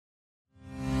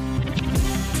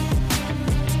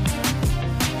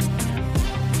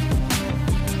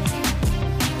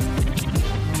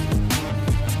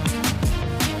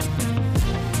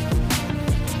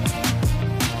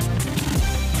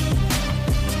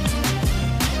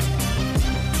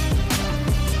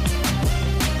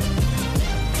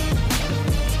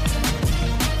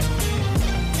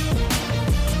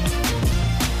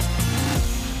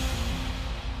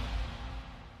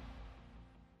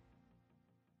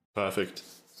Perfect.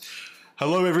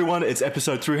 Hello, everyone. It's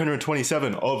episode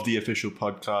 327 of the official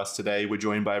podcast. Today, we're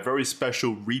joined by a very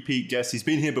special repeat guest. He's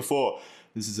been here before.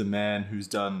 This is a man who's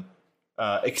done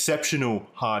exceptional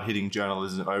hard-hitting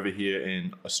journalism over here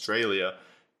in Australia.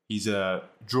 He's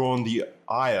drawn the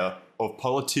ire of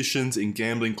politicians and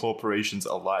gambling corporations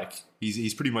alike.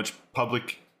 He's pretty much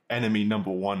public enemy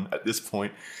number one at this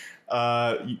point.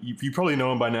 You probably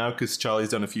know him by now because Charlie's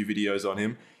done a few videos on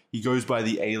him. He goes by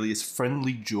the alias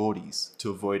FriendlyJordies to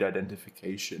avoid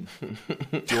identification.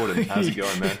 Jordan, how's it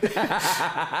going, man?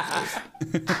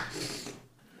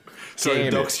 Sorry to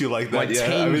dox you like that. My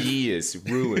 10 years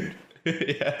ruined.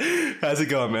 Yeah. How's it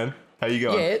going, man? How you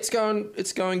going? Yeah, it's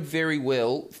going very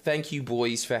well. Thank you,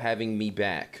 boys, for having me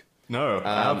back. No,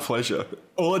 our pleasure.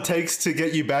 All it takes to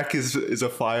get you back is a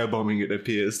firebombing, it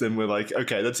appears. Then we're like,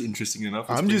 okay, that's interesting enough.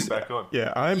 Let's bring it back on.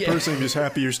 Yeah, I'm personally just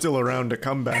happy you're still around to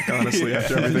come back, honestly,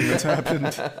 after everything that's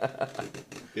happened.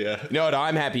 Yeah. You know what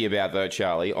I'm happy about, though,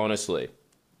 Charlie? Honestly.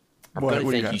 I've got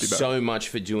to thank you so much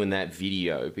for doing that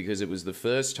video, because it was the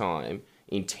first time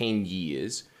in 10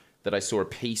 years that I saw a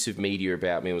piece of media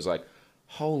about me and was like,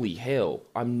 holy hell,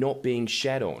 I'm not being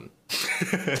shat on.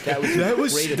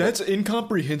 That's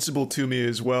incomprehensible to me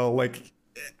as well. Like,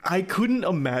 I couldn't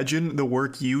imagine the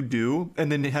work you do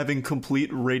and then having complete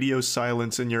radio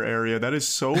silence in your area. That is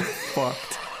so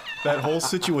fucked. That whole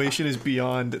situation is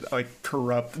beyond, like,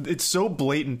 corrupt. It's so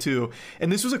blatant, too.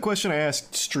 And this was a question I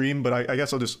asked Stream, but I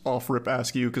guess I'll just off-rip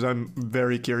ask you because I'm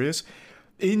very curious.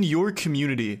 In your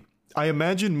community, I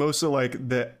imagine most of, like,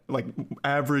 the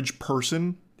average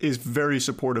person is very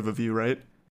supportive of you, right?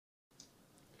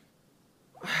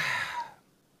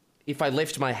 If I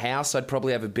left my house, I'd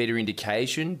probably have a better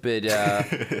indication, but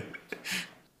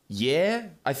yeah,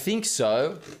 I think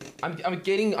so. I'm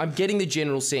getting the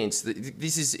general sense that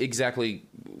this is exactly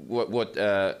what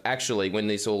actually, when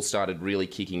this all started really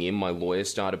kicking in, my lawyer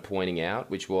started pointing out,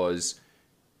 which was,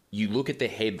 you look at the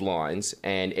headlines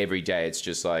and every day it's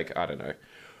just like, I don't know,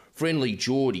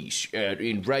 FriendlyJordies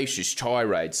in racist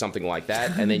tirade, something like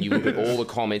that. And then you look at all the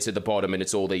comments at the bottom and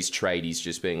it's all these tradies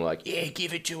just being like, yeah,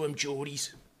 give it to him,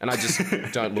 Jordies. And I just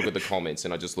don't look at the comments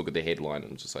and I just look at the headline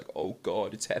and I'm just like, oh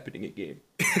God, it's happening again.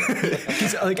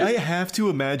 Like, I have to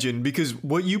imagine, because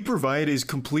what you provide is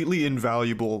completely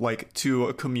invaluable, like, to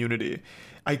a community.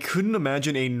 I couldn't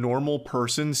imagine a normal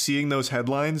person seeing those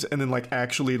headlines and then, like,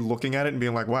 actually looking at it and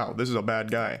being like, wow, this is a bad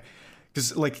guy.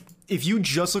 Because, like, if you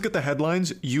just look at the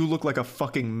headlines, you look like a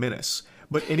fucking menace.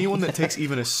 But anyone that takes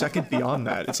even a second beyond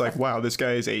that, it's like, wow, this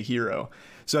guy is a hero.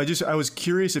 So I was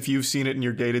curious if you've seen it in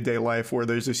your day-to-day life where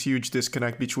there's this huge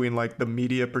disconnect between, like, the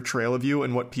media portrayal of you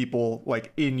and what people,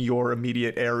 like, in your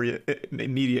immediate area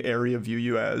view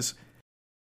you as.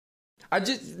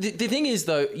 The thing is,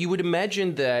 though, you would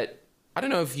imagine that, I don't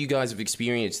know if you guys have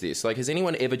experienced this. Like, has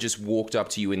anyone ever just walked up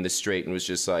to you in the street and was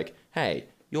just like, hey,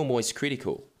 you're moist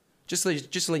critical? Just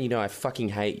to let you know, I fucking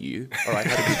hate you. All right,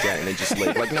 have a good day, and then just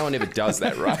leave. Like, no one ever does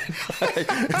that, right?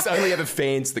 It's only ever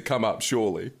fans that come up,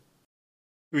 surely.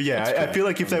 Yeah, I feel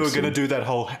like if they were going to do that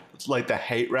whole, like, the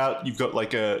hate route, you've got,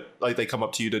 like, they come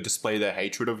up to you to display their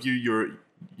hatred of you,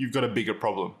 you've got a bigger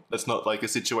problem. That's not, like, a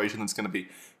situation that's going to be,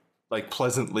 like,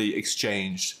 pleasantly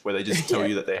exchanged where they just tell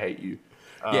you that they hate you.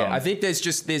 Yeah, I think there's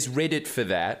Reddit for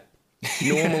that.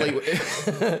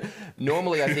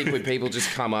 Normally, I think when people just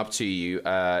come up to you,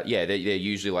 they're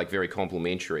usually, like, very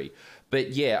complimentary.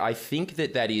 But yeah, I think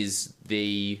that is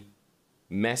the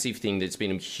massive thing that's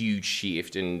been a huge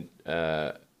shift, and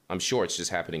I'm sure it's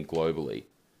just happening globally.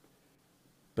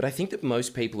 But I think that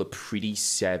most people are pretty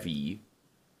savvy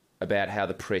about how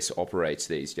the press operates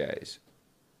these days.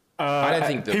 I don't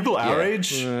think that people our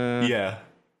age, yeah.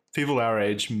 People our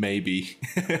age, maybe.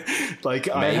 Like,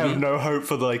 maybe. I have no hope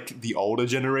for, like, the older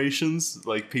generations,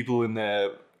 like people in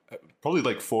their probably,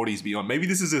 like, 40s beyond. Maybe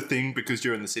this is a thing because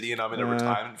you're in the city and I'm in a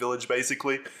retirement village,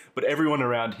 basically. But everyone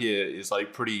around here is,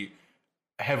 like, pretty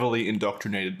heavily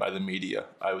indoctrinated by the media,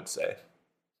 I would say.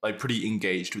 Like, pretty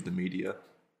engaged with the media.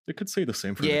 They could say the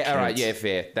same for the kids. All right, yeah,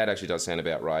 fair. That actually does sound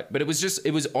about right. But it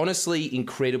was honestly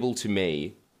incredible to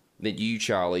me that you,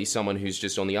 Charlie, someone who's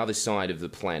just on the other side of the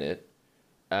planet,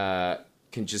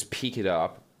 can just pick it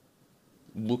up,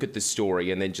 look at the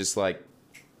story, and then just, like,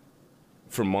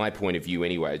 from my point of view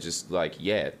anyway, just, like,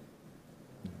 yeah,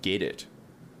 get it.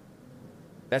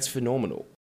 That's phenomenal.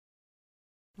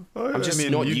 I'm just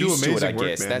not used to it, I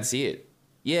guess. Man. That's it.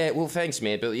 Yeah, well, thanks,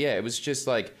 man. But yeah, it was just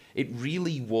like, it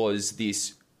really was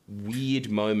this weird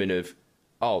moment of,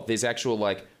 oh, there's actual,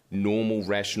 like, normal,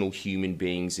 rational human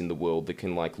beings in the world that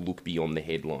can, like, look beyond the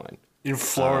headline. In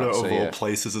Florida, so of yeah. all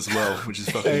places as well, which is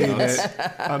fucking Hey, nuts.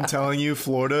 man, I'm telling you,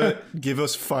 Florida, give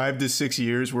us 5 to 6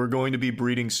 years. We're going to be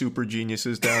breeding super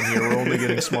geniuses down here. We're only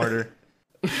getting smarter.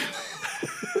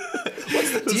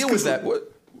 What's the deal with that?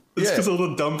 What? It's because all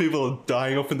the dumb people are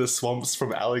dying off in the swamps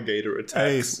from alligator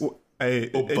attacks or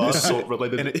bath salt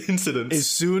related incidents. As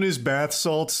soon as bath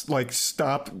salts like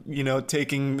stop,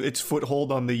 taking its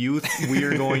foothold on the youth, we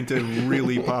are going to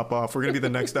really pop off. We're going to be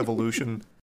the next evolution.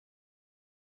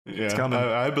 Yeah, It's coming.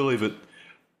 I believe it.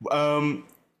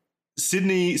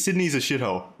 Sydney's a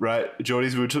shithole, right?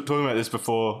 Jordies, we were talking about this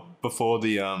before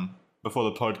the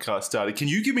podcast started. Can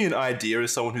you give me an idea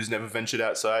as someone who's never ventured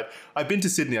outside? I've been to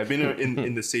Sydney. I've been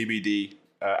in the CBD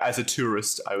as a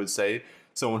tourist, I would say.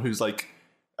 Someone who's like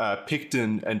picked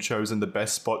and chosen the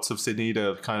best spots of Sydney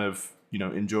to kind of,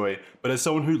 enjoy. But as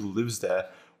someone who lives there,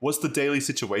 what's the daily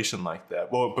situation like there?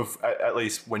 Well, at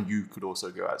least when you could also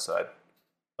go outside.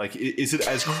 Like, is it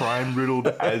as crime-riddled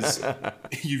as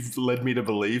you've led me to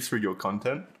believe through your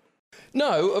content?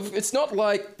 No, it's not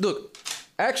like... Look,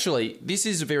 actually, this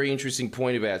is a very interesting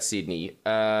point about Sydney.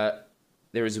 There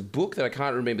is a book that I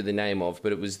can't remember the name of,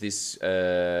 but it was this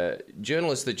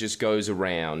journalist that just goes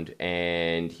around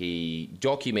and he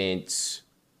documents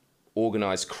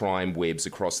organised crime webs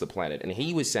across the planet. And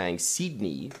he was saying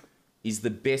Sydney is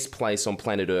the best place on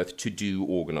planet Earth to do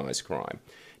organised crime.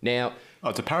 Now... Oh,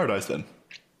 it's a paradise then.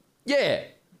 Yeah.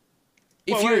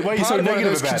 If Well, you're why are you so part of one of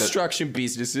negative those about it? construction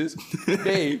businesses,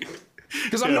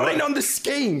 because I'm not in on the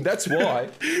scheme. That's why.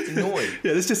 It's annoying.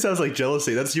 Yeah, this just sounds like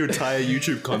jealousy. That's your entire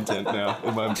YouTube content now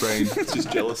in my brain. It's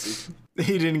just jealousy.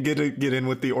 He didn't get in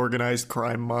with the organized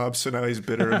crime mob, so now he's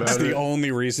bitter about That's it. the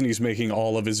only reason he's making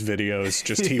all of his videos.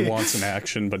 Just he wants an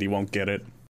action, but he won't get it.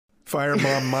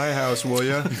 Firebomb my house, will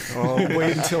ya? I'll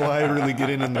wait until I really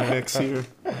get in the mix here.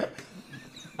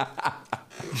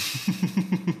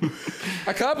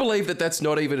 I can't believe that that's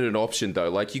not even an option, though.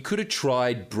 Like, you could have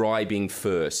tried bribing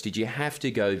first. Did you have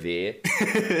to go there?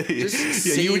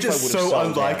 You were just so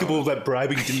unlikable that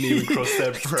bribing didn't even cross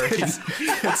their brains.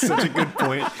 That's such a good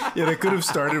point. Yeah, they could have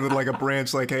started with like a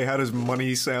branch like, hey, how does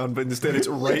money sound? But instead it's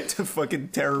right to fucking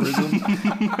terrorism.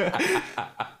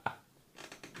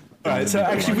 All right, so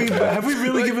actually, have we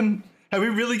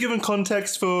really given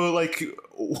context for like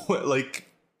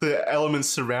the elements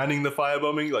surrounding the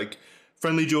firebombing? Like,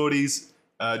 FriendlyJordies,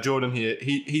 Jordan here,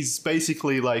 he's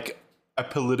basically like a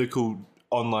political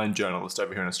online journalist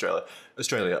over here in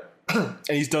Australia. And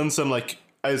he's done some, like,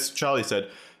 as Charlie said,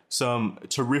 some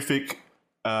terrific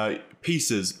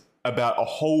pieces about a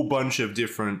whole bunch of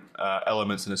different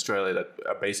elements in Australia that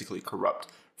are basically corrupt,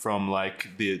 from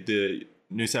like the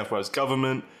New South Wales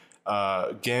government,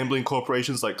 gambling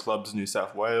corporations like Clubs New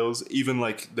South Wales, even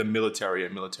like the military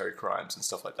and military crimes and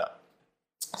stuff like that.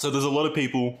 So there's a lot of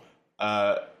people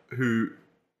who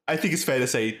I think it's fair to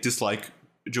say dislike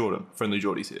Jordan,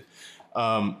 FriendlyJordies here.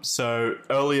 So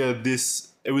earlier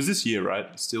it was this year,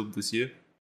 right? Still this year?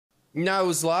 No, it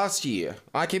was last year.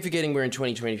 I keep forgetting we're in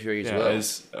 2023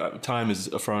 as well. Time is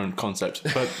a foreign concept.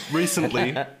 But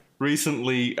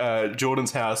recently,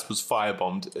 Jordan's house was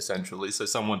firebombed, essentially. So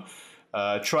someone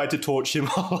tried to torch him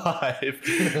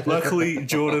alive. Luckily,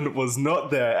 Jordan was not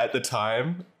there at the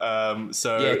time.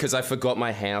 Yeah, because I forgot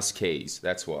my house keys.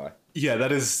 That's why. Yeah,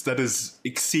 that is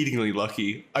exceedingly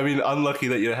lucky. I mean, unlucky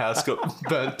that your house got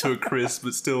burnt to a crisp,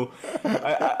 but still,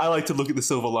 I like to look at the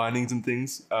silver linings and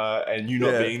things. And you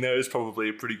not being there is probably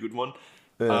a pretty good one.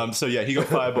 So yeah, he got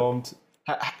firebombed.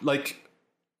 Like,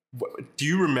 do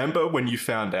you remember when you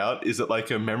found out? Is it like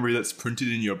a memory that's printed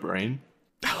in your brain?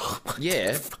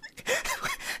 Yeah.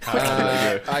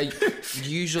 I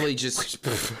usually just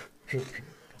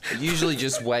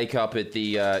wake up at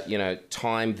the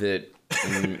time that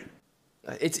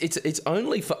it's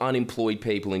only for unemployed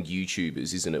people and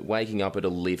YouTubers, isn't it? Waking up at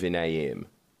 11 a.m.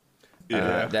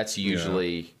 Yeah, that's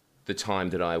usually the time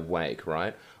that I wake.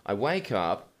 Right? I wake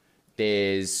up.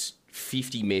 There's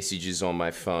 50 messages on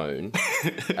my phone.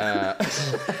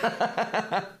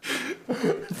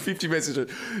 50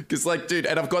 messages. Because, like, dude,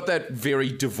 and I've got that very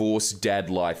divorced dad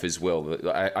life as well.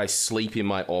 I sleep in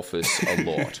my office a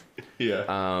lot.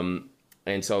 Yeah.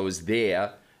 And so I was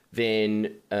there.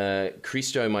 Then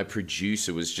Christo, my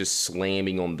producer, was just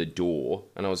slamming on the door.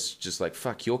 And I was just like,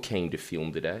 fuck, you're keen to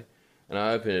film today. And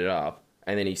I open it up.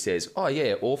 And then he says, oh,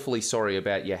 yeah, awfully sorry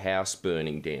about your house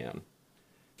burning down.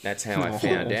 That's how I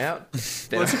found out.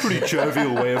 Well, that's a pretty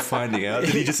jovial way of finding out.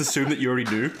 Did he just assume that you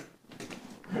already knew?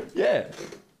 Yeah.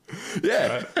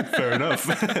 Yeah. Right, fair enough.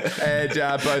 And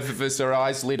both of us, our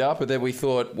eyes lit up, and then we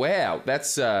thought, wow,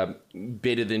 that's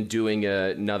better than doing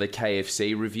another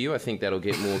KFC review. I think that'll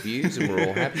get more views, and we're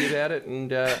all happy about it,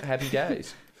 and happy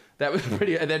days. That was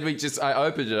pretty. And then I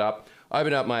opened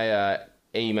up my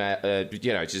email,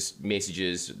 just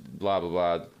messages, blah blah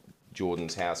blah.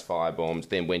 Jordan's house firebombed.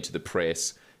 Then went to the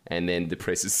press, and then the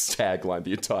press's tagline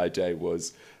the entire day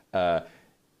was,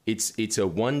 "It's a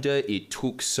wonder it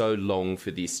took so long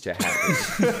for this to happen."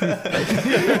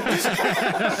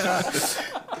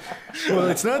 Well,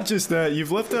 it's not just that.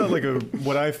 You've left out like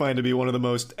what I find to be one of the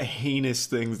most heinous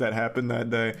things that happened that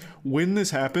day. When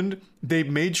this happened, they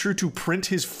made sure to print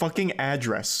his fucking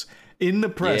address. In the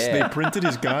press, Yeah. they printed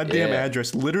his goddamn Yeah.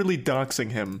 address, literally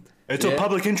doxing him. It's a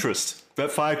public interest. That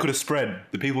fire could have spread.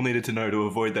 The people needed to know to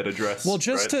avoid that address. Well,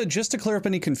 just to clear up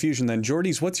any confusion then,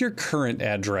 Jordies, what's your current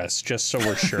address, just so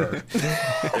we're sure?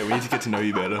 Yeah, we need to get to know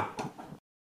you better.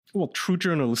 Well, true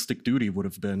journalistic duty would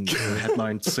have been a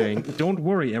headline saying, "Don't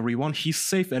worry, everyone, he's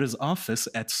safe at his office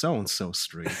at so-and-so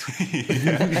street."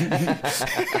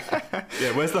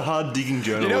 Yeah, where's the hard digging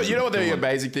journalism? You know what the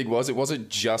amazing thing was? It wasn't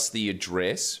just the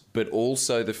address, but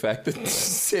also the fact that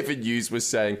 7 News was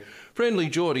saying,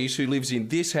 "FriendlyJordies, who lives in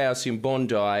this house in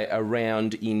Bondi,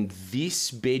 around in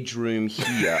this bedroom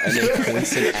here," and then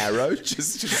points an arrow,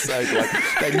 just saying like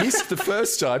they missed the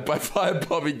first time by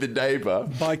firebombing the neighbor.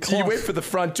 He went for the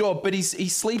front door, but he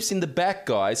sleeps in the back,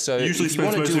 guys. So Usually if you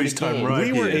want spends to most do of it his time again,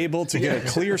 right We were here. able to get a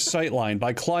clear sight line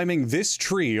by climbing this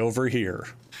tree over here.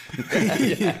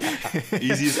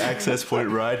 Easiest access point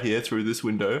right here through this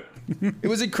window. It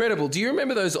was incredible. Do you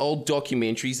remember those old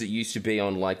documentaries that used to be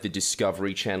on like the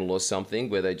Discovery Channel or something,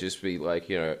 where they'd just be like,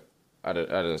 I don't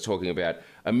know, talking about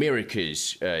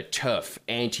America's tough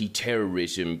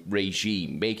anti-terrorism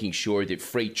regime, making sure that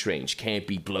freight trains can't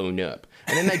be blown up.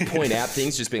 And then they'd point out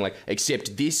things just being like,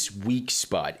 except this weak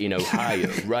spot in Ohio,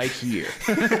 right here.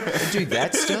 They'd do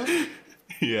that stuff.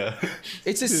 Yeah.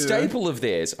 It's a staple of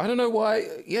theirs. I don't know why.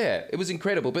 Yeah, it was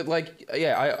incredible. But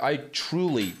I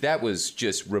truly, that was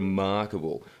just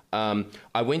remarkable.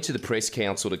 I went to the press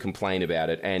council to complain about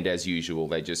it, and as usual,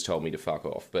 they just told me to fuck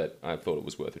off. But I thought it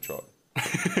was worth a try.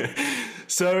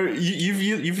 So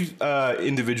you've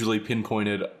individually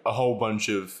pinpointed a whole bunch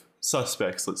of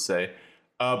suspects, let's say.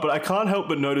 But I can't help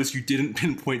but notice you didn't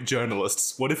pinpoint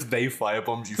journalists. What if they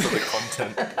firebombed you for the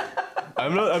content?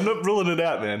 I'm not ruling it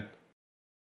out, man.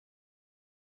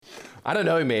 I don't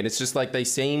know, man. It's just like they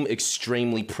seem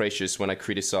extremely precious when I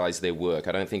criticize their work.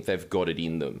 I don't think they've got it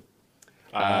in them.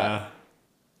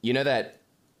 You know that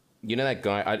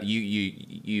guy.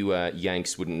 You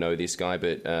Yanks wouldn't know this guy,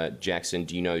 but Jackson,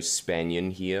 do you know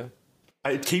Spanion here?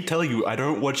 I keep telling you, I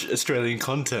don't watch Australian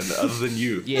content other than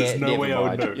you. Yeah, There's no never way I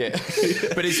would mind. know. Yeah.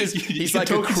 But it's just he's You're like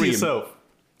a talking to crim. yourself.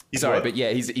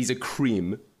 He's a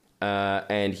crim.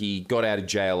 And he got out of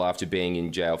jail after being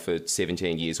in jail for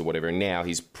 17 years or whatever. And now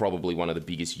he's probably one of the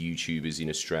biggest YouTubers in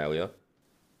Australia.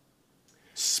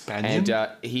 Spaniard?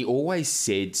 And he always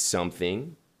said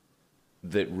something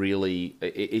that really,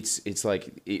 it's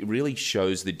like, it really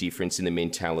shows the difference in the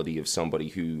mentality of somebody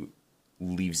who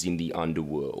lives in the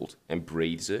underworld and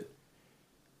breathes it.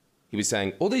 He was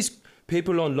saying, all these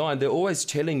people online, they're always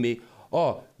telling me,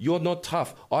 "Oh, you're not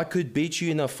tough. I could beat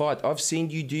you in a fight. I've seen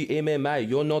you do MMA.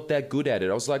 You're not that good at it."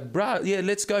 I was like, "Bruh, yeah,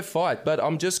 let's go fight. But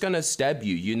I'm just going to stab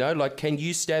you, you know? Like, can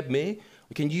you stab me?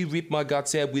 Can you rip my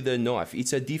guts out with a knife?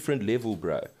 It's a different level,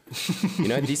 bro." You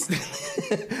know, this...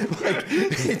 like,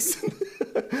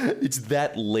 it's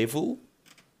that level.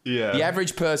 Yeah. The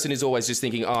average person is always just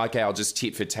thinking, "Oh, okay, I'll just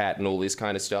tit for tat and all this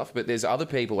kind of stuff." But there's other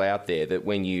people out there that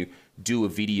when you do a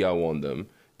video on them,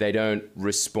 they don't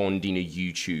respond in a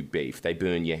YouTube beef. They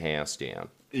burn your house down.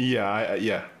 Yeah,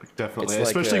 definitely. It's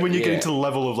like Especially when you get yeah. into the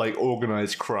level of like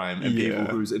organized crime and people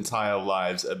Yeah. whose entire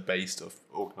lives are based off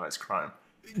organized crime.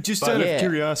 Just out yeah. of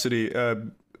curiosity,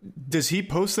 does he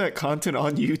post that content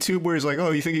on YouTube where he's like,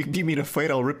 "Oh, you think you can beat me in a fight?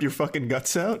 I'll rip your fucking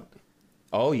guts out"?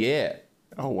 Oh, yeah.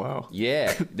 Oh, wow.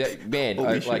 Yeah. Man,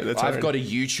 Holy shit, that's I've hard. got a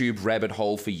YouTube rabbit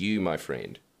hole for you, my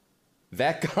friend.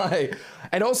 That guy...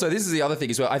 And also, this is the other thing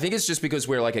as well. I think it's just because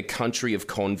we're like a country of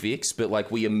convicts, but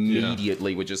like we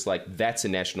immediately were just like, that's a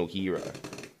national hero.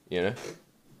 You know?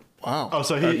 Wow. Oh,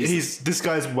 so this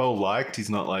guy's well liked. He's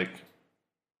not like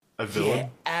a villain. Yeah,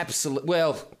 absolutely.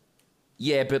 Well,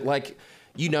 yeah, but like,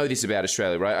 you know this about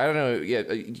Australia, right? I don't know. Yeah,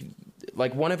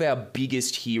 like one of our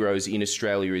biggest heroes in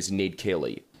Australia is Ned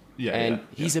Kelly. Yeah, and yeah,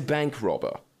 he's a bank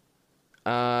robber.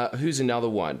 Who's another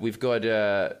one? We've got,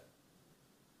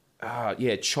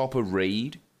 Chopper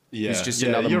Reed. Yeah. Who's just Yeah,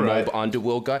 another you're mob right.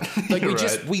 underworld guy. Like, You're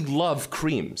right. we love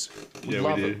crims. Yeah,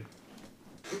 love we do.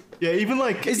 it. Yeah, even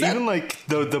like Is that-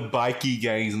 the bikey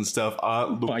gangs and stuff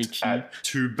aren't looked Bikey. at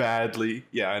too badly.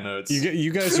 Yeah, I know. It's,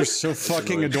 You guys are so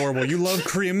fucking adorable. You love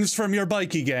crims from your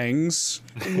bikey gangs.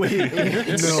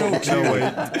 Wait, So no, cute.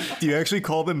 wait. Do you actually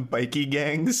call them bikey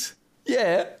gangs?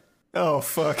 Yeah. Oh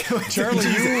fuck, Charlie,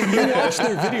 you watch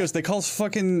their videos. They call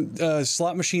fucking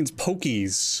slot machines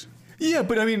pokies. Yeah,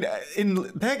 but I mean, in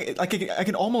back, I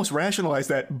can almost rationalize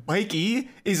that. Bikey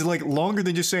is like longer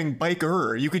than just saying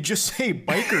biker. You could just say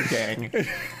biker gang.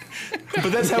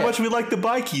 but that's how much we like the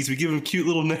bikies. We give them cute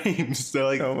little names. They're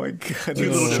like Oh my god, cute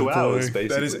little Oh, chihuahuas, boy. basically.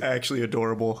 that is actually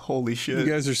adorable. Holy You shit.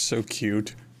 guys are so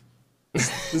cute.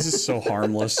 This is so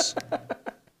harmless.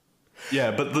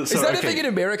 Yeah, but Is that a thing in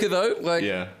America though? Like,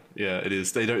 Yeah, it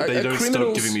is. They don't Are stop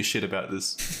criminals- giving me shit about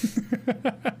this.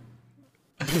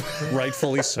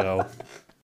 Rightfully so.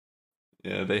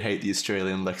 Yeah, they hate the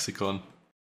Australian lexicon.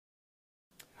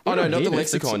 Oh no, don't not the hate it,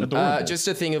 it's lexicon. adorable. Just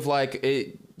a thing of like,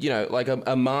 like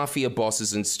a mafia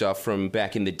bosses and stuff from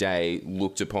back in the day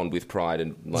looked upon with pride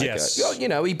and like, Yes.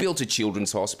 he built a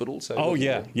children's hospital. So Oh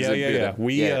yeah, yeah.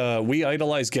 We We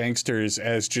idolize gangsters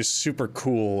as just super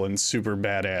cool and super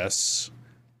badass.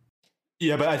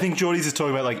 Yeah, but I think Jordies is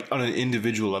talking about like on an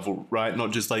individual level, right?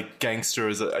 Not just like gangster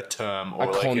as a term or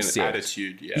A like concept. an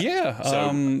attitude. Yeah. Yeah. So,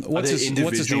 What's are they his name?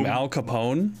 individual- Al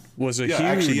Capone was a Yeah, huge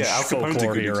actually, yeah, Al Capone's a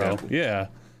folklore good hero. example. Yeah.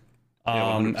 Yeah,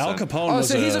 100%. Al Capone Oh, was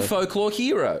so he's a folklore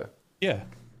hero. yeah.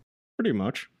 Pretty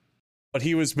much. But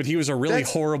he was a really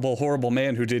That's- horrible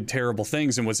man who did terrible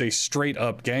things and was a straight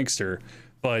up gangster.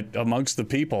 But amongst the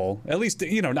people, at least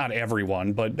not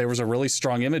everyone, but there was a really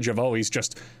strong image of he's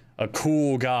just a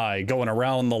cool guy going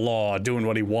around the law, doing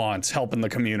what he wants, helping the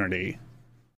community.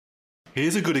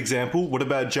 Here's a good example. What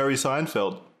about Jerry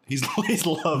Seinfeld? He's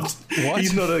loved. What?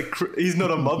 He's not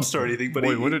a mobster or anything. But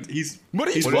Wait, what his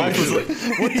did wife you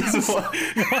was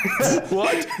like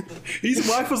what? His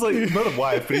wife was like not a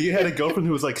wife, but he had a girlfriend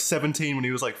who was like 17 when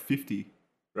he was like 50,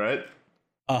 right?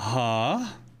 Uh-huh.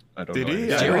 I don't Did know. he?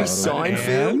 anything Jerry about it.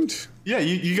 Seinfeld? And Yeah,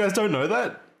 you guys don't know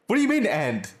that? What do you mean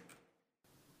and?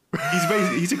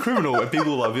 He's a criminal and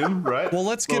people love him, right? well,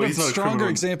 let's get a he's not stronger criminal.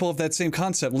 example of that same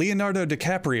concept. Leonardo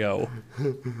DiCaprio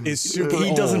is super He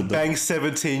old. doesn't bang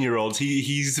 17-year-olds.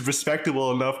 He's respectable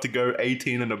enough to go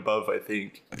 18 and above, I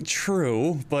think.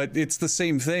 True, but it's the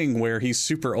same thing where he's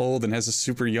super old and has a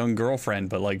super young girlfriend,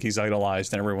 but like he's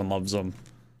idolized and everyone loves him.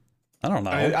 I don't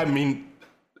know. I mean,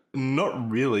 not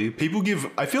really.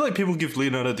 I feel like people give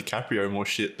Leonardo DiCaprio more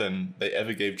shit than they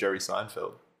ever gave Jerry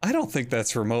Seinfeld. I don't think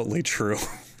that's remotely true.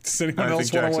 Does anyone I think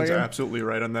else want to Jackson's weigh in? absolutely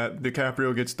right on that.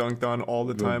 DiCaprio gets dunked on all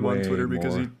the time on Way Twitter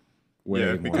because more.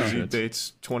 Way more he shit.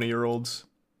 dates 20-year-olds.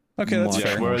 Okay, that's Much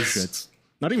fair. more Whereas shit.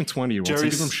 Not even 20-year-olds. He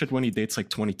Jerry's- gives him shit when he dates like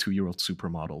 22-year-old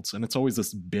supermodels. And it's always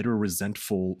this bitter,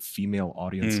 resentful female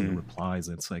audience in the replies.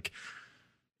 And it's like,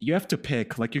 you have to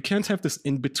pick. Like, you can't have this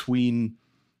in-between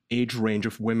age range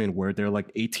of women where they're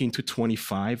like 18 to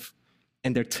 25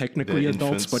 and they're technically They're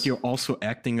adults, infants. but you're also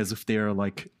acting as if they're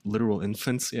like literal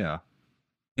infants. Yeah.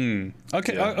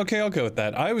 Okay, okay, I'll go with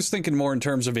that. I was thinking more in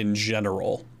terms of in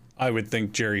general. I would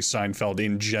think Jerry Seinfeld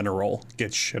in general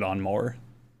gets shit on more.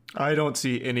 I don't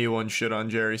see anyone shit on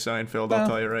Jerry Seinfeld, I'll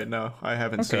tell you right now. I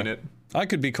haven't seen it. I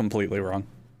could be completely wrong.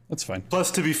 That's fine.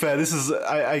 Plus, to be fair,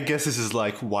 I guess this is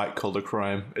like white collar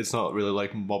crime. It's not really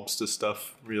like mobster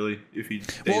stuff, really. If he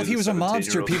Well, if he was a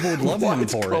mobster, people would love him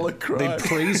for White-collar it. crime. They'd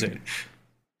praise it.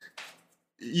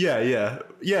 Yeah.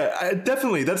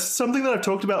 Definitely. That's something that I've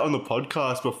talked about on the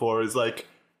podcast before. Is like,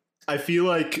 I feel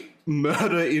like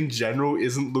murder in general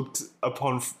isn't looked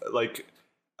upon like,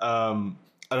 I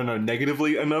don't know,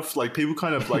 negatively enough. Like people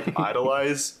kind of like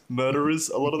idolize murderers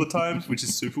a lot of the times, which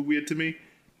is super weird to me.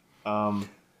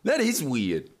 That is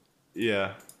weird.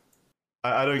 Yeah.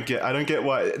 I don't get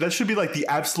why that should be like the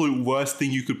absolute worst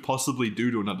thing you could possibly do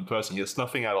to another person. You're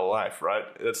snuffing out a life, right?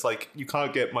 It's like you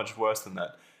can't get much worse than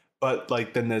that. But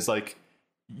like then there's like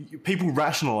people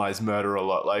rationalize murder a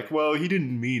lot. Like, well, he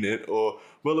didn't mean it, or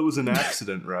well, it was an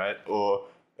accident, right? Or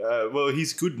well,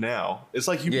 he's good now. It's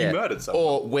like you murdered someone.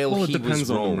 Or Well, it he depends was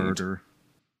on wronged. the murder.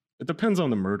 It depends on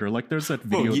the murder. Like, there's that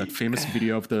video, Well, that famous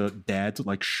video of the dad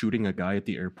like shooting a guy at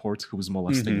the airport who was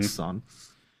molesting his son,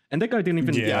 and that guy didn't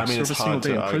even Yeah, I mean, serve it's a single hard day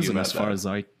to in argue prison, about as far that.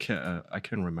 as I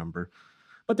can remember.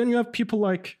 But then you have people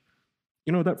like,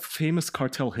 you know, that famous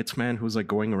cartel hitman who's like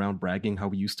going around bragging how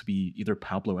he used to be either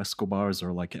Pablo Escobar's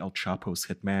or like El Chapo's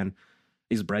hitman.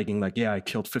 He's bragging like, yeah, I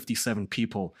killed 57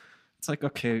 people. It's like,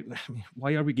 okay, I mean,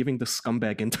 why are we giving this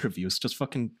scumbag interviews? Just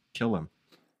fucking kill him.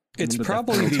 It's But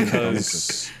probably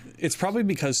that's-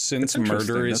 because since interesting,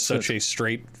 murder is that's such a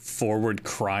straightforward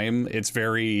crime, it's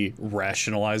very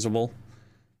rationalizable.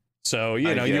 So,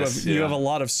 you have a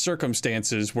lot of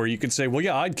circumstances where you could say, well,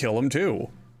 yeah, I'd kill him too.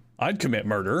 I'd commit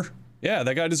murder. Yeah,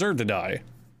 that guy deserved to die.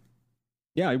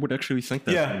 Yeah, I would actually think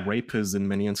that rape is in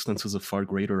many instances a far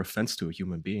greater offense to a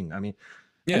human being. I mean,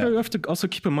 and you have to also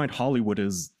keep in mind Hollywood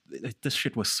this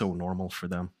shit was so normal for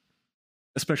them,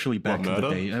 especially back in the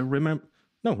day. I remember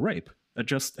rape.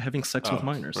 Just having sex with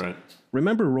minors. Right.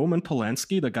 Remember Roman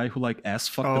Polanski, the guy who like ass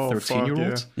fucked the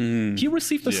 13-year-olds? Yeah. He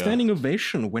received a standing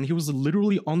ovation when he was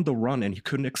literally on the run and he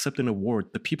couldn't accept an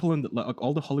award. The people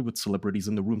all the Hollywood celebrities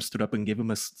in the room stood up and gave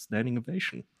him a standing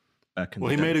ovation. Back in the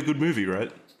day. He made a good movie, right?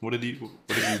 What did he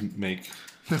make?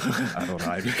 I don't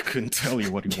know. I couldn't tell you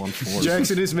what he won for.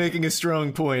 Jackson is making a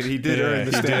strong point. He did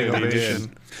earn the standing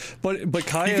ovation. But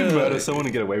Kaya, you can murder someone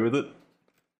and get away with it.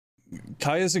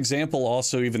 Kaya's example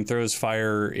also even throws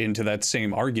fire into that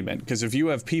same argument, because if you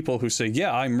have people who say,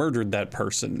 yeah, I murdered that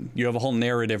person, you have a whole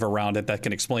narrative around it that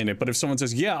can explain it. But if someone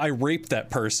says, yeah, I raped that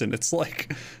person, it's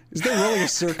like, is there really a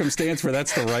circumstance where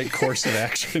that's the right course of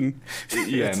action?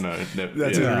 Yeah, no.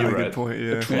 That's a really good point,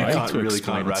 yeah. You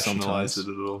can't rationalize it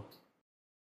at all.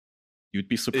 You'd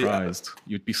be surprised.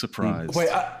 You'd be surprised. Wait,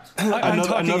 I'm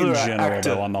talking in general,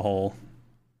 though, on the whole.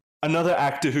 Another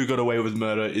actor who got away with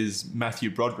murder is Matthew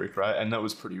Broderick, right? And that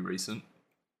was pretty recent.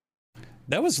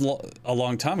 That was a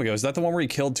long time ago. Is that the one where he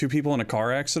killed 2 people in a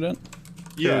car accident?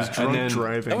 Yeah, was drunk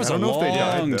driving. That was a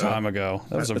long time ago.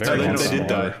 That was a very long time. They did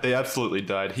die. They absolutely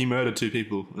died. He murdered 2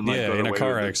 people. And in a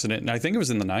car accident. And I think it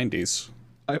was in the 90s.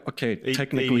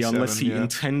 Technically, unless he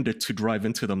intended to drive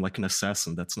into them like an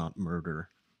assassin, that's not murder.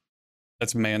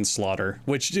 That's manslaughter,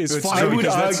 which is funny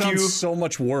because that sounds so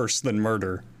much worse than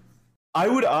murder. I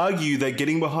would argue that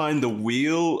getting behind the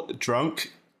wheel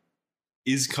drunk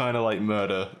is kind of like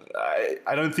murder.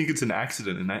 I don't think it's an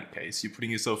accident in that case. You're putting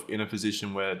yourself in a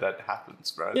position where that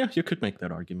happens, right? Yeah, you could make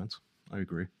that argument. I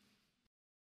agree.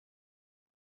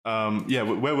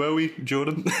 Where were we,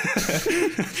 Jordan?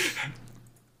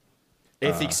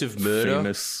 Ethics of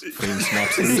murder. Famous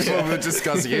mobsters. So we're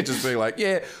discussing it, just being like,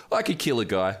 yeah, I could kill a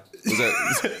guy. Was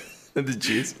that the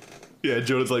cheers? Yeah,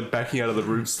 Jordan's like backing out of the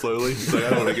room slowly. He's like,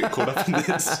 I don't want to get caught up in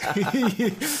this.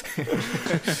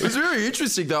 It was very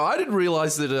interesting, though. I didn't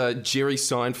realize that Jerry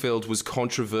Seinfeld was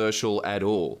controversial at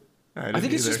all. I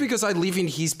think it's just because I live in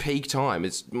his peak time.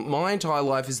 My entire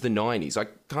life is the 90s. I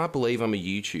can't believe I'm a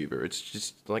YouTuber. It's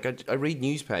just like I read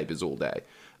newspapers all day.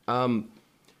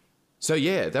 So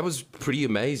yeah, that was pretty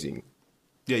amazing.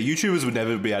 Yeah, YouTubers would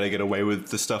never be able to get away with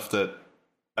the stuff that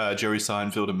Jerry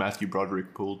Seinfeld and Matthew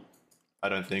Broderick pulled, I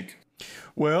don't think.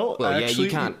 Well, actually, you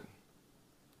can't.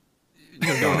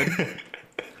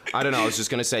 I don't know. I was just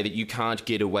going to say that you can't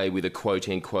get away with a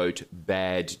quote-unquote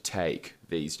bad take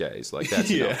these days. Like,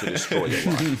 that's enough to destroy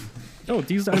your life. No,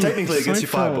 technically it gets you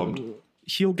firebombed.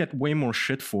 He'll get way more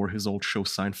shit for his old show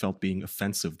Seinfeld being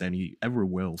offensive than he ever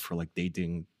will for like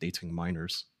dating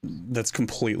minors. That's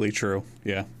completely true.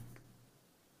 Yeah.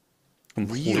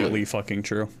 Completely fucking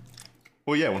true.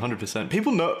 Well, yeah, 100%.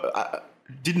 People know...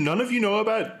 did none of you know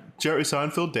about Jerry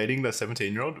Seinfeld dating that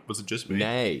 17-year-old? Was it just me?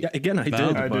 Nay. Yeah, again, I did.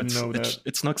 I didn't know that.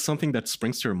 It's not something that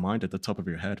springs to your mind at the top of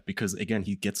your head because, again,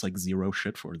 he gets like zero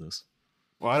shit for this.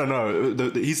 Well, I don't know.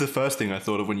 He's the first thing I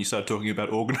thought of when you started talking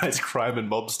about organized crime and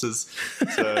mobsters.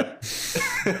 So...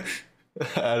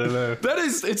 I don't know.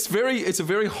 It's a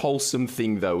very wholesome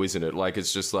thing though, isn't it? Like,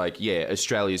 it's just like, yeah,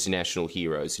 Australia's national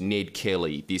heroes. Ned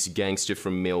Kelly, this gangster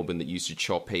from Melbourne that used to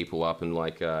chop people up and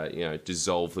like,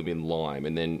 dissolve them in lime.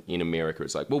 And then in America,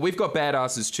 it's like, well, we've got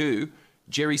badasses too.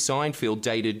 Jerry Seinfeld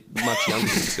dated much younger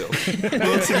himself.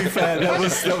 Well, to be fair, that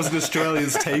was an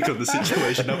Australian's take on the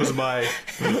situation. That was my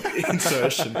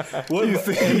insertion. What do you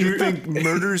think? You think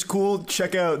murder's cool?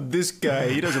 Check out this guy.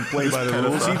 He doesn't play by the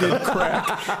rules. He did crack.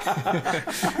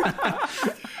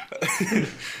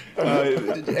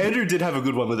 Andrew did have a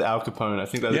good one with Al Capone. I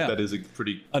think that is a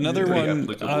pretty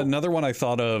applicable. Another one I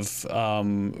thought of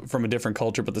from a different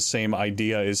culture, but the same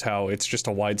idea is how it's just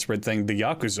a widespread thing. The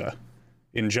Yakuza,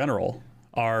 in general,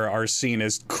 are seen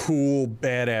as cool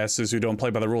badasses who don't play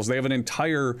by the rules. They have an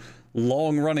entire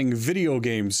long-running video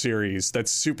game series that's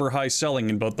super high-selling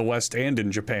in both the West and in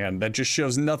Japan that just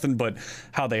shows nothing but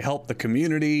how they help the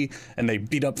community and they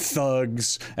beat up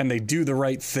thugs and they do the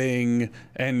right thing,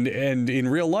 and in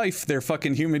real life they're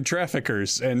fucking human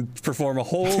traffickers and perform a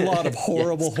whole lot of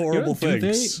horrible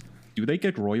things. Do they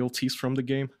get royalties from the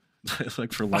game?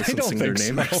 Like for licensing their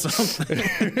name or something.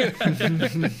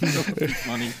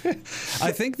 Funny.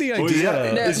 I think the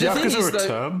idea is Yakuza a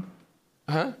term?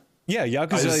 Huh? Yeah,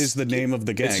 Yakuza is the name of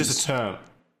the gang. It's just a term.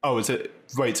 Oh, is it?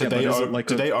 Wait, so do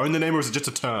they own the name, or is it just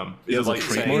a term? Is it like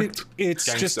saying It's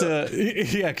just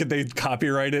could they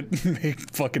copyright it and make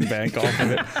fucking bank off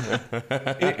of it?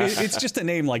 It's just a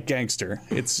name like gangster.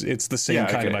 It's the same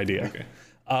kind of idea. Okay.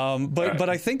 But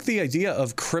I think the idea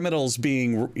of criminals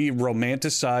being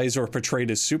romanticized or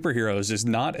portrayed as superheroes is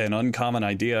not an uncommon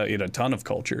idea in a ton of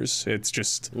cultures. It's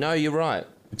just... No, you're right.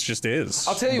 It just is.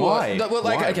 I'll tell you Why? what. Well,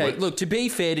 Why? Okay, look, to be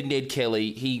fair to Ned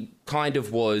Kelly, he kind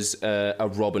of was a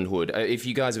Robin Hood. If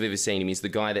you guys have ever seen him, he's the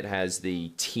guy that has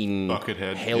the tin bucket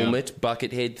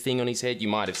head thing on his head. You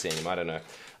might have seen him, I don't know.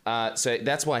 So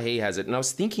that's why he has it. And I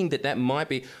was thinking that might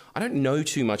be... I don't know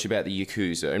too much about the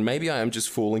Yakuza, and maybe I am just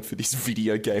falling for this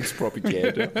video games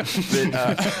propaganda.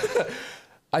 But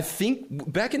I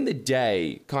think back in the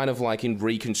day, kind of like in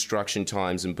Reconstruction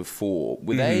times and before,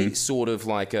 were they sort of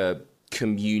like a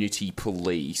community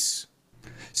police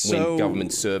when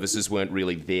government services weren't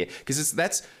really there? Because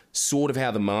that's sort of how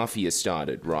the mafia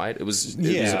started, right? It was a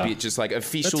bit just like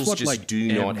officials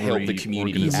do not help the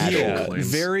community at all.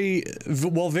 Very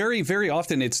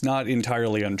often it's not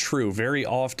entirely untrue. Very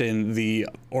often the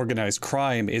organized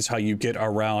crime is how you get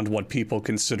around what people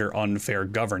consider unfair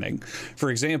governing.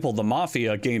 For example, the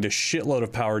mafia gained a shitload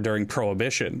of power during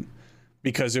Prohibition,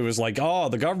 because it was like, oh,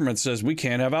 the government says we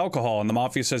can't have alcohol, and the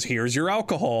mafia says, here's your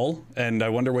alcohol, and I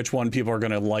wonder which one people are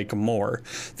going to like more.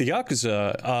 The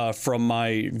Yakuza, from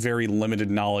my very limited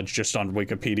knowledge just on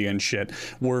Wikipedia and shit,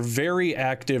 were very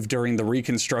active during the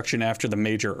Reconstruction after the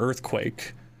major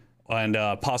earthquake, and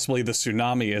possibly the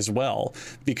tsunami as well,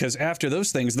 because after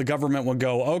those things, the government would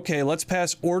go, okay, let's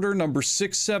pass order number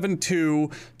 672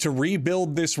 to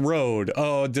rebuild this road.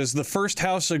 Does the first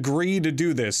house agree to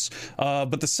do this?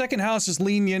 But the second house is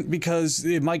lenient because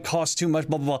it might cost too much,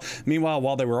 blah, blah, blah. Meanwhile,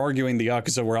 while they were arguing, the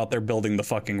Yakuza were out there building the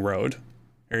fucking road.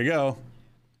 Here you go.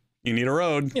 You need a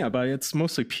road. Yeah, but it's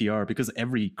mostly PR because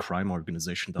every crime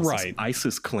organization does this.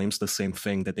 ISIS claims the same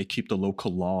thing, that they keep the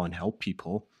local law and help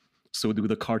people. So do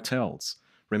the cartels.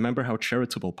 Remember how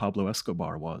charitable Pablo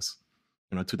Escobar was,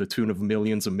 to the tune of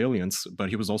millions and millions, but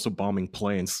he was also bombing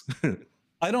planes.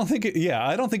 I don't think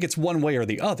it's one way or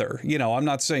the other. I'm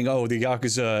not saying, oh, the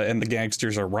Yakuza and the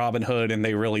gangsters are Robin Hood and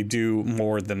they really do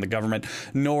more than the government,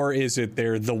 nor is it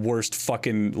they're the worst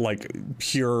fucking, like,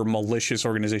 pure malicious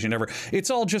organization ever. It's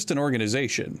all just an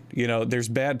organization. There's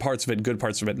bad parts of it, good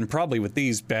parts of it, and probably with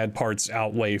these, bad parts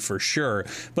outweigh for sure,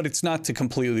 but it's not to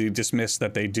completely dismiss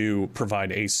that they do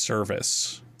provide a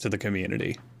service to the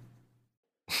community.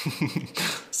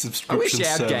 I wish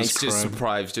our gangsters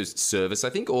surprised us service. I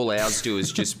think all ours do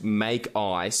is just make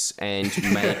ice and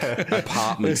make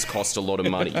apartments cost a lot of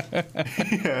money.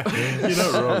 Yeah, you're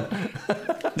not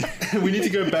wrong. We need to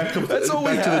go back to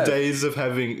the days of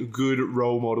having good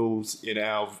role models in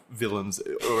our villains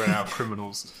or in our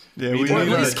criminals. Yeah, or at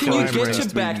least can you get you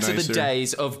back to the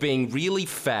days of being really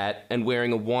fat and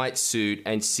wearing a white suit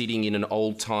and sitting in an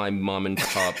old-time mum and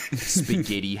pup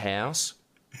spaghetti house?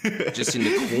 Just in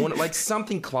the corner, like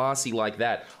something classy like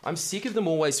that. I'm sick of them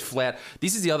always flat.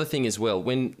 This is the other thing as well.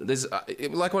 When there's,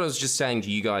 like what I was just saying to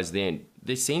you guys then,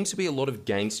 there seems to be a lot of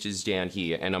gangsters down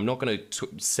here, and I'm not going to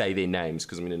say their names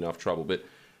because I'm in enough trouble, but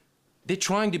they're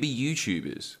trying to be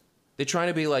YouTubers. They're trying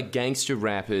to be like gangster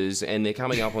rappers, and they're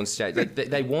coming up on stage. Like,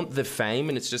 they want the fame,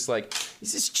 and it's just like,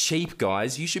 this is cheap,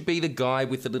 guys. You should be the guy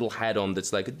with the little hat on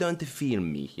that's like, don't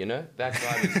film me, That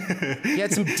guy he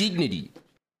had some dignity.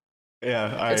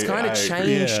 Yeah, it's kind of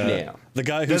changed now. The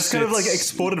guy who that's kind of like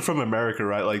exported from America,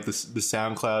 right? Like the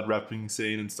SoundCloud rapping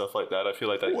scene and stuff like that. I feel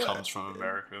like that comes from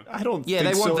America. I don't. Yeah,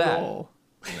 think they want so that. At all.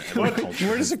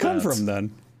 Where does it come from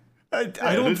then? I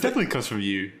don't. It definitely comes from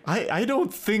you. I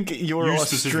don't think your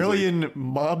Australian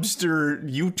mobster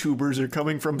YouTubers are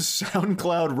coming from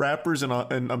SoundCloud rappers in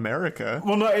America.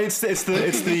 Well, no, it's the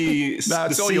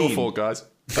it's all your fault, guys.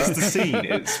 It's the scene.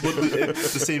 It's what the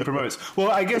scene promotes.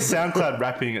 Well, I guess SoundCloud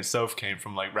rapping itself came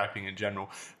from like rapping in general.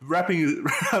 Rapping,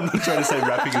 I'm not trying to say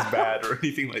rapping is bad or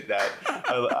anything like that.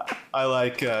 I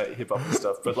like hip hop and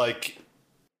stuff, but like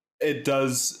it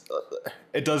does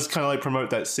kind of like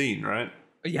promote that scene, right?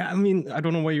 Yeah, I mean, I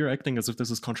don't know why you're acting as if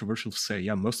this is controversial to say.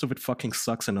 Yeah, most of it fucking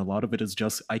sucks, and a lot of it is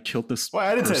just, I killed this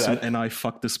person, and I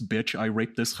fucked this bitch, I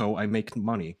raped this hoe, I make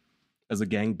money as a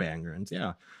gangbanger, and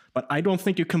yeah. But I don't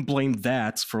think you can blame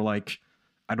that for, like,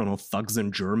 I don't know, thugs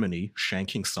in Germany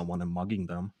shanking someone and mugging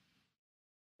them.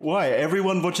 Why?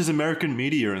 Everyone watches American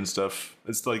media and stuff.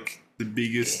 It's like the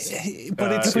biggest.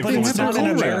 But it's not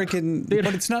an American.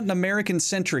 But it's not an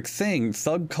American-centric thing.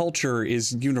 Thug culture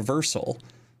is universal.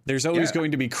 There's always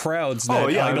going to be crowds that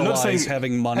I'm not idolize saying-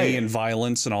 having money hey. and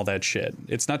violence and all that shit.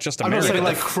 It's not just I'm not America. saying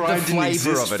like the crime didn't flavour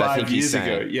exist of it, I 5 think he's years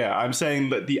ago. saying. Yeah, I'm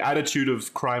saying that the attitude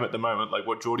of crime at the moment, like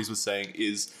what Jordies was saying,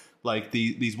 is like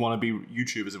these wannabe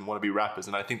YouTubers and wannabe rappers,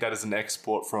 and I think that is an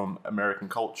export from American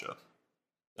culture.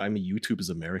 I mean, YouTube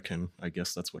is American. I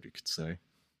guess that's what you could say.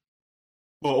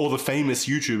 Well, all the famous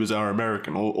YouTubers are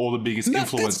American. All the biggest No,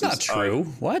 influencers. that's not true.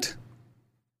 What?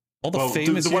 All the Well,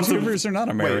 famous the ones that- YouTubers are not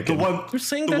Wait, American. You're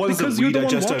saying the that ones because that we you're the one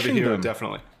digest over watching here are them.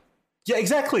 definitely. Yeah,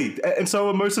 exactly. And so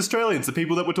are most Australians, the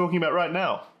people that we're talking about right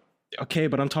now. Okay,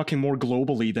 but I'm talking more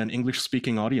globally than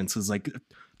English-speaking audiences. Like,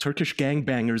 Turkish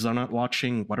gangbangers are not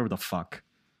watching whatever the fuck.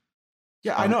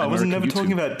 Yeah, I know. I wasn't never American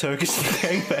talking YouTube. about Turkish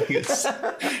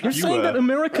gangbangers. You're saying that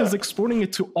America is exporting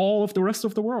it to all of the rest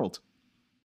of the world.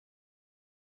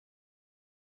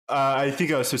 I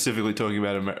think I was specifically talking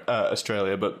about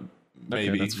Australia, but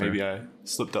maybe that's fair. maybe I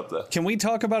slipped up there. Can we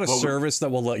talk about a Well, service that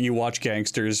will let you watch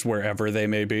gangsters wherever they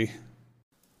may be?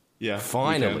 Yeah,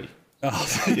 Finally. Oh,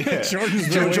 Yeah. Jordan's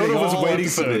been Jordan was all waiting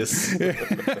for episode.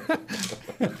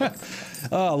 this.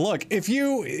 Look, if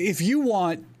you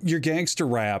want your gangster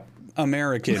rap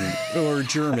American or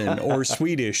German or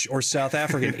Swedish or South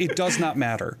African, it does not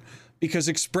matter, because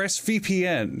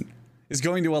ExpressVPN is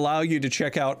going to allow you to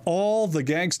check out all the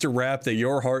gangster rap that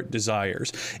your heart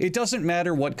desires. It doesn't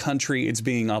matter what country it's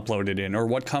being uploaded in or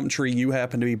what country you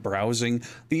happen to be browsing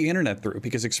the internet through,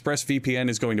 because ExpressVPN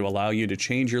is going to allow you to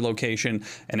change your location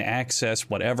and access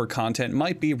whatever content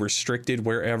might be restricted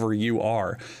wherever you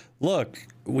are. Look,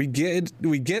 we get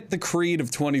the creed of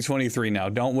 2023 now,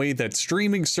 don't we? That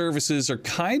streaming services are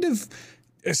kind of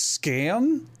a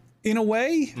scam in a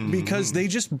way, because they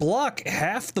just block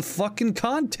half the fucking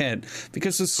content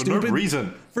because of stupid... For no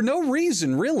reason. For no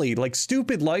reason, really. Like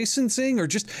stupid licensing, or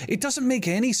just... It doesn't make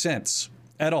any sense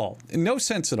at all. No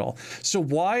sense at all. So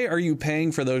why are you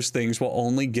paying for those things while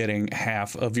only getting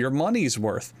half of your money's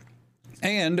worth?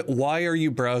 And why are you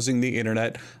browsing the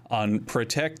internet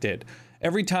unprotected?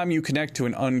 Every time you connect to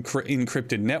an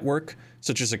encrypted network,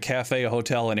 such as a cafe, a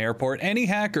hotel, an airport, any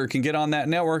hacker can get on that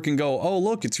network and go, oh,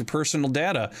 look, it's your personal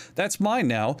data. That's mine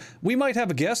now. We might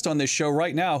have a guest on this show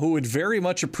right now who would very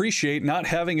much appreciate not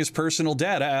having his personal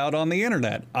data out on the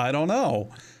internet. I don't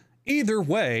know. Either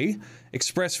way,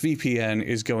 ExpressVPN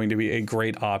is going to be a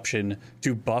great option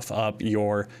to buff up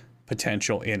your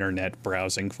potential internet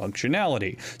browsing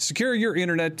functionality. Secure your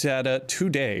internet data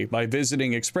today by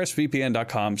visiting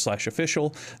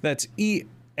expressvpn.com/official. That's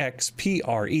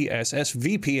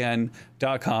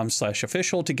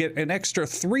expressvpn.com/official to get an extra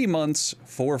 3 months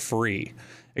for free.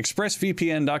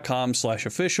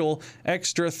 expressvpn.com/official,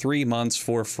 extra 3 months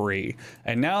for free.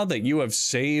 And now that you have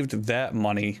saved that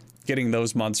money, getting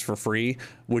those months for free,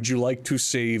 would you like to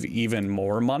save even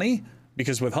more money?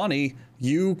 Because with Honey,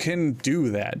 you can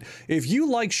do that. If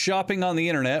you like shopping on the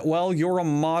internet, well, you're a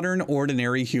modern,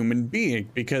 ordinary human being.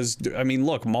 Because, I mean,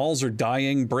 look, malls are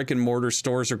dying, brick and mortar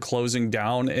stores are closing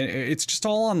down. It's just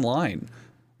all online.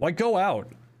 Why go out?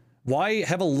 Why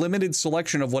have a limited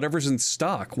selection of whatever's in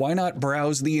stock? Why not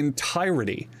browse the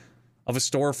entirety of a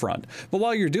storefront? But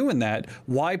while you're doing that,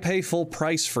 why pay full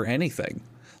price for anything?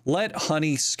 Let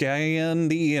Honey scan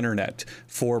the internet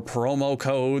for promo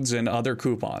codes and other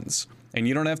coupons. And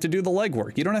you don't have to do the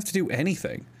legwork. You don't have to do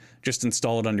anything. Just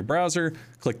install it on your browser,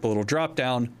 click the little drop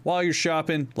down. While you're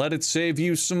shopping, let it save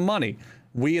you some money.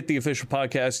 We at the Official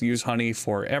Podcast use Honey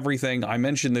for everything. I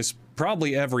mention this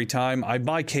probably every time. I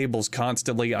buy cables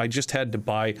constantly. I just had to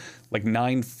buy like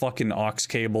 9 fucking aux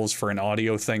cables for an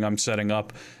audio thing I'm setting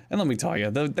up. And let me tell you,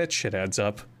 that shit adds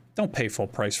up. Don't pay full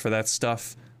price for that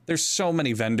stuff. There's so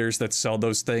many vendors that sell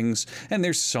those things, and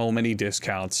there's so many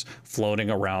discounts floating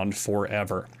around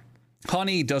forever.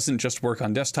 Honey doesn't just work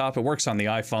on desktop, it works on the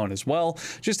iPhone as well.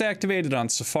 Just activate it on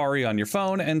Safari on your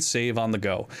phone and save on the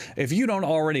go. If you don't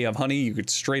already have Honey, you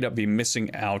could straight up be missing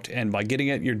out, and by getting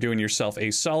it, you're doing yourself a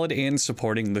solid and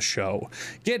supporting the show.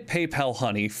 Get PayPal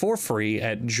Honey for free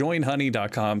at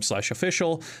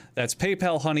joinhoney.com/official. That's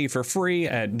PayPal Honey for free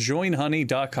at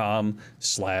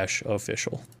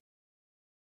joinhoney.com/official.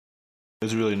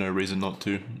 There's really no reason not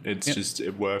to. It's just,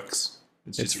 it works.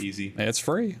 It's just easy. It's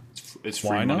free. It's free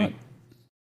Why money. not?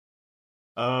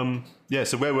 Yeah,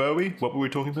 so where were we? What were we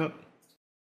talking about?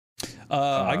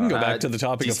 I can go back to the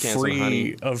topic of discounts on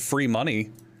Honey. free money.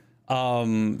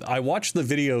 I watched the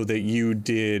video that you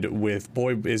did with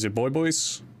Is it Boy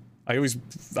Boys? I always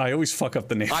fuck up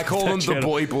the name. I of call that them the channel.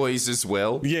 Boy Boys as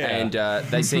well. Yeah. And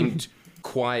they seemed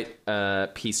quite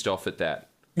pissed off at that.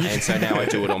 And so now I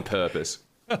do it on purpose.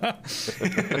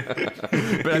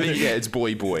 But I think, yeah, it's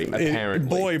Boy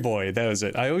apparently. Boy, that was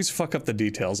it. I always fuck up the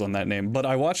details on that name. But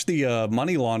I watched the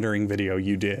money laundering video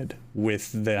you did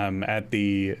with them at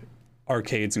the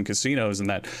arcades and casinos and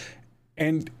that.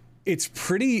 And it's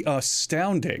pretty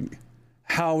astounding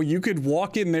how you could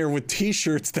walk in there with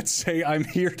T-shirts that say, "I'm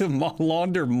here to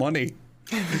launder money."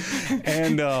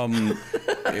 And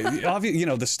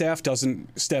obviously, the staff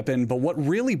doesn't step in, but what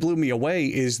really blew me away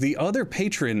is the other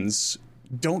patrons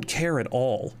don't care at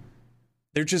all.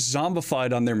 They're just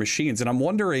zombified on their machines, and I'm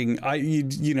wondering,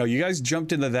 you guys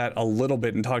jumped into that a little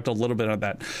bit and talked a little bit about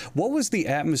that. What was the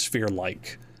atmosphere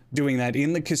like doing that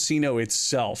in the casino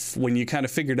itself when you kind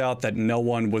of figured out that no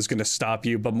one was going to stop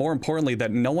you, but more importantly,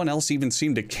 that no one else even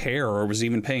seemed to care or was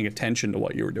even paying attention to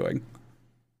what you were doing?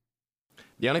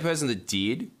 The only person that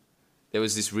did, there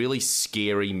was this really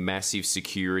scary, massive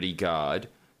security guard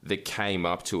that came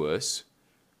up to us,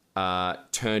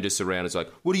 turned us around and was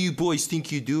like, "What do you boys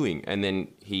think you're doing?" And then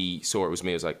he saw it was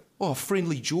me. I was like, "Oh,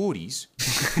 FriendlyJordies.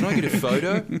 Can I get a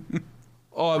photo?"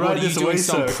 "Oh, what are you doing?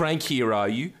 Some prank here, are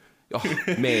you?" "Oh,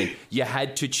 man, you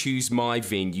had to choose my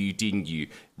venue, didn't you?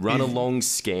 Run along,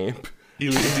 scamp." We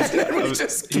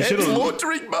just kept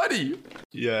laundering money.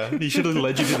 Yeah, he should have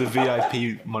led you to the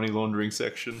VIP money laundering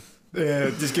section.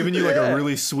 Yeah, just giving you like a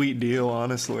really sweet deal,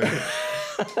 honestly.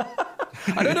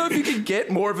 I don't know if you can get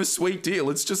more of a sweet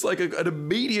deal. It's just like an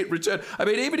immediate return. I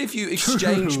mean, even if you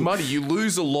exchange money, you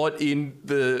lose a lot in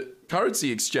the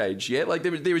currency exchange, yeah? Like,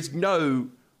 there is no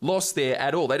loss there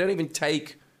at all. They don't even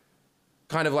take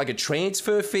kind of like a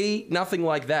transfer fee, nothing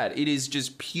like that. It is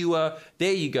just pure,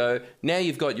 there you go, now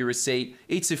you've got your receipt,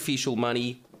 it's official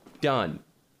money, done.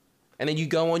 And then you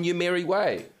go on your merry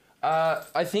way.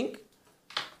 I think,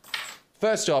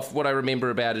 first off, what I remember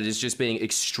about it is just being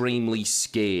extremely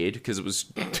scared, because it was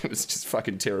just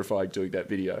fucking terrifying doing that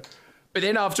video. But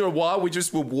then after a while, we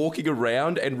just were walking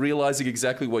around and realizing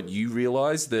exactly what you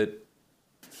realized, that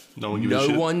no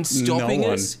one's stopping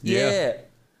us. Yeah.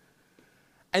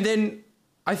 And then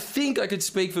I think I could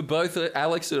speak for both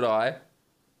Alex and I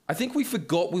think we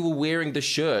forgot we were wearing the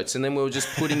shirts, and then we were just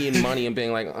putting in money and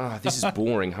being like, "Oh, this is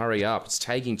boring. Hurry up. It's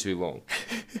taking too long."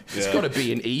 There's got to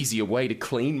be an easier way to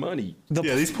clean money.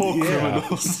 These poor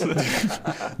criminals.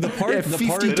 The part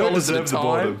 $50 at a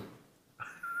time.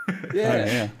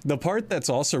 Yeah. The part that's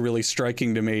also really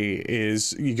striking to me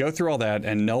is you go through all that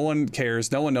and no one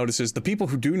cares, no one notices. The people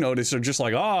who do notice are just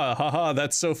like, haha,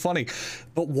 that's so funny.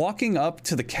 But walking up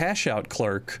to the cash out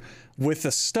clerk with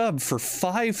a stub for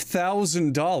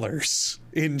 $5,000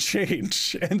 in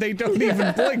change, and they don't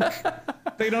even blink.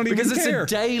 They don't even care. Because it's a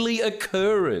daily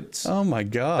occurrence. Oh my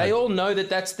God. They all know that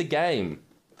that's the game.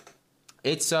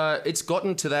 It's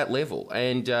gotten to that level.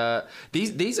 And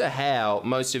these are how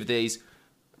most of these...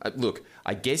 look,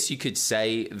 I guess you could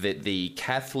say that the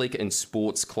Catholic and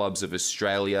sports clubs of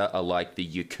Australia are like the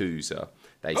Yakuza.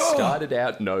 They started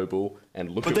out noble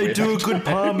and look at But they do a good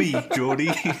palmy,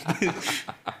 Jordy.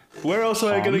 Where else am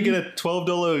I going to get a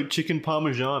 $12 chicken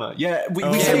parmigiana? Yeah, we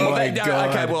said,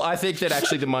 okay, well, I think that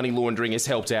actually the money laundering has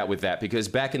helped out with that, because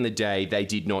back in the day, they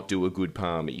did not do a good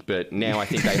palmy. But now I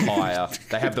think they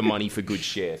have the money for good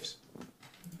chefs.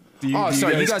 You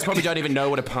guys probably don't even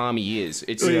know what a palmy is.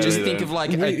 It's think of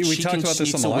like a chicken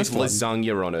schnitzel with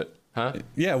lasagna on it. Huh?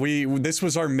 Yeah, this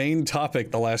was our main topic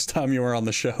the last time you were on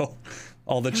the show.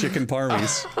 All the chicken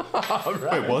parmies.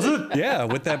 Wait, was it? Yeah,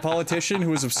 with that politician who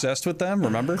was obsessed with them,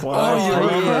 remember?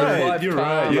 You're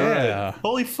right. Yeah.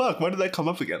 Holy fuck, why did that come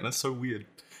up again? That's so weird.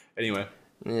 Anyway.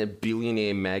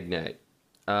 Billionaire magnate.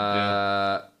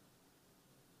 No,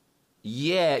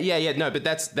 but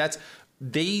that's...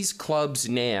 These clubs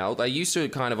now, they used to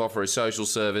kind of offer a social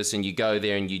service, and you go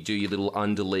there and you do your little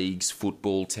underleagues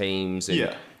football teams,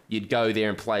 and you'd go there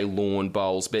and play lawn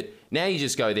bowls. But now you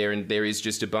just go there and there is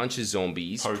just a bunch of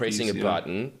zombies pressing a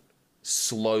button,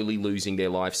 slowly losing their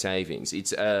life savings.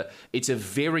 It's a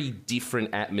very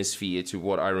different atmosphere to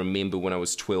what I remember when I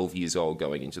was 12 years old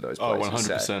going into those places.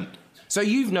 100%. So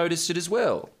you've noticed it as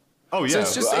well. Oh yeah.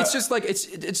 So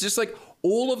it's just like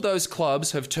all of those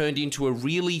clubs have turned into a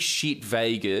really shit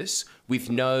Vegas with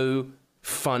no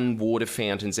fun water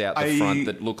fountains out the front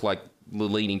that look like the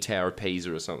Leaning Tower of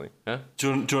Pisa or something. Huh?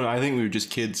 John, I think we were just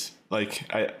kids. Like,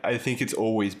 I think it's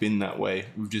always been that way.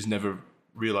 We've just never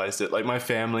realized it. Like, my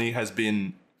family has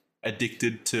been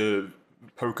addicted to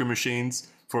poker machines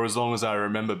for as long as I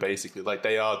remember, basically. Like,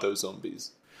 they are those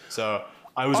zombies. So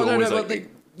I was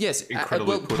yes,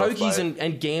 pokies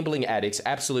and gambling addicts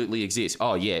absolutely exist.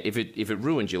 Oh yeah, if it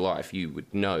ruined your life, you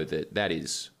would know that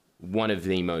is one of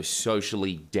the most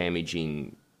socially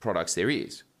damaging products there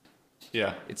is.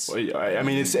 Yeah, it's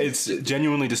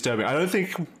genuinely disturbing. I don't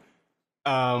think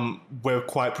we're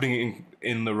quite putting it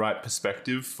in the right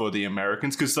perspective for the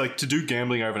Americans, because like to do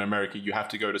gambling over in America, you have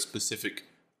to go to specific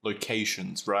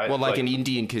locations, right? Well, like an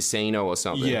Indian casino or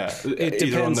something. Yeah, It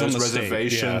either on depends on those the state,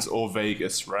 reservations yeah. or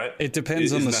Vegas, right? It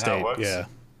depends on the Isn't that how it state. works? Yeah.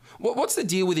 What's the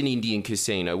deal with an Indian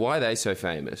casino? Why are they so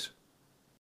famous?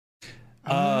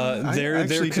 They're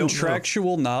actually don't know.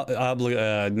 contractual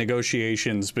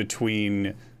negotiations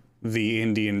between the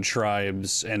Indian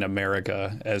tribes and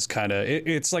America, as kind of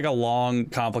it's like a long,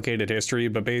 complicated history.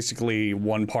 But basically,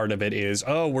 one part of it is,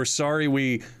 oh, we're sorry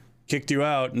we kicked you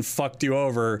out and fucked you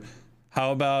over.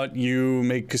 How about you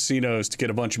make casinos to get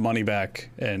a bunch of money back,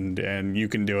 and you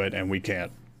can do it and we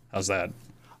can't? How's that?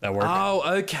 That work?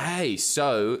 Oh, okay.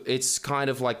 So it's kind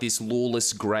of like this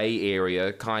lawless grey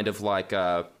area, kind of like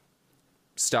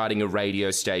starting a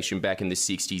radio station back in the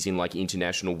 60s in like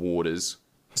international waters.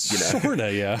 You know?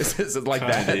 Sorta, yeah. Is it like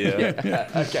that? Kinda,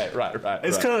 Yeah. Okay, right.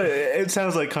 It's right. kind of. It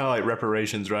sounds like kind of like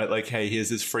reparations, right? Like, hey, here's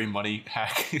this free money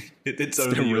hack. It's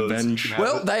only their yours. revenge. You can have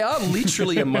Well, it. they are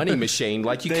literally a money machine.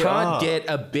 Like, you They can't are. get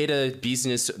a better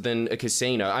business than a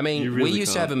casino. I mean, You really we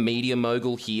used to can't. have a media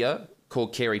mogul here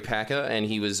called Kerry Packer, and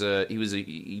he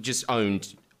just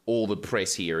owned all the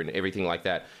press here and everything like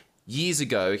that. Years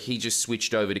ago, he just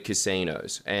switched over to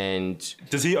casinos, and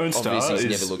Does he own Star? obviously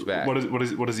he's never looked back.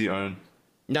 What does he own?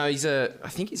 No, I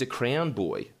think he's a Crown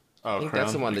boy. Oh, I think Crown,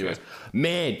 that's the one that he okay. was.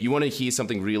 Man, you want to hear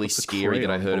something really scary that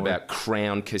I Crown heard boy? about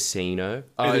Crown Casino?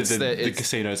 Oh, The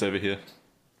casinos over here.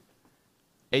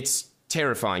 It's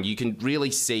terrifying. You can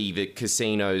really see that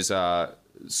casinos are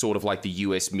sort of like the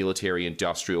US military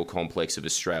industrial complex of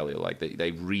Australia. Like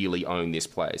they really own this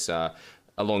place.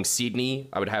 Along Sydney,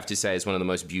 I would have to say is one of the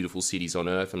most beautiful cities on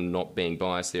earth. I'm not being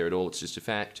biased there at all. It's just a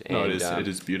fact. No, And, it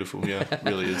is beautiful. Yeah, it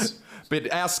really is.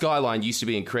 But our skyline used to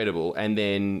be incredible, and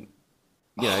then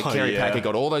Oh, Kerry yeah. Packer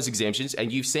got all those exemptions,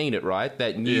 and you've seen it, right?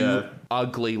 That new Yeah.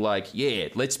 ugly, like,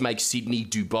 let's make Sydney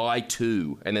Dubai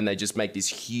too, and then they just make this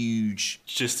huge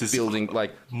Just this building,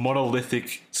 like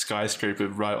monolithic skyscraper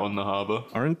right on the harbour.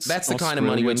 that's the kind of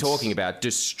money we're Australians- talking about,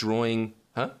 destroying,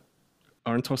 huh?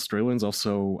 Aren't Australians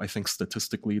also, I think,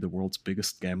 statistically the world's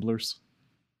biggest gamblers?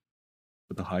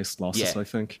 With the highest losses, Yeah. I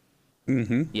think.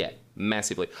 Yeah,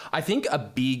 massively. I think a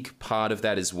big part of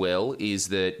that as well is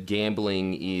that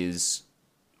gambling is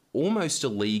almost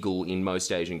illegal in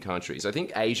most Asian countries. I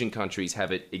think Asian countries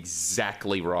have it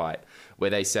exactly right, where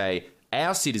they say,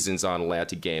 our citizens aren't allowed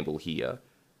to gamble here,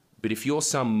 but if you're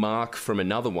some mark from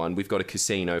another one, we've got a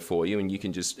casino for you and you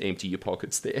can just empty your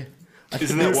pockets there.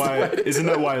 Isn't that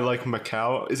why? Like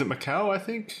Macau? Is it Macau? I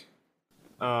think.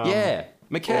 Yeah,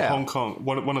 Or Macau. Hong Kong,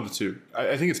 one of the two.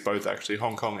 I think it's both actually.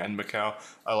 Hong Kong and Macau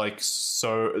are like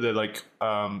they're like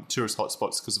tourist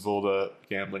hotspots because of all the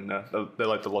gambling there. They're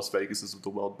like the Las Vegases of the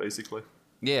world, basically.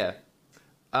 Yeah.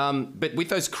 But with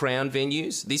those Crown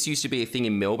venues, this used to be a thing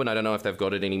in Melbourne. I don't know if they've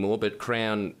got it anymore, but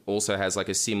Crown also has like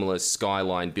a similar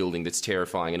skyline building that's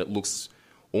terrifying, and it looks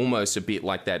almost a bit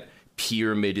like that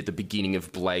pyramid at the beginning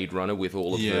of Blade Runner with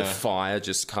all of the Yeah. fire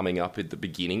just coming up at the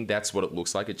beginning. That's what it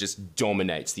looks like. It just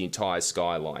dominates the entire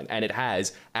skyline. And it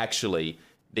has actually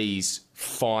these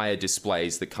fire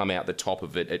displays that come out the top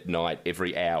of it at night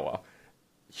every hour.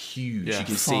 Huge. Yeah. You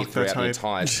can see it Fuck, throughout that's the hype.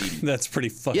 entire city. That's pretty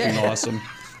fucking Yeah. awesome.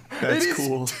 That's It is.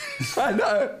 cool. I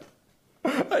know.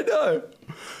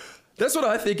 That's what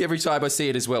I think every time I see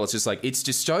it as well. It's just like, it's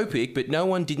dystopic, but no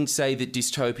one didn't say that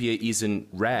dystopia isn't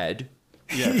rad.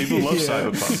 Yeah, people love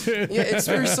cyberpunk. Yeah, it's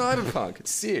very cyberpunk.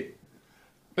 It's it.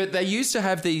 But they used to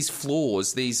have these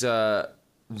floors, these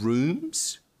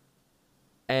rooms.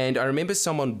 And I remember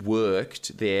someone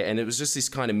worked there, and it was just this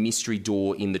kind of mystery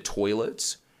door in the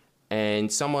toilets.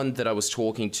 And someone that I was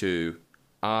talking to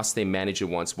asked their manager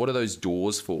once, what are those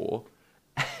doors for?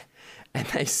 And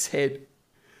they said,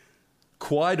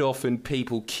 quite often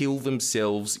people kill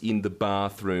themselves in the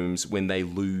bathrooms when they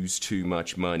lose too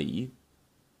much money.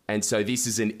 And so this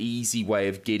is an easy way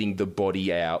of getting the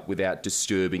body out without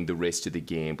disturbing the rest of the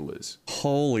gamblers.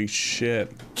 Holy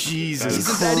shit. Jesus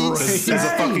Isn't that Christ.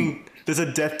 insane? There's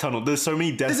a death tunnel. There's so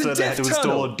many deaths There's a that they have to death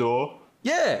install tunnel. a door.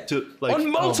 Yeah, like, on oh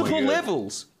my multiple God.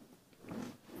 levels.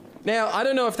 Now, I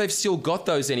don't know if they've still got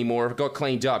those anymore, or got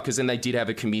cleaned up, because then they did have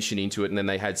a commission into it, and then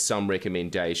they had some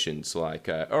recommendations, like,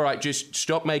 all right, just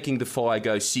stop making the fire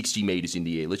go 60 metres in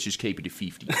the air. Let's just keep it to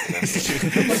 50. Like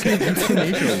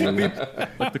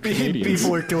the Canadians.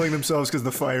 People are killing themselves because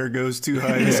the fire goes too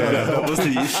high. That was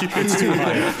the issue. It's too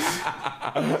high.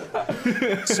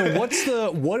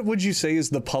 So what would you say is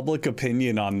the public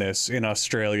opinion on this in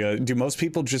Australia? Do most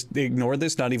people just ignore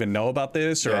this, not even know about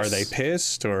this, or are Yes. they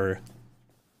pissed, or?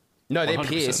 No, they're 100%.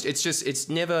 pissed. It's just, it's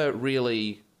never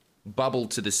really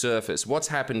bubbled to the surface. What's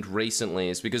happened recently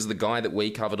is because of the guy that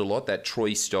we covered a lot, that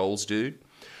Troy Stolz dude.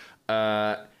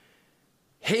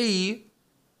 He,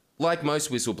 like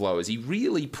most whistleblowers, he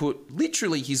really put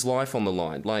literally his life on the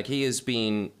line. Like, he has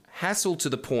been hassled to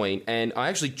the point, and I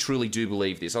actually truly do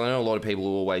believe this. I know a lot of people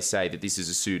who always say that this is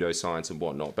a pseudoscience and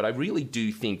whatnot, but I really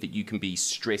do think that you can be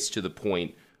stressed to the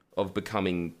point of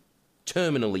becoming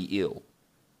terminally ill.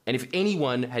 And if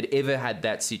anyone had ever had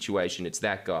that situation, it's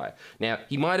that guy. Now,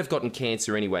 he might have gotten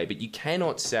cancer anyway, but you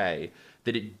cannot say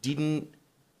that it didn't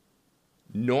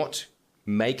not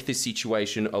make the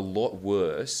situation a lot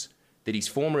worse that his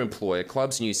former employer,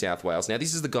 Clubs New South Wales, now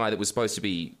this is the guy that was supposed to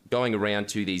be going around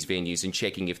to these venues and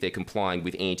checking if they're complying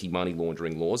with anti-money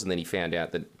laundering laws, and then he found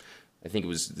out that I think it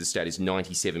was the stat is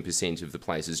 97% of the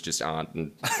places just aren't,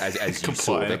 and as you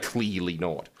saw, they're clearly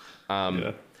not.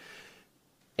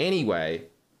 Anyway,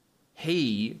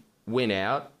 he went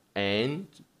out and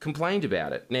complained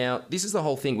about it. Now, this is the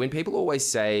whole thing. When people always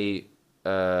say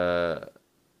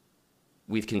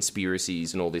with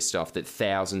conspiracies and all this stuff that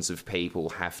thousands of people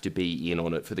have to be in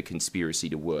on it for the conspiracy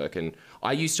to work, and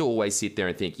I used to always sit there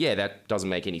and think, yeah, that doesn't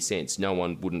make any sense. No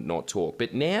one wouldn't not talk.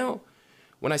 But now,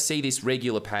 when I see this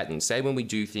regular pattern, say when we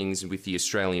do things with the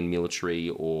Australian military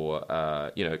or,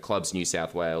 Clubs New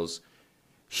South Wales,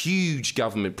 huge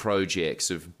government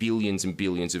projects of billions and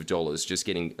billions of dollars just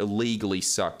getting illegally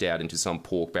sucked out into some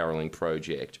pork barreling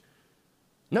project.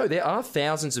 No, there are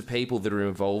thousands of people that are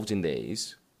involved in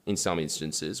these, in some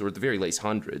instances, or at the very least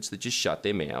hundreds, that just shut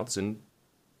their mouths and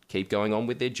keep going on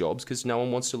with their jobs because no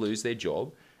one wants to lose their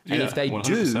job. And if they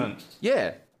 100%.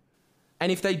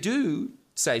 And if they do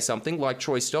say something like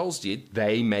Troy Stolz did,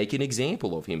 they make an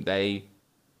example of him. They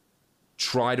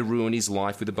try to ruin his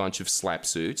life with a bunch of slap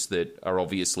suits that are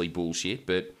obviously bullshit,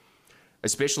 but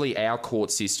especially our court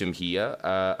system here,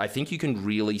 I think you can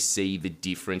really see the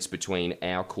difference between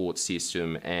our court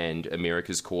system and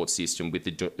America's court system with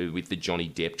the Johnny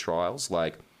Depp trials.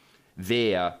 Like,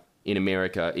 there in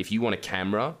America, if you want a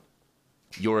camera,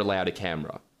 you're allowed a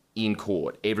camera in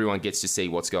court. Everyone gets to see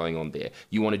what's going on there.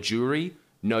 You want a jury?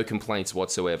 No complaints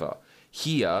whatsoever.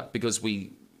 Here, because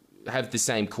we have the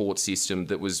same court system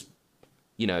that was,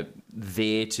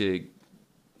 there to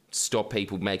stop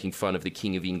people making fun of the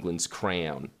King of England's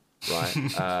crown, right?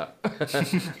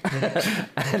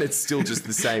 And it's still just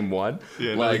the same one.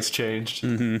 Yeah, nothing's changed.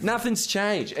 Mm-hmm. Nothing's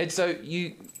changed. And so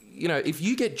if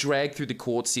you get dragged through the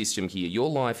court system here,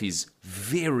 your life is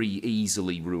very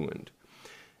easily ruined.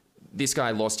 This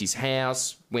guy lost his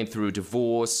house, went through a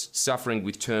divorce, suffering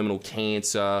with terminal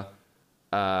cancer,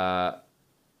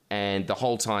 and the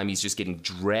whole time he's just getting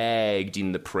dragged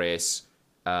in the press,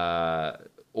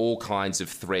 all kinds of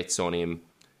threats on him,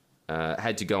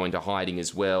 had to go into hiding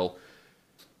as well.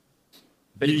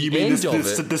 But you mean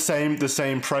the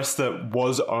same press that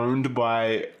was owned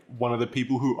by one of the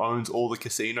people who owns all the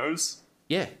casinos?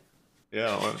 Yeah.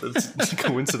 Yeah, well, it's a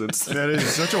coincidence. That is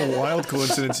such a wild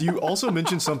coincidence. You also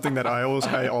mentioned something that I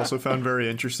also found very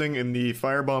interesting in the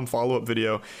Firebomb follow-up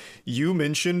video. You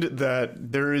mentioned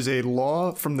that there is a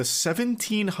law from the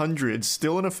 1700s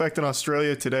still in effect in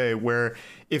Australia today where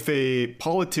if a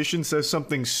politician says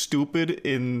something stupid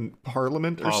in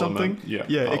Parliament or something,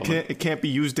 it can't be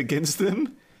used against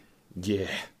them. Yeah.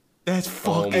 That's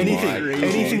fucking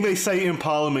anything they say in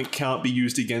Parliament can't be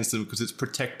used against them because it's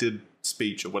protected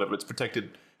speech or whatever. It's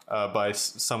protected by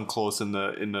some clause in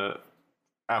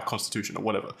our constitution or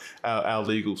whatever, our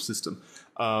legal system.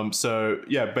 So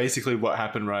yeah, basically what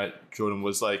happened, right, Jordan,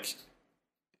 was like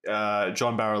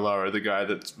John Barilaro, the guy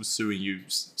that was suing you,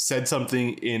 said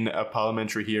something in a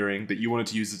parliamentary hearing that you wanted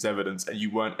to use as evidence, and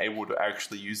you weren't able to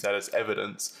actually use that as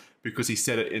evidence because he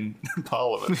said it in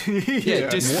Parliament. Yeah,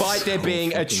 despite there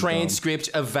being a transcript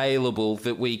available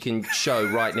that we can show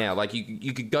right now. Like,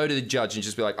 you could go to the judge and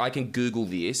just be like, I can Google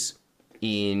this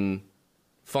in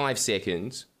 5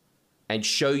 seconds and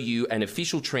show you an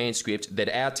official transcript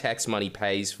that our tax money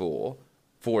pays for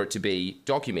it to be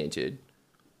documented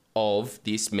of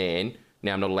this man.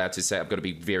 Now, I'm not allowed to say, I've got to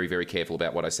be very, very careful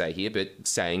about what I say here, but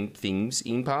saying things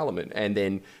in Parliament. And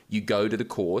then you go to the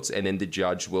courts and then the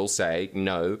judge will say,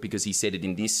 no, because he said it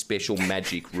in this special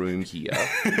magic room here.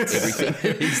 Everything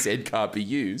that he said can't be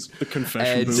used. The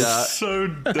confession booth. So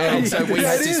dumb. And so we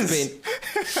had to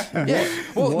spend... Yeah.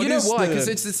 Well, you know why? Because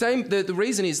it's the same... The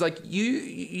reason is, like,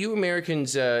 you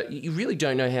Americans, you really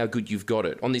don't know how good you've got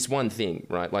it on this one thing,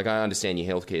 right? Like, I understand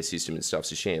your healthcare system and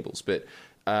stuff's a shambles, but...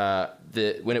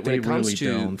 when it comes really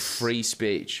to don't. free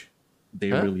speech,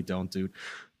 They really don't, dude.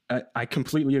 I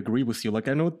completely agree with you. Like,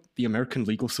 I know the American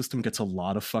legal system gets a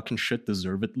lot of fucking shit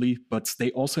deservedly, but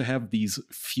they also have these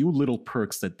few little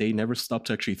perks that they never stop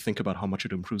to actually think about how much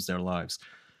it improves their lives.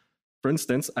 For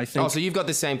instance, I think... Oh, so you've got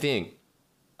the same thing.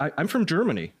 I'm from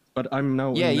Germany, but I'm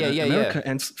now in America.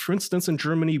 And for instance, in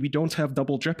Germany, we don't have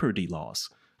double jeopardy laws.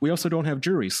 We also don't have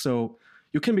juries. So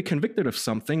you can be convicted of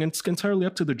something, and it's entirely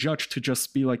up to the judge to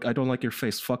just be like, I don't like your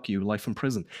face, fuck you, life in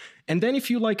prison. And then if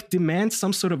you like demand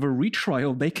some sort of a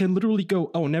retrial, they can literally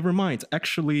go, oh, never mind,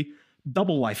 actually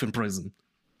double life in prison.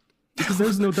 Because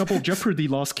there's no double jeopardy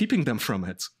laws keeping them from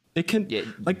it. They can,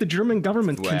 like the German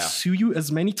government can sue you as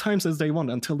many times as they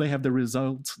want until they have the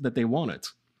results that they wanted.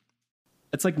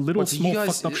 It's like little small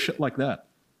fucked up shit like that.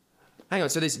 Hang on,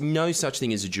 so there's no such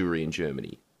thing as a jury in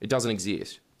Germany? It doesn't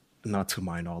exist? Not to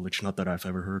my knowledge, not that I've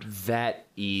ever heard. That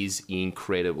is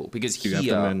incredible. Because Do you have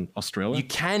them in Australia? You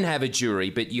can have a jury,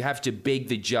 but you have to beg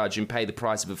the judge and pay the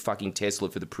price of a fucking Tesla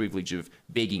for the privilege of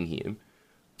begging him.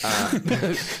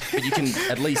 But you can,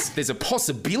 at least, there's a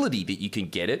possibility that you can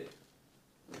get it.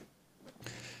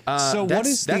 So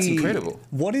that's incredible.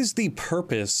 What is the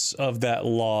purpose of that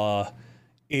law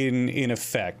in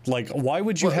effect? Like, why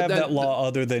would you have that law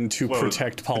other than to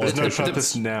protect politicians? There's no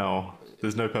purpose now.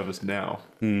 There's no purpose now.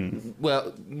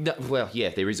 Well, yeah,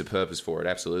 there is a purpose for it,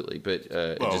 absolutely, but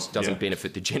it just doesn't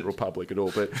benefit the general public at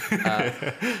all. But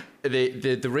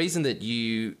the reason that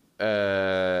you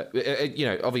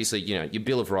obviously, your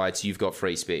Bill of Rights, you've got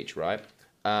free speech, right?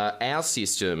 Our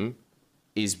system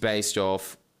is based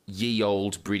off ye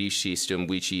old British system,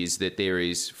 which is that there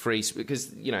is free,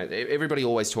 because everybody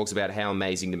always talks about how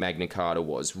amazing the Magna Carta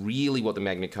was. Really, what the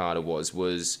Magna Carta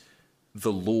was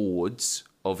the lords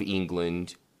of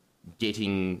England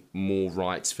getting more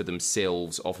rights for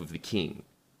themselves off of the king,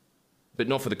 but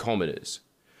not for the commoners.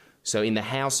 So in the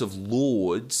House of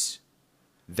Lords,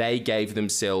 they gave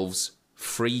themselves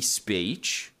free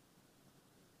speech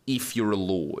if you're a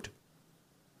lord.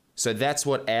 So that's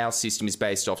what our system is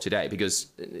based off today, because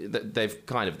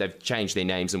they've changed their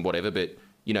names and whatever, but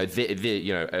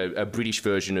a British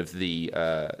version of the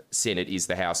Senate is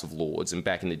the House of Lords, and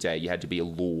back in the day you had to be a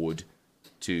lord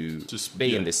to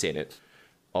be in the Senate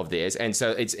of theirs, and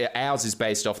so ours is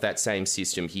based off that same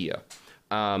system here.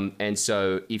 And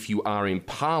so if you are in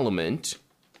Parliament,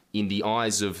 in the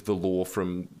eyes of the law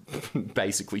from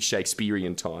basically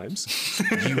Shakespearean times,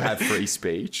 you have free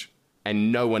speech.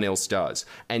 And no one else does.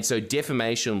 And so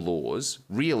defamation laws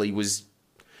really was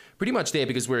pretty much there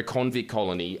because we're a convict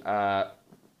colony,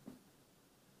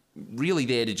 really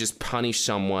there to just punish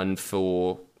someone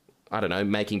for, I don't know,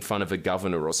 making fun of a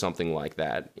governor or something like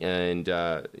that. And,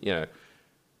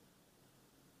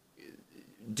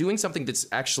 doing something that's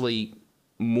actually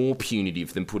more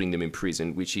punitive than putting them in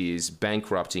prison, which is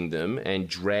bankrupting them and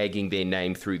dragging their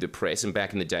name through the press. And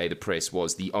back in the day, the press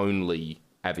was the only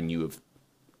avenue of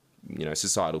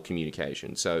societal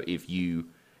communication. So if you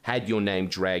had your name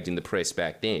dragged in the press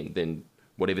back then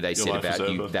whatever they said about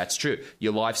you, that's true.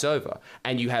 Your life's over.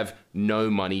 And you have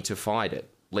no money to fight it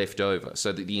left over.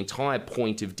 So the entire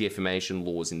point of defamation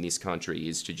laws in this country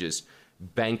is to just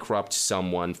bankrupt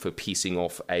someone for pissing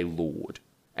off a lord.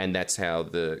 And that's how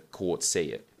the courts see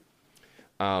it.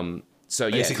 So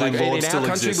basically, in our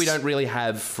country, exists. we don't really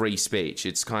have free speech.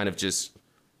 It's kind of just...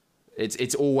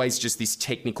 It's always just this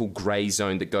technical grey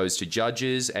zone that goes to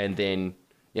judges, and then,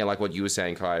 like what you were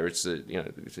saying, Kaya, it's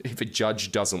if a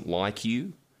judge doesn't like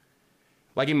you,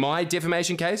 like in my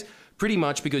defamation case, pretty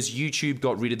much because YouTube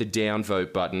got rid of the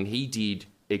downvote button, he did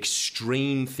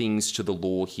extreme things to the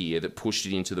law here that pushed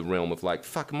it into the realm of like,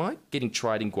 fuck, am I getting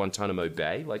tried in Guantanamo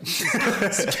Bay? Like,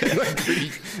 it's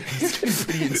getting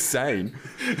pretty insane.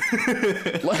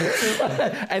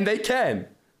 And they can.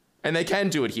 And they can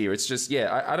do it here. It's just,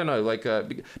 I don't know, like,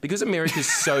 because America's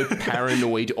so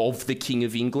paranoid of the King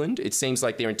of England, it seems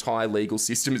like their entire legal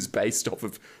system is based off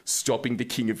of stopping the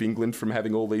King of England from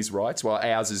having all these rights, while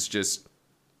ours is just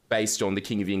based on the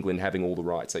King of England having all the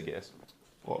rights, I guess.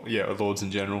 Well, lords in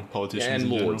general, politicians and in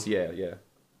lords, general.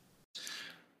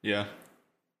 Yeah.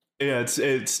 Yeah,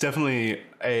 it's definitely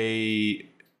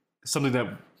something that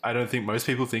I don't think most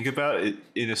people think about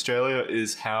in Australia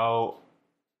is how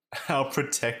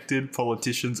protected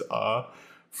politicians are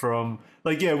from,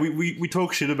 like, we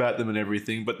talk shit about them and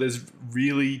everything, but there's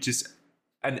really just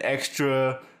an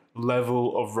extra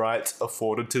level of rights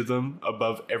afforded to them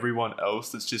above everyone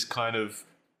else that's just kind of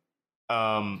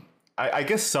I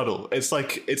guess subtle. It's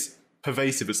like, it's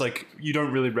pervasive. It's like you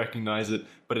don't really recognize it,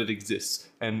 but it exists.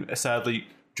 And sadly,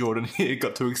 Jordan here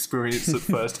got to experience it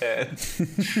firsthand.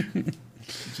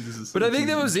 But I think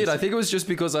that was it. I think it was just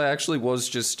because I actually was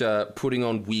just putting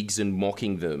on wigs and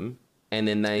mocking them, and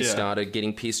then they started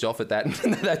getting pissed off at that,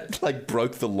 and that like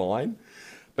broke the line.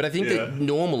 But I think that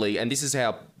normally, and this is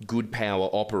how good power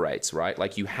operates, right?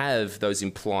 Like you have those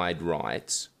implied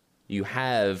rights, you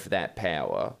have that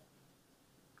power,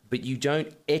 but you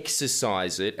don't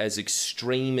exercise it as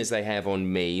extreme as they have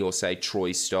on me or, say,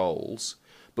 Troy Stoles.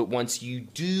 But once you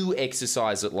do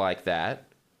exercise it like that,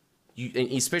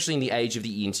 especially in the age of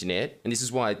the internet, and this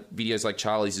is why videos like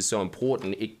Charlie's is so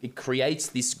important, it creates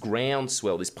this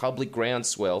groundswell, this public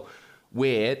groundswell,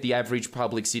 where the average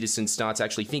public citizen starts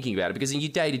actually thinking about it. Because in your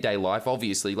day-to-day life,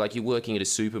 obviously, like you're working at a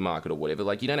supermarket or whatever,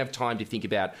 like you don't have time to think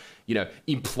about,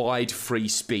 implied free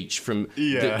speech from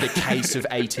the case of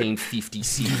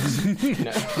 1856. You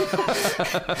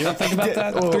don't think about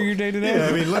that through your day-to-day? Yeah,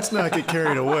 I mean, let's not get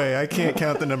carried away. I can't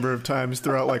count the number of times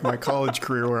throughout like my college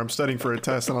career where I'm studying for a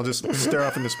test and I'll just stare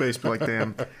off into space and be like,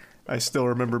 damn, I still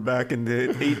remember back in the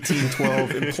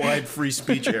 1812 implied free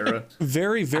speech era.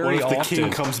 Very, very What if often. the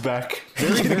king comes back?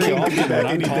 Very, very often when I'm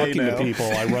any day talking to now.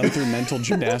 people, I run through mental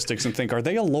gymnastics and think, are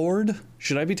they a lord?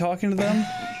 Should I be talking to them?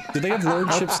 Do they have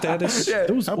lordship status?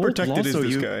 Those How old protected laws, is though,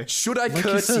 this you, guy? Should I like he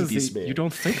curtsy says, this man? you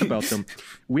don't think about them.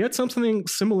 We had something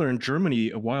similar in Germany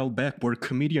a while back where a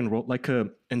comedian wrote like a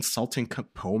insulting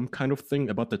poem kind of thing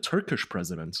about the Turkish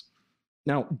president.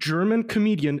 Now, German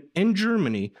comedian in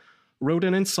Germany wrote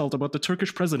an insult about the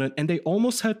Turkish president, and they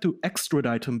almost had to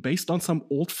extradite him based on some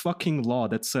old fucking law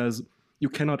that says you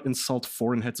cannot insult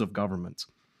foreign heads of government.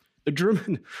 The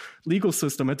German legal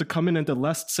system had to come in at the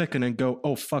last second and go,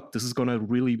 oh, fuck, this is going to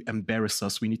really embarrass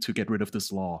us. We need to get rid of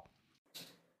this law.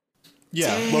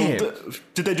 Yeah. Damn. Well,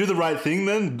 did they do the right thing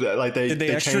then? Like Did they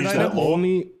changed extradite that him?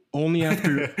 law? Only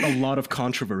after a lot of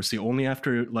controversy, only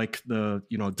after like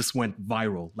this went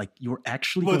viral. Like you're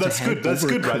actually Well, going that's to hand good. That's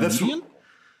over good, a right? comedian?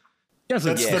 Yes,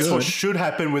 That's it's that's good. what should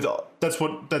happen with that's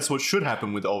what should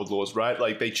happen with old laws, right?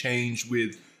 Like they change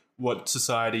with what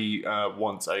society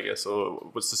wants, I guess, or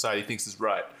what society thinks is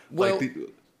right. Well,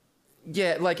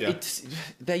 like it's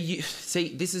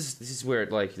see this is where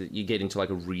it like you get into like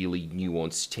a really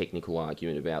nuanced technical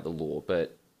argument about the law,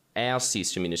 but our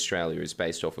system in Australia is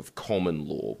based off of common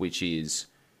law, which is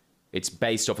it's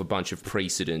based off a bunch of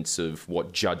precedents of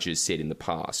what judges said in the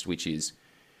past, which is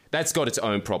that's got its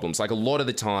own problems. Like a lot of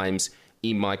the times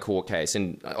in my court case,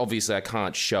 and obviously I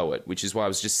can't show it, which is why I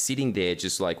was just sitting there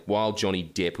just like while Johnny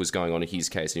Depp was going on in his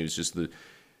case, and it was just the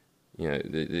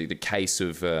case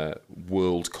of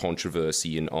world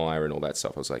controversy and ire and all that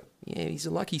stuff. I was like, yeah, he's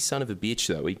a lucky son of a bitch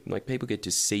though. People get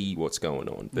to see what's going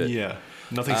on. But yeah,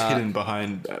 nothing's hidden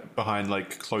behind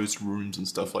like closed rooms and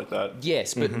stuff like that.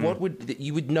 yes, but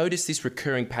you would notice this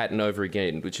recurring pattern over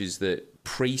again, which is the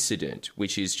precedent,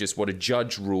 which is just what a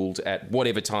judge ruled at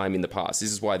whatever time in the past.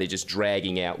 This is why they're just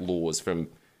dragging out laws from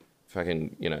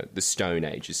fucking, the Stone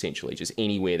Age, essentially, just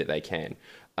anywhere that they can.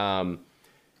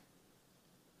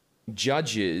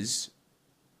 Judges,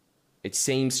 it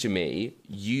seems to me,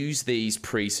 use these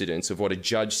precedents of what a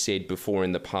judge said before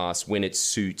in the past when it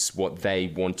suits what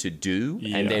they want to do.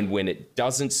 Yeah. And then when it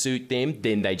doesn't suit them,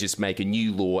 then they just make a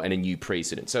new law and a new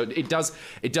precedent. So it does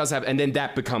have, and then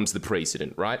that becomes the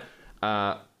precedent, right?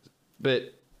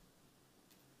 But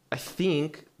I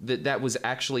think that was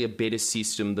actually a better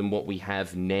system than what we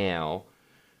have now,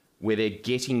 where they're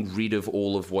getting rid of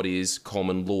all of what is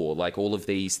common law, like all of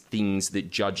these things that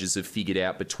judges have figured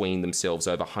out between themselves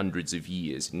over hundreds of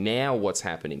years. Now what's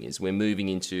happening is we're moving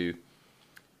into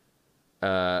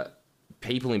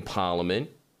people in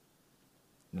Parliament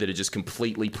that are just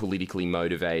completely politically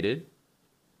motivated,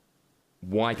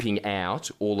 wiping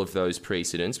out all of those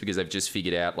precedents because they've just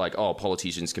figured out, like, oh,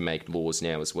 politicians can make laws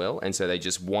now as well. And so they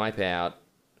just wipe out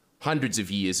hundreds of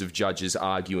years of judges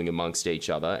arguing amongst each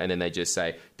other, and then they just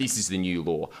say, this is the new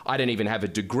law. I don't even have a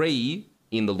degree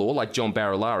in the law, like John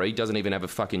Barilari doesn't even have a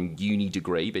fucking uni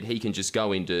degree, but he can just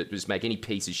go into, just make any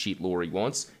piece of shit law he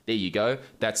wants. There you go.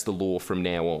 That's the law from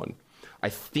now on. I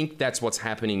think that's what's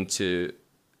happening to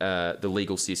the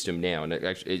legal system now, and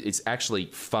it's actually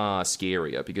far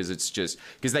scarier because it's just,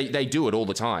 because they do it all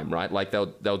the time, right? Like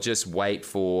they'll just wait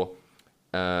for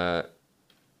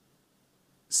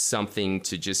something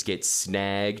to just get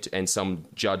snagged, and some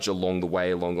judge along the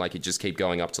way, like it just keep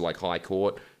going up to like high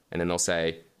court, and then they'll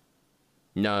say,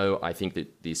 no, I think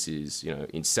that this is,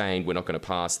 insane. We're not going to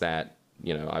pass that.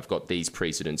 I've got these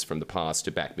precedents from the past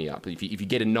to back me up. If you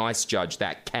get a nice judge,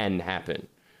 that can happen,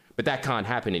 but that can't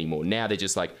happen anymore. Now they're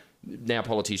just like, now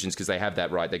politicians, because they have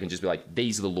that right, they can just be like,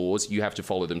 these are the laws, you have to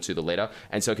follow them to the letter.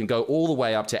 And so it can go all the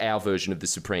way up to our version of the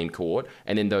Supreme Court,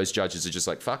 and then those judges are just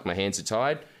like, fuck, my hands are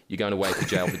tied. You're going away to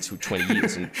jail for 20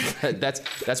 years. And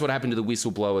that's what happened to the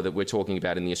whistleblower that we're talking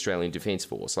about in the Australian Defence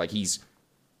Force. Like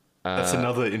That's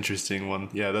another interesting one.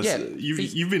 Yeah,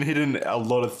 you've been hitting a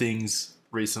lot of things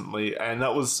recently, and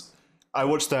I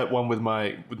watched that one with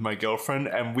my girlfriend,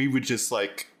 and we were just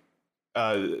like,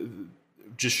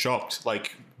 just shocked.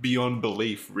 Like beyond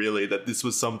belief, really, that this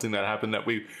was something that happened that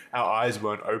our eyes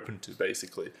weren't open to,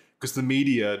 basically, because the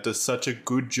media does such a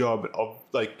good job of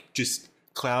like just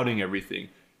clouding everything.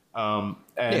 And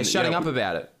shutting up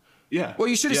about it. Yeah. Well,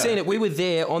 you should have seen it. We were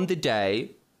there on the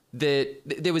day that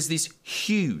there was this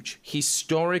huge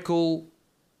historical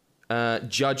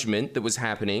judgment that was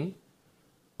happening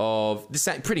of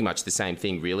pretty much the same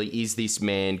thing, really. Is this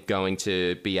man going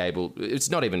to be able...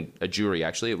 It's not even a jury,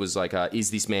 actually. It was like,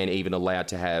 is this man even allowed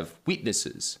to have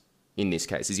witnesses in this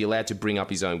case? Is he allowed to bring up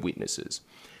his own witnesses?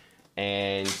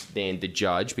 And then the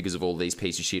judge, because of all these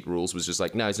piece of shit rules, was just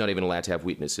like, no, he's not even allowed to have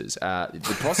witnesses.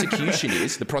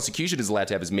 The prosecution is allowed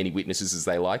to have as many witnesses as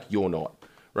they like. You're not.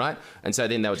 Right? And so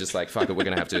then they were just like, fuck it, we're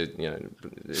going to have to,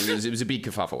 it was a big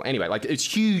kerfuffle. Anyway, like, it's a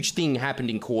huge thing happened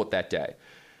in court that day.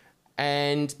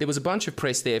 And there was a bunch of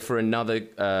press there for another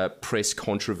press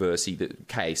controversy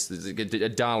case. There's a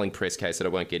darling press case that I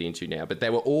won't get into now. But they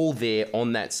were all there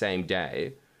on that same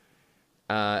day.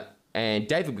 And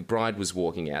David McBride was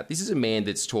walking out. This is a man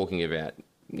that's talking about,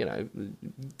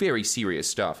 very serious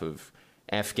stuff of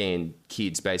Afghan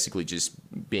kids basically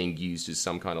just being used as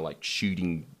some kind of like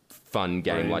shooting fun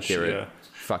game, like they're a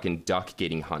fucking duck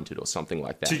getting hunted or something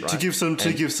like that. To give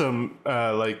some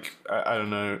like, I don't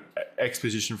know,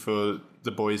 exposition for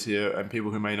the boys here and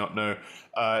people who may not know,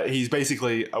 he's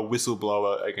basically a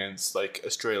whistleblower against like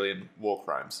Australian war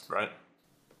crimes, right?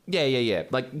 Yeah.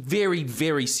 Like very,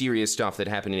 very serious stuff that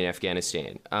happened in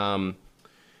Afghanistan.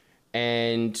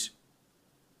 And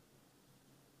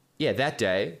yeah, that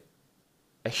day,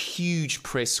 a huge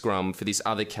press scrum for this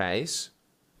other case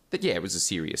that, it was a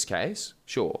serious case,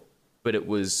 sure, but it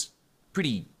was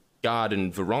pretty garden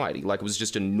variety. Like, it was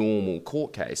just a normal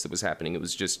court case that was happening. It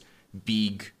was just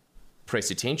big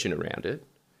press attention around it.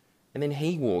 And then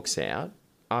he walks out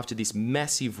after this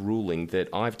massive ruling that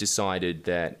I've decided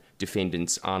that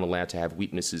defendants aren't allowed to have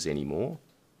witnesses anymore.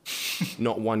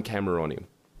 Not one camera on him.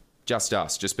 Just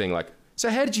us, just being like, so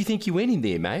how did you think you went in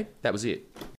there, mate? That was it.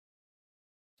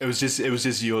 It was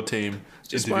just your team.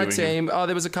 Just my team. Oh,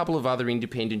 there was a couple of other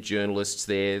independent journalists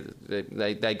there.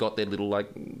 They got their little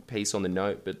like piece on the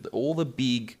note, but all the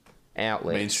big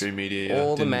outlets, mainstream media,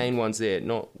 all the main ones there.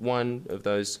 Not one of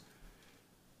those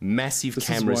massive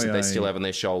cameras that they still have on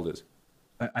their shoulders.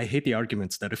 I hate the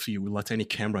arguments that if you let any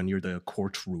camera near the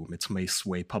courtroom, it may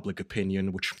sway public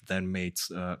opinion, which then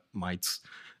might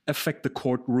affect the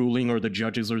court ruling or the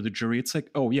judges or the jury. It's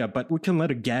like, oh yeah, but we can let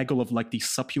a gaggle of like these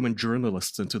subhuman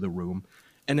journalists into the room,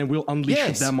 and then we'll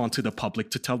unleash them onto the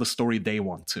public to tell the story they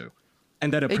want to.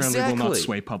 And that apparently will not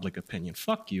sway public opinion.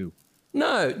 Fuck you.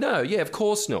 No, yeah, of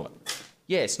course not.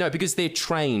 Yes, no, because they're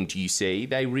trained, you see.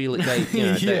 They really, they're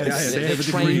trained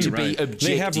to be objective.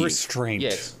 They have restraint.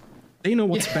 Yes. They know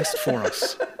what's best for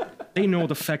us. They know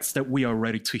the facts that we are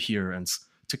ready to hear and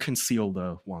to conceal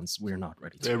the ones we're not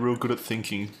ready to. They're real good at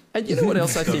thinking. And you know what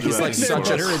else I think is like such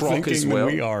a crock as well?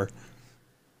 We are.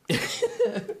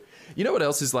 You know what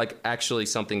else is like actually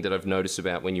something that I've noticed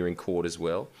about when you're in court as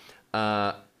well?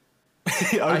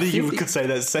 Only you could say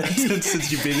that sentence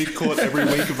since you've been in court every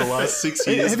week of the last 6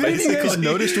 years. Have any of you guys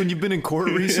noticed when you've been in court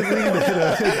recently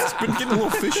that it's been getting a little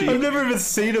fishy? I've never even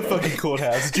seen a fucking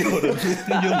courthouse, Jordan.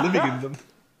 You're living in them.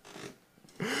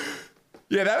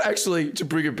 Yeah, that actually, to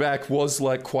bring it back, was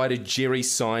like quite a Jerry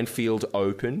Seinfeld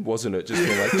open, wasn't it? Just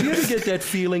being like, do you ever get that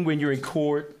feeling when you're in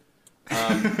court?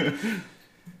 But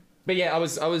yeah, I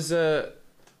was.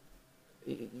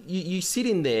 You sit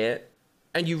in there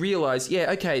and you realise,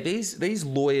 yeah, okay, these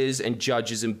lawyers and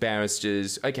judges and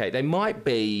barristers, okay, they might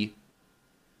be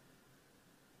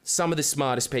some of the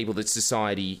smartest people that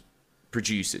society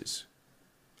produces.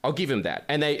 I'll give them that.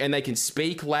 And they can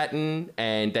speak Latin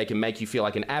and they can make you feel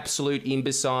like an absolute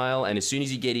imbecile. And as soon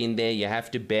as you get in there, you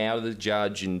have to bow to the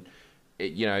judge and,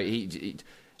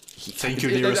 thank you,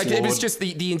 dearest Lord. It was just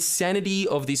the insanity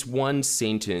of this one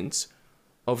sentence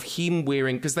of him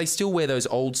wearing, because they still wear those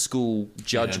old school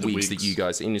judge wigs that you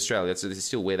guys in Australia, so they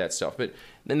still wear that stuff. But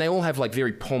then they all have like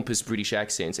very pompous British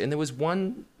accents. And there was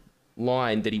one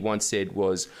line that he once said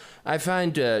was, I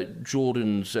find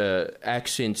Jordan's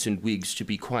accents and wigs to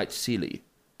be quite silly.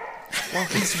 While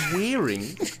he's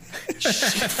wearing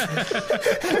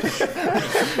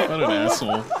What an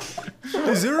asshole.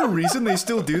 Is there a reason they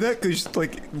still do that? Because,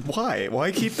 like, why?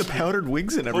 Why keep the powdered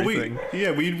wigs and everything?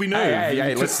 We know.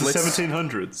 Hey, let's the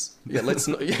 1700s. Yeah, let's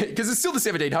not, because it's still the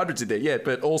 1700s in there. Yeah,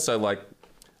 but also like,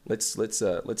 let's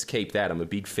keep that. I'm a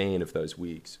big fan of those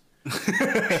wigs.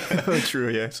 Oh, true.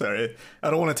 Yeah, sorry. I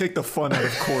don't want to take the fun out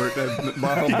of court. That's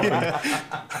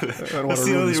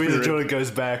the only reason Jordan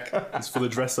goes back is for the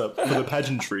dress up, for the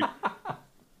pageantry.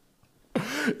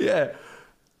 Yeah,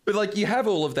 but like you have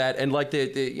all of that, and like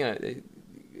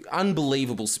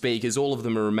unbelievable speakers. All of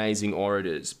them are amazing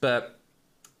orators, but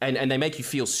and they make you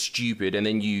feel stupid, and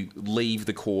then you leave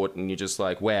the court and you're just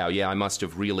like, wow, yeah, I must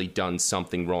have really done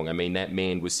something wrong. I mean, that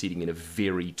man was sitting in a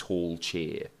very tall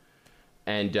chair.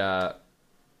 And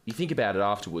you think about it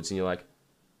afterwards and you're like,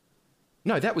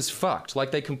 no, that was fucked.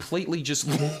 Like, they completely just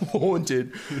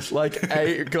haunted, like,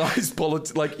 a guy's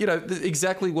politics. Like, you know,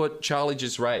 exactly what Charlie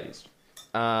just raised.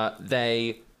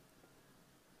 They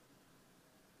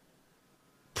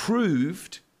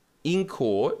proved in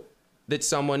court that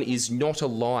someone is not a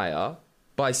liar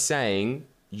by saying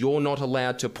you're not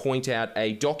allowed to point out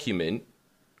a document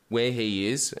where he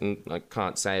is, and I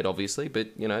can't say it obviously, but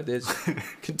you know, there's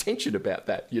contention about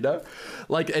that, you know,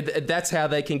 like that's how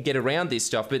they can get around this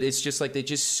stuff. But it's just like they're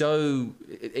just so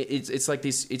it's like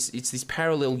this it's this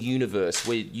parallel universe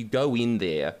where you go in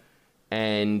there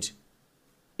and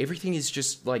everything is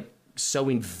just like so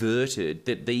inverted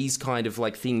that these kind of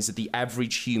like things that the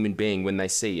average human being, when they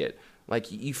see it, like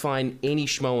you find any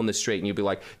schmo on the street and you'll be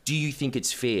like, do you think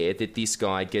it's fair that this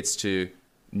guy gets to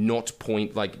not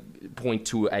point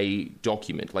to a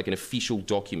document, like an official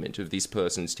document of this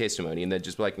person's testimony? And they're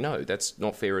just like, no, that's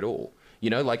not fair at all. You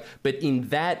know, like, but in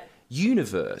that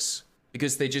universe,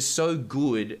 because they're just so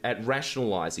good at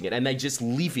rationalizing it and they just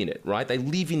live in it, right? They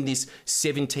live in this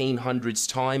 1700s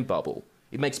time bubble.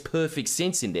 It makes perfect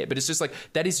sense in there, but it's just like,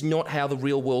 that is not how the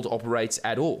real world operates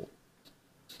at all.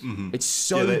 Mm-hmm. It's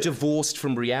so divorced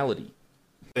from reality.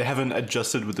 They haven't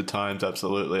adjusted with the times,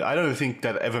 absolutely. I don't think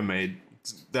that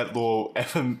law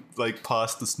ever like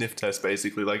passed the sniff test,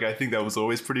 basically. Like, I think that was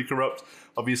always pretty corrupt,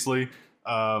 obviously.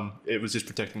 It was just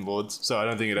protecting lords, so I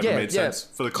don't think it ever made sense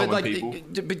for the common people.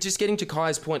 But just getting to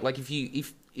Kai's point, like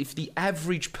if the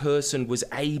average person was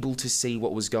able to see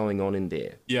what was going on in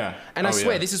there. Yeah. And I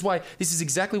swear, this is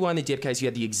exactly why in the Depp case you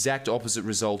had the exact opposite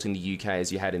result in the UK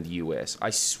as you had in the US. I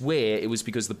swear it was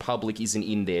because the public isn't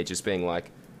in there just being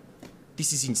like,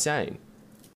 this is insane.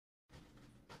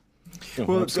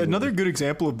 Well, another good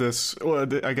example of this, well,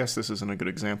 I guess this isn't a good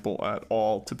example at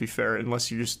all, to be fair, unless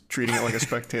you're just treating it like a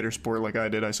spectator sport like I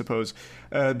did, I suppose.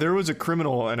 There was a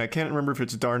criminal, and I can't remember if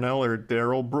it's Darnell or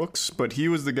Daryl Brooks, but he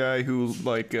was the guy who,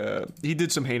 like, he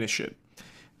did some heinous shit.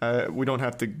 We don't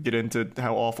have to get into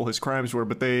how awful his crimes were,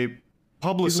 but they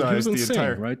publicized he was insane,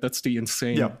 entire... right? That's the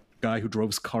insane guy who drove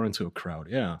his car into a crowd,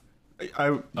 right.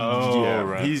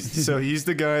 He's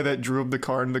the guy that drove the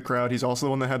car into the crowd. He's also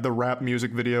the one that had the rap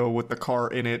music video with the car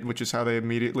in it, which is how they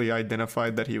immediately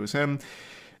identified that he was him.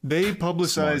 They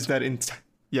publicized that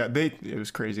it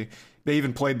was crazy. They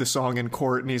even played the song in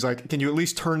court, and he's like, "Can you at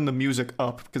least turn the music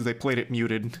up?" Because they played it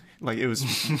muted. Like, it was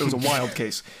a wild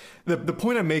case. The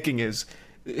point I'm making is,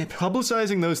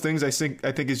 publicizing those things, I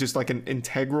think is just like an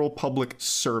integral public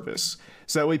service.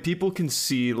 So that way people can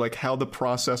see like how the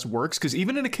process works. Because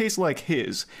even in a case like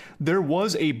his, there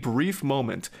was a brief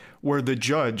moment where the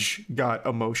judge got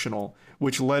emotional,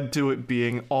 which led to it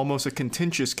being almost a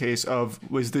contentious case of,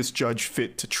 was this judge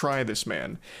fit to try this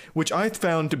man? Which I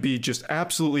found to be just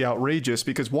absolutely outrageous,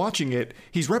 because watching it,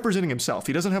 he's representing himself.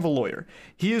 He doesn't have a lawyer.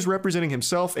 He is representing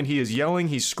himself, and he is yelling,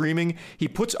 he's screaming. He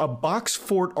puts a box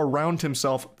fort around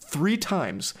himself 3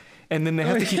 times. And then they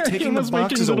have to keep taking the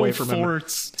boxes away from him.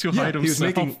 To hide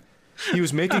himself. He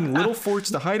was making little forts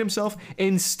to hide himself,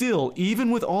 and still, even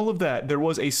with all of that, there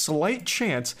was a slight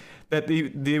chance that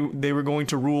they were going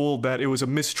to rule that it was a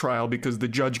mistrial because the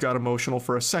judge got emotional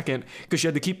for a second because she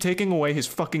had to keep taking away his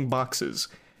fucking boxes.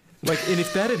 Like, and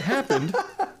if that had happened,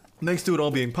 thanks to it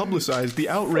all being publicized, the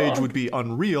outrage would be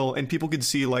unreal, and people could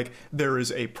see like there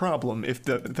is a problem if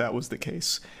that was the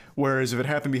case. Whereas if it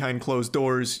happened behind closed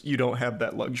doors, you don't have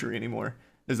that luxury anymore,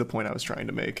 is the point I was trying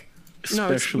to make.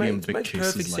 Especially in big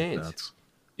cases like that.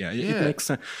 Yeah, it makes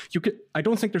sense. I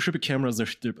don't think there should be cameras,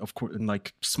 of course, in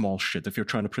like small shit, if you're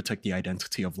trying to protect the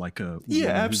identity of like a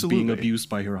woman who's being abused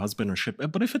by her husband or shit.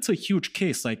 But if it's a huge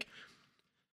case, like,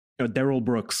 you know, Daryl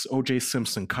Brooks, O.J.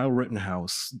 Simpson, Kyle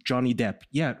Rittenhouse, Johnny Depp,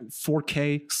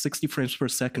 4K, 60 frames per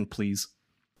second, please.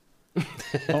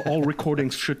 All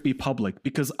recordings should be public,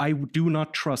 because I do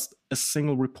not trust a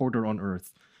single reporter on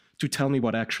earth to tell me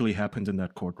what actually happened in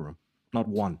that courtroom. Not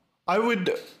one. I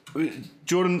would,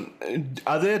 Jordan,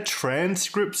 are there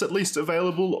transcripts at least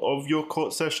available of your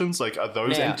court sessions? Like, are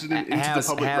those entered into the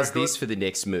public how's record? this for the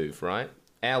next move, right?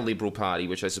 Our Liberal Party,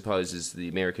 which I suppose is the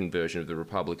American version of the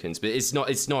Republicans, but it's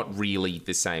not really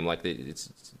the same. Like,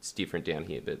 it's different down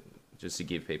here, but just to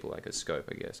give people like a scope,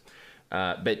 I guess.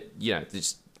 But, you know,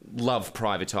 just love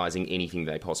privatizing anything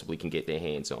they possibly can get their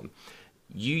hands on.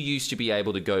 You used to be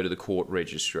able to go to the court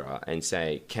registrar and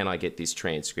say, can I get this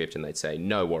transcript? And they'd say,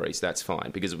 no worries, that's fine,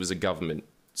 because it was a government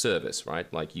service,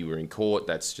 right? Like you were in court,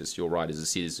 that's just your right as a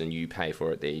citizen, you pay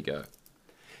for it, there you go.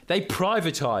 They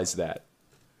privatized that.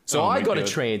 So I got a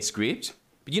transcript,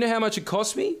 but you know how much it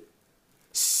cost me?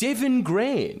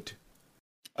 $7,000.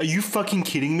 Are you fucking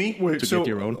kidding me? Wait, To get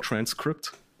your own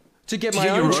transcript? To get To my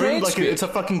get own your own, transcript. like it's a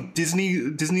fucking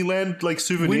Disneyland like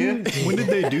souvenir. when did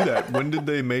they do that? When did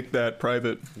they make that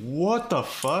private? What the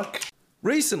fuck?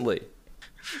 Recently.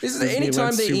 This is Disneyland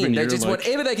anytime they're in, they souvenir, just like-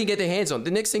 whatever they can get their hands on.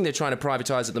 The next thing they're trying to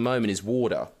privatize at the moment is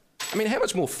water. I mean, how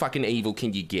much more fucking evil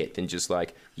can you get than just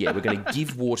like, yeah, we're going to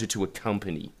give water to a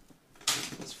company?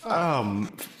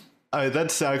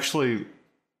 That's actually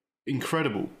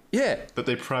incredible Yeah, that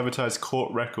they privatized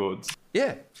court records.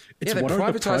 yeah. It's They what are the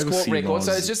privatized court privacy records,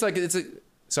 so laws? it's just like, it's a...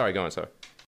 Sorry, go on, sorry.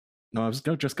 No, I was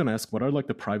just going to ask, what are like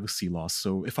the privacy laws?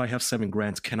 So if I have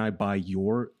 $7,000, can I buy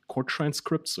your court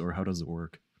transcripts, or how does it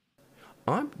work?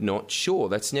 I'm not sure.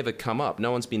 That's never come up.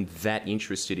 No one's been that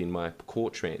interested in my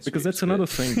court transcripts. Because that's but- another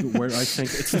thing where I think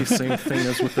it's the same thing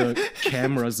as with the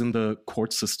cameras in the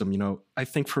court system. You know, I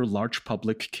think for large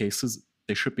public cases,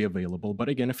 they should be available. But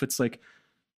again, if it's like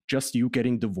just you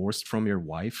getting divorced from your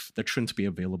wife, that shouldn't be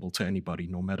available to anybody,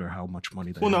 no matter how much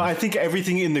money they Well, no, have. I think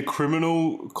everything in the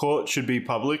criminal court should be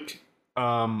public.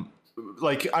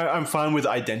 Like, I'm fine with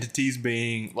identities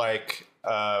being like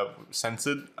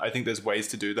censored. I think there's ways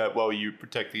to do that while you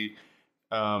protect the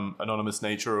anonymous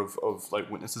nature of like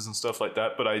witnesses and stuff like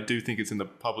that. But I do think it's in the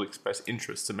public's best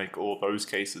interest to make all those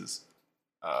cases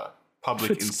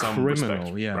public If in it's some criminal,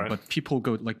 respect. yeah, right? but people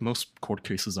go like most court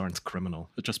cases aren't criminal.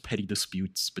 They're just petty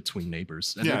disputes between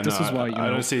neighbors. And yeah, this no, is why I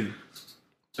don't see.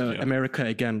 America,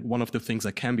 again, one of the things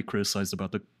that can be criticized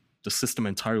about the system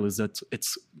entirely is that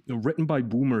it's written by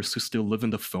boomers who still live in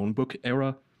the phone book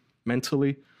era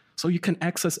mentally. So you can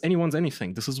access anyone's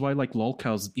anything. This is why like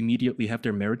lolcows immediately have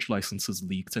their marriage licenses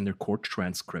leaked and their court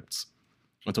transcripts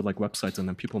onto like websites, and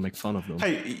then people make fun of them.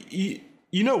 Hey,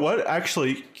 you know what?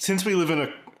 Actually, since we live in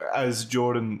a, as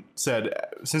Jordan said,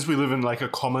 since we live in like a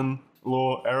common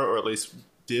law era, or at least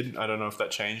did, I don't know if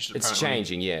that changed. It's apparently.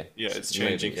 changing, yeah. Yeah, it's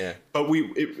changing. Moving, yeah. But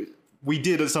we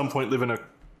did at some point live in a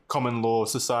common law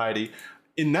society.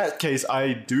 In that case,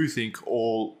 I do think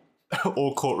all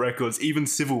court records, even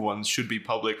civil ones, should be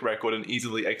public record and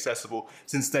easily accessible,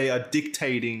 since they are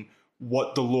dictating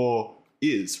what the law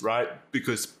is, right?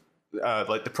 Because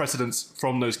like the precedents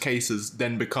from those cases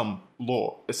then become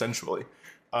law, essentially.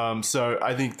 So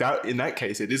I think that in that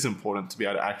case, it is important to be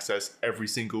able to access every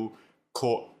single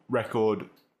court record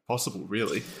possible,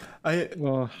 really.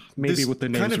 Well, maybe This with the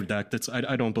names kind of- redacted,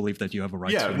 I don't believe that you have a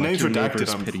right Yeah, to names your redacted,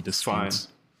 neighbor's I'm petty fine. disputes.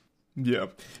 Yeah.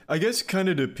 I guess kind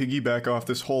of to piggyback off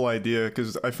this whole idea,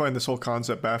 because I find this whole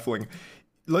concept baffling.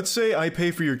 Let's say I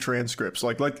pay for your transcripts.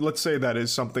 Like let's say that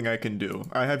is something I can do.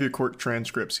 I have your court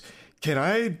transcripts. Can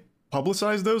I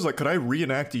publicize those? Like, could I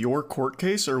reenact your court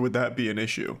case, or would that be an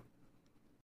issue?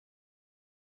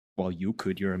 Well, you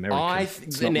could. You're American.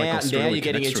 It's not like Now Australia you're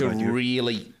can getting into extradite you.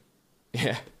 really...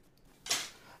 Yeah.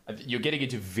 You're getting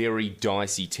into very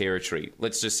dicey territory.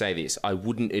 Let's just say this. I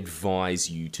wouldn't advise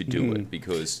you to do it,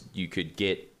 because you could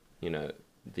get,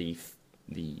 the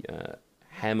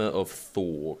hammer of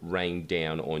Thor rained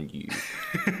down on you.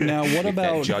 Now, what That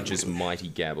about judge's mighty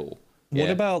gavel. what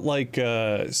Yeah. about like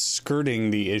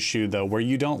skirting the issue though, where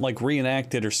you don't like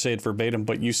reenact it or say it verbatim,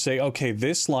 but you say, okay,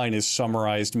 this line is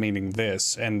summarized meaning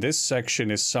this, and this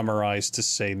section is summarized to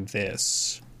say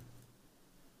this.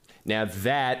 Now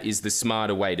that is the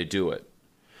smarter way to do it.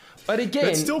 But again,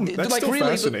 That's still really,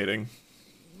 fascinating.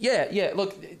 Yeah.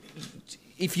 Look,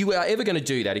 if you are ever going to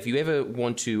do that, if you ever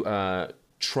want to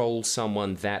troll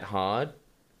someone that hard,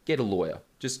 get a lawyer.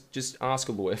 Just ask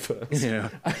a lawyer first. Yeah.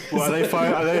 Well,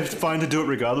 are they fine to do it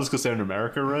regardless because they're in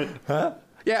America, right?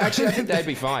 Yeah, actually, I think they'd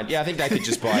be fine. Yeah, I think they could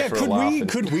just buy it for a laugh.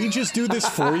 Could we just do this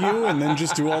for you and then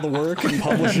just do all the work and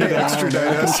publish it on our Extradite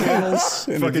American us. channels?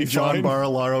 And it'd be Fucking John fine?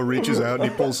 Barilaro reaches out and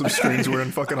he pulls some strings. We're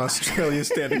in fucking Australia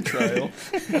standing trial.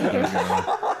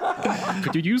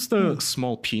 Could you use the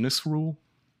small penis rule?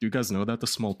 Do you guys know that, the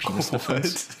small penis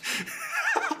defense?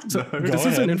 So this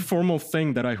is an informal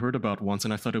thing that I heard about once,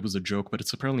 and I thought it was a joke, but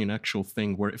it's apparently an actual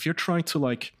thing where if you're trying to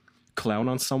like clown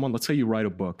on someone, let's say you write a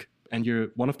book, and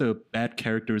one of the bad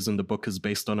characters in the book is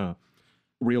based on a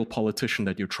real politician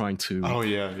that you're trying to Oh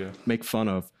yeah. make fun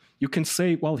of. You can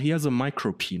say, well, he has a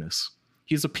micro penis.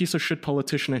 He's a piece of shit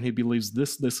politician and he believes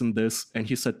this, this, and this, and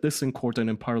he said this in court and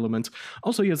in parliament.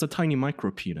 Also, he has a tiny micro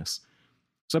penis.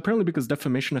 So apparently, because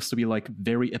defamation has to be like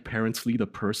very apparently the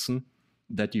person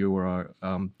that you are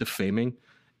defaming,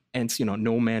 and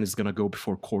no man is gonna go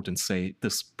before court and say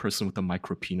this person with a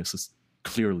micro penis is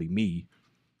clearly me.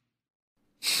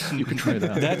 You can try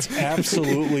that. That's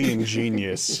absolutely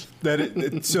ingenious.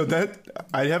 So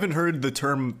I haven't heard the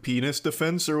term penis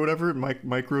defense or whatever,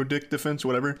 micro dick defense,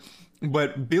 whatever.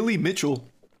 But Billy Mitchell,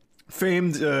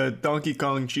 famed Donkey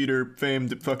Kong cheater,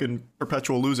 famed fucking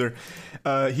perpetual loser,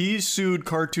 he sued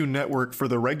Cartoon Network for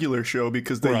the regular show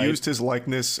because they used his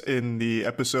likeness in the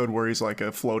episode where he's like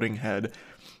a floating head.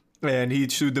 And he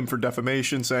sued them for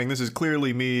defamation, saying this is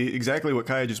clearly me, exactly what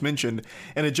Kaya just mentioned.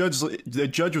 And the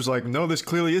judge was like, "No, this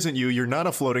clearly isn't you. You're not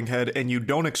a floating head, and you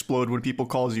don't explode when people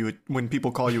call you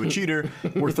a cheater.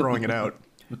 We're throwing it out."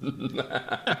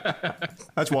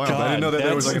 That's wild. I didn't know that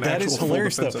there was like an actual full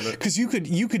defense of it. Because you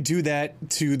could do that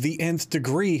to the nth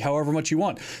degree, however much you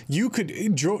want. You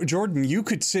could, Jordan, you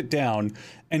could sit down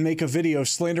and make a video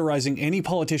slanderizing any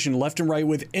politician left and right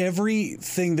with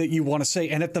everything that you want to say,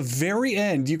 and at the very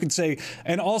end, you could say,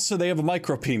 "And also they have a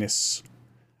micro penis."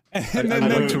 And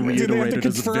I'd like to reiterate it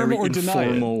as a very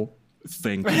informal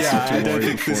thing. Yeah, I don't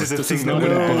think this is a thing that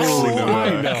would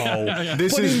I know.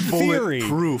 This But is in theory-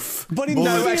 bulletproof. But in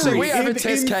No, theory, actually, we have a in-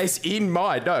 test in- case in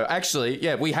mind. No, actually,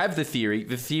 yeah, we have the theory.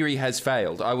 The theory has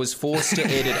failed. I was forced to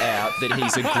edit out that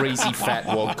he's a greasy fat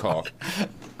wogcock.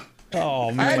 Oh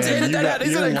I man, had to edit that out.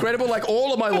 Isn't you're- it incredible? Like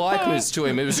all of my likeness to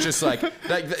him, it was just like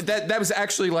that was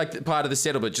actually like part of the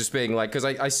settlement, just being like, because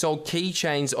I sold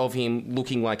keychains of him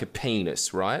looking like a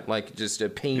penis, right? Like just a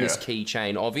penis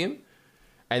keychain of him,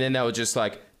 and then they were just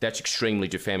like, "That's extremely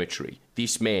defamatory.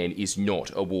 This man is not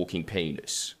a walking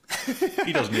penis."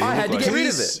 He doesn't even I had to look get like rid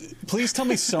of it. Please tell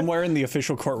me somewhere in the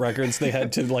official court records they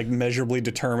had to like measurably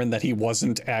determine that he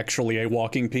wasn't actually a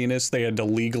walking penis. They had to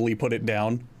legally put it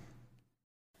down.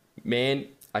 Man,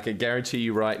 I can guarantee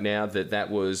you right now that that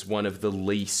was one of the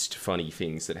least funny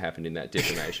things that happened in that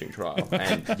defamation trial.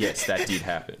 And yes, that did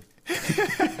happen.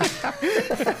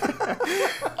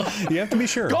 You have to be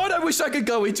sure. God, I wish I could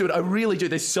go into it. I really do.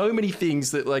 There's so many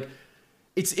things that like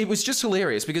it was just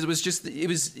hilarious because it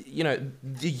was you know,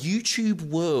 the YouTube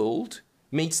world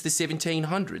meets the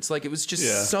 1700s. Like it was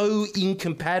just so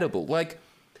incompatible. Like,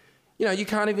 you know, you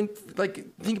can't even like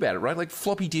think about it, right? Like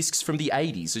floppy disks from the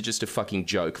 80s are just a fucking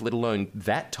joke, let alone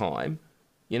that time.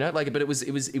 You know, like but it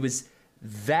was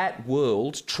that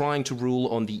world trying to rule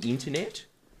on the internet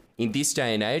in this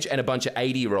day and age, and a bunch of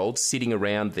 80-year-olds sitting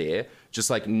around there just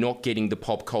like not getting the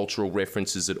pop cultural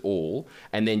references at all,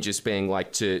 and then just being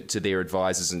like to their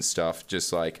advisors and stuff,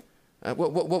 just like,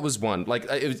 what was one? Like,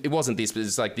 it wasn't this, but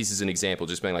it's like, this is an example,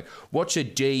 just being like, "What's a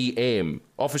DM?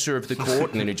 Officer of the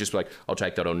court?" And then he'd just be like, "I'll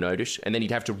take that on notice." And then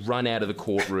he'd have to run out of the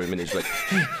courtroom and he's like,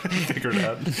 figure it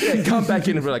out. yeah, come back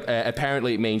in and be like,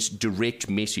 "Apparently it means direct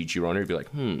message, Your Honor." He'd be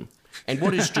like, "And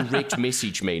what does direct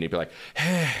message mean?" He'd be like,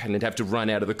 and they'd have to run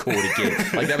out of the court again.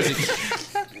 Like, that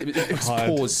was it was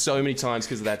paused so many times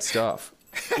because of that stuff.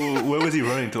 Well, where was he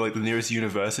running to? Like the nearest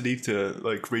university to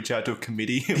like reach out to a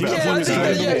committee about Yeah, was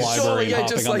going to the library surely, and yeah, hopping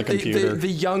just on like the computer. the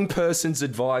young person's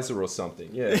advisor or something.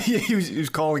 Yeah. he was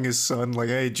calling his son like,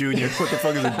 "Hey, Junior, what the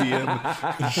fuck is a DM?"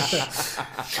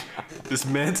 this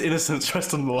man's innocence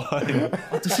rests on the line.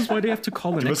 This is why they have to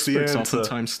call in Give us the experts answer.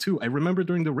 oftentimes too. I remember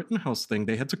during the Rittenhouse thing,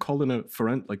 they had to call in a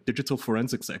digital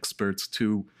forensics experts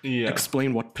to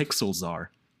explain what pixels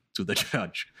are to the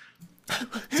judge.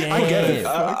 Damn. I get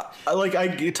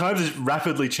it. Times is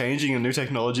rapidly changing, and new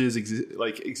technology is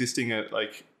existing at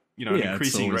like an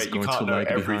increasing always rate. You going can't to know lag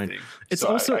behind. everything. It's So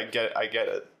also- I get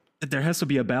it. There has to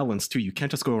be a balance too. You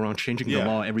can't just go around changing the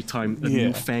law every time a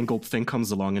newfangled thing comes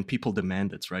along and people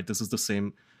demand it, right? This is the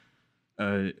same.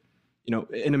 In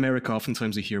America,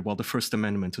 oftentimes you hear, "Well, the First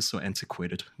Amendment is so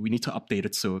antiquated. We need to update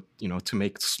it so to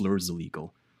make slurs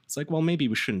illegal." It's like, well, maybe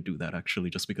we shouldn't do that actually,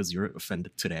 just because you're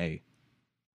offended today.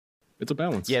 It's a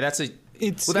balance. Yeah, that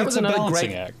It's was a another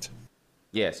balancing great act.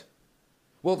 Yes.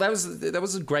 Well, that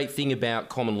was a great thing about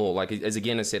common law. Like, as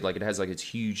again I said, like it has like its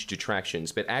huge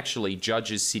detractions, but actually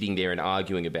judges sitting there and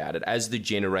arguing about it as the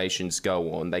generations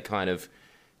go on, they kind of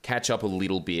catch up a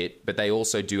little bit, but they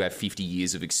also do have 50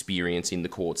 years of experience in the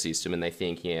court system, and they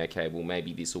think, yeah, okay, well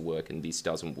maybe this will work and this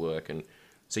doesn't work, and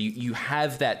so you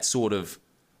have that sort of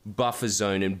buffer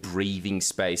zone and breathing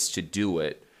space to do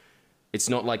it. It's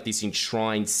not like this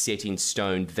enshrined, set in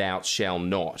stone, thou shalt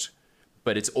not.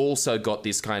 But it's also got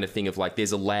this kind of thing of like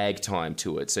there's a lag time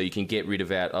to it. So you can get rid of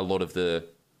a lot of the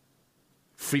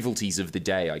frivolities of the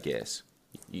day, I guess.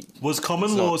 Was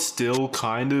common law still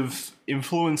kind of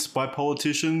influenced by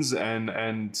politicians and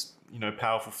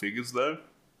powerful figures though?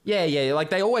 Yeah. Like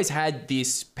they always had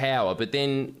this power, but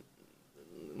then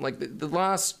like the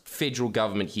last federal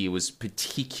government here was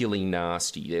particularly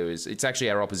nasty. It's actually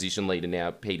our opposition leader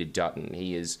now, Peter Dutton.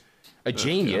 He is A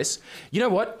genius. You know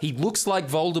what? He looks like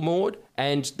Voldemort,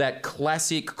 and that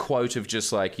classic quote of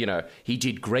just like, he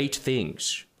did great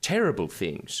things, terrible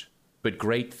things, but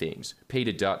great things.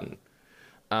 Peter Dutton.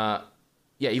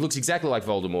 Yeah, he looks exactly like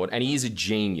Voldemort, and he is a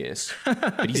genius,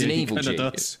 but he's an evil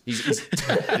genius. He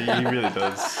really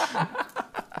does.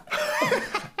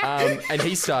 And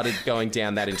he started going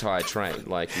down that entire train.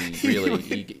 Like, he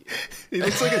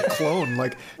looks like a clone,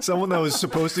 like someone that was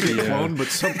supposed to get cloned, but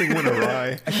something went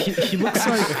awry. He looks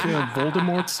like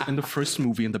Voldemort's in the first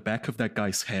movie in the back of that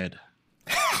guy's head.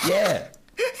 Yeah.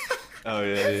 Oh,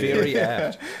 yeah. Very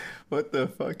apt. What the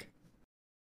fuck?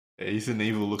 Yeah, he's an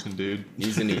evil looking dude.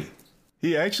 He's an evil.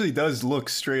 He actually does look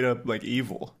straight up like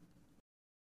evil.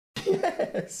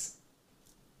 Yes.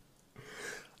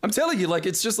 I'm telling you, like,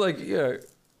 it's just like,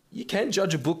 you can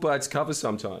judge a book by its cover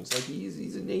sometimes. Like,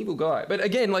 he's an evil guy. But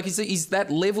again, like, he's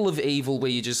that level of evil where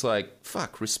you're just like,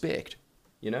 fuck, respect.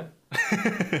 Like,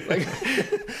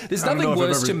 there's nothing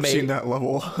worse to me. I've seen that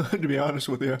level, to be honest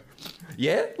with you.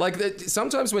 Yeah? Like,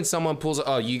 sometimes when someone pulls...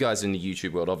 Oh, you guys in the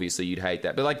YouTube world, obviously, you'd hate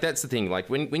that. But, like, that's the thing. Like,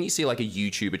 when you see, like, a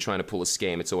YouTuber trying to pull a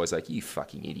scam, it's always like, you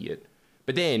fucking idiot.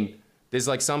 But then... there's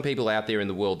like some people out there in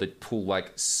the world that pull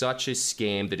like such a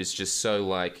scam that is just so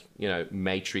like,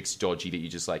 Matrix dodgy that you're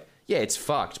just like, yeah, it's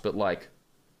fucked, but like,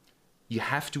 you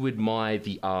have to admire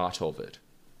the art of it.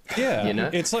 Yeah,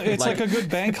 it's like a good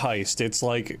bank heist. It's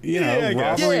like,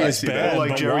 robbery is that. bad, Like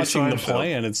but Jerry watching the Seinfeld.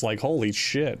 plan, it's like, holy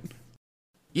shit.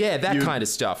 Yeah, that kind of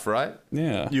stuff, right?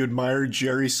 Yeah. You admire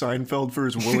Jerry Seinfeld for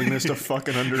his willingness to fuck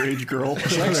an underage girl.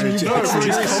 Jerry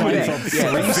Seinfeld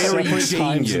very separate times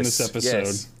in genius. this episode.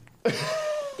 Yes. It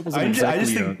wasn't I just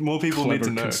exactly think a more people need clever to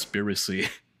know. Conspiracy.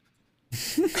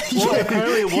 Well,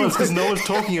 apparently it was because no one's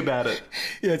talking about it.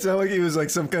 Yeah, it's not like he was like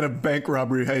some kind of bank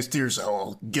robbery heist. Here's how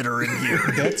I'll get her in here.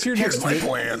 That's your next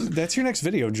plan. That's your next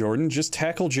video, Jordan. Just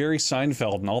tackle Jerry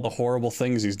Seinfeld and all the horrible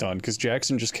things he's done, because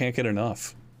Jackson just can't get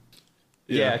enough.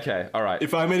 Yeah, okay, all right.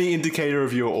 If I'm any indicator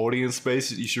of your audience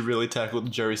base, you should really tackle the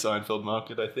Jerry Seinfeld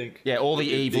market, I think. Yeah, all the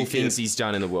evil things he's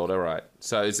done in the world. All right.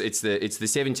 So it's the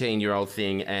 17-year-old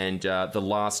thing, and the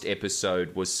last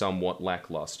episode was somewhat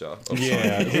lackluster.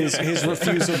 Yeah, his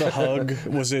refusal to hug.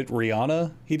 Was it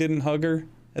Rihanna? He didn't hug her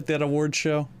at that award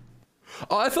show.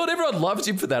 Oh, I thought everyone loved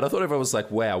him for that. I thought everyone was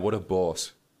like, "Wow, what a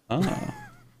boss." Oh.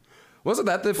 Wasn't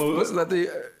that the?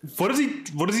 What does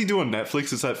he do on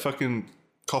Netflix? Is that fucking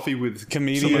coffee with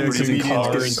Comedians celebrities in cars?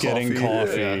 cars getting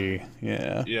coffee. coffee.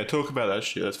 Yeah. Yeah, talk about that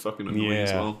shit. That's fucking annoying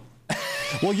as Yeah. well.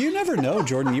 Well, you never know,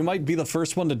 Jordan. You might be the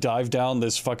first one to dive down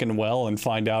this fucking well and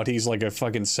find out he's like a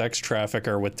fucking sex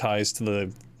trafficker with ties to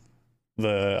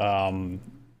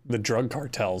the drug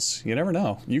cartels. You never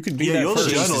know. You could be that you're the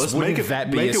first. journalist. Wouldn't Make it-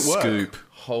 that be make a it work. scoop?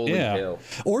 Holy Yeah. hell!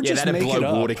 Or just that'd make blow it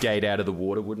up. Watergate out of the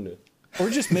water, wouldn't it? Or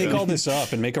just make all this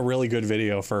up and make a really good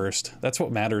video first. That's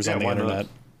what matters on the why not? internet.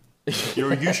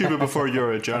 You're a YouTuber before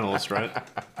you're a journalist, right?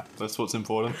 That's what's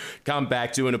important. Come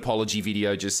back, do an apology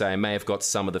video, just say I may have got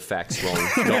some of the facts wrong.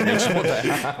 Not mention what they-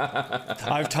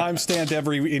 I've timestamped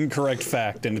every incorrect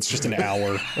fact, and it's just an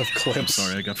hour of clips.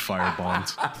 Sorry, I got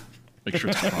firebombed. Make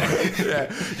sure it's fire.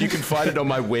 Yeah, you can find it on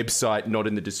my website, not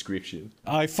in the description.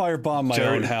 I firebombed my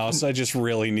own house. I just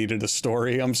really needed a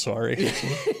story. I'm sorry.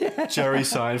 Jerry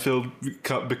Seinfeld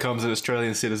becomes an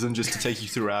Australian citizen just to take you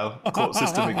through our court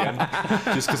system again,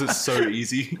 just because it's so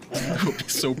easy.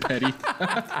 So petty.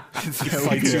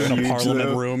 Fights you in a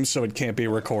parliament room so it can't be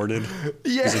recorded.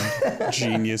 Yeah, He's a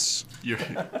genius. You're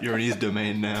in his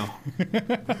domain now.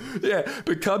 yeah.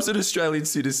 Becomes an Australian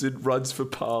citizen, runs for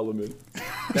parliament.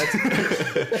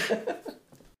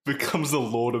 Becomes the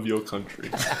lord of your country.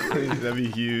 That'd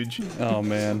be huge. Oh,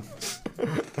 man.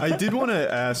 I did want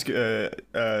to ask,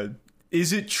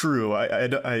 is it true? I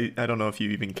don't know if you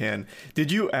even can.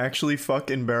 Did you actually fuck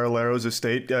in Barilaro's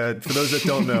estate? For those that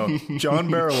don't know, John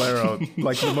Barilaro,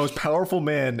 like the most powerful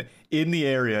man in the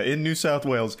area, in New South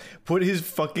Wales, put his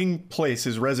fucking place,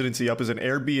 his residency up as an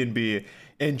Airbnb,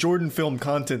 and Jordan filmed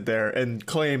content there and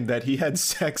claimed that he had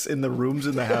sex in the rooms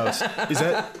in the house. Is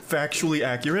that factually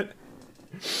accurate?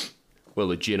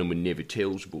 Well, a gentleman never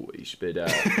tells boys, but yeah.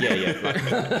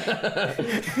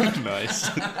 Nice.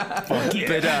 But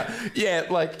yeah,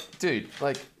 like, dude,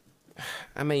 like,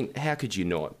 I mean, how could you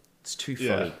not? It's too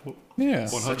funny. Yeah.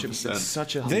 100%.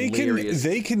 Such a They hilarious.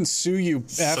 can sue you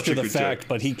after a the good fact, joke.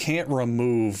 but he can't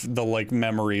remove the like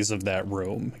memories of that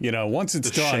room. You know, once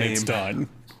it's done, it's shame. done.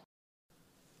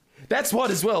 That's what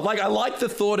as well. Like, I like the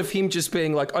thought of him just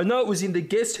being like, I know it was in the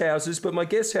guest houses, but my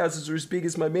guest houses are as big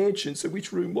as my mansion, so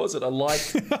which room was it? I like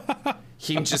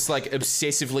him just like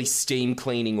obsessively steam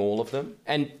cleaning all of them.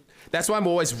 And that's why I'm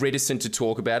always reticent to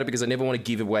talk about it, because I never want to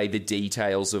give away the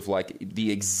details of like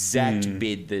the exact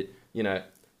bed that the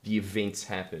events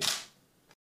happen.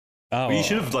 Oh, But you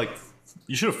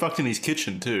should have fucked in his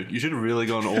kitchen too. You should have really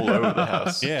gone all over the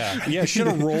house. yeah. Should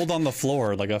have rolled on the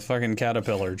floor like a fucking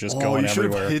caterpillar, just going you should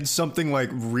everywhere. have hid something like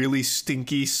really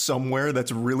stinky somewhere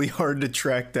that's really hard to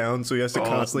track down, so he has to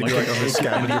constantly be like on the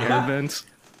scavenger hunt. Event.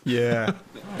 Yeah.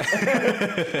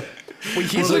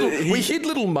 We hid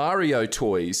little Mario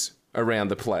toys around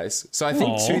the place. So I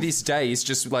think to this day, he's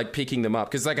just like picking them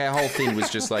up. Because like our whole thing was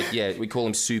just like, we call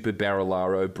him Super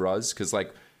Barillaro Bruz. Because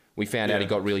like we found out he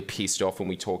got really pissed off when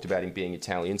we talked about him being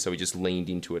Italian. So we just leaned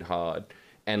into it hard.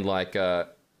 And like, dude,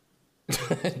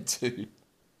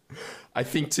 I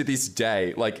think to this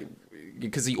day, like,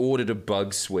 because he ordered a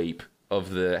bug sweep of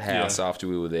the house after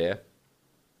we were there.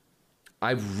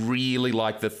 I really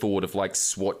like the thought of like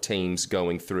SWAT teams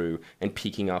going through and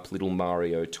picking up little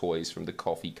Mario toys from the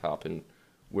coffee cup and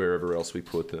wherever else we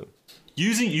put them.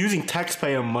 Using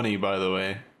taxpayer money, by the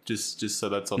way, just so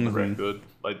that's on the record.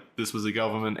 Like this was a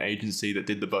government agency that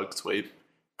did the bug sweep,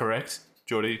 correct,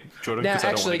 Jordan? Now,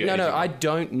 actually, I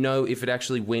don't know if it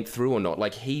actually went through or not.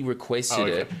 Like he requested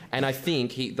it, and I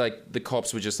think the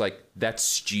cops were just like, "That's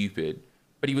stupid."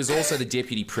 But he was also the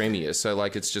deputy premier, so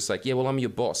like it's just like, I'm your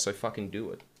boss, so fucking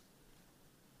do it.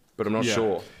 But I'm not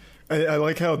sure. I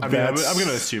like how I'm going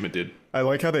to assume it did. I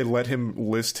like how they let him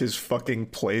list his fucking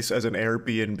place as an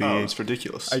Airbnb. Oh, it's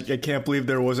ridiculous. I can't believe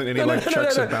there wasn't any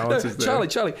checks and balances there.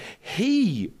 Charlie,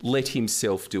 he let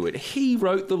himself do it. He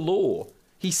wrote the law.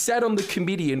 He sat on the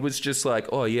committee and was just like,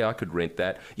 oh yeah, I could rent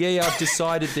that. Yeah, I've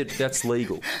decided that that's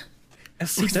legal.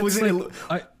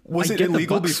 Was it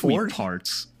illegal before?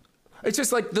 Parts. It's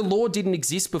just like the law didn't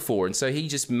exist before, and so he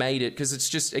just made it because it's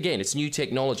just, again, it's new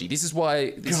technology. This is why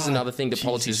is another thing that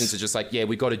politicians are just like,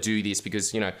 we got to do this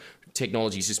because,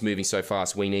 technology is just moving so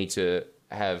fast. We need to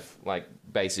have like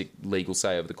basic legal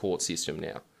say over the court system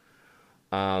now.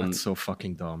 That's so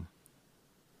fucking dumb.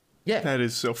 Yeah. That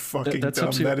is so fucking that's dumb.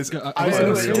 absolutely, That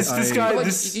is this guy,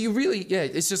 like, you really,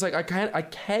 it's just like, I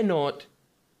cannot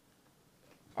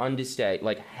understate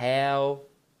like how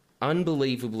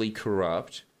unbelievably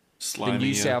corrupt the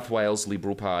New South Wales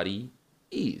Liberal Party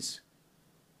is.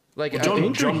 Like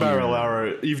John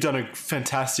Barilaro, you've done a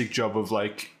fantastic job of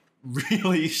like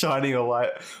really shining a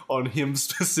light on him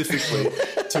specifically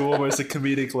to almost a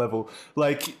comedic level.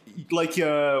 Like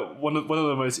one of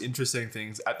the most interesting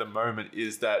things at the moment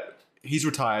is that he's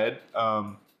retired.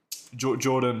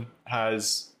 Jordan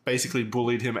has basically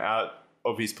bullied him out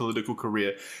of his political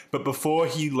career, but before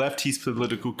he left his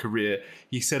political career,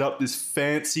 he set up this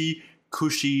fancy,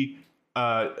 cushy,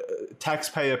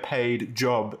 taxpayer-paid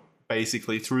job,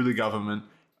 basically through the government.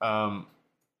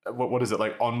 What is it,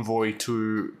 like envoy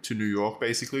to New York,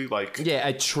 basically? Like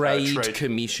a trade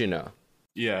commissioner.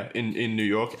 Yeah, in New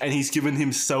York, and he's given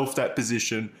himself that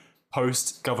position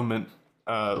post government,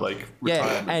 retirement.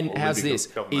 Yeah, and how's this?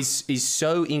 Is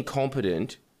so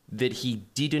incompetent that he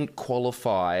didn't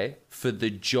qualify for the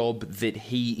job that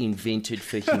he invented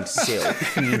for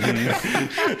himself. And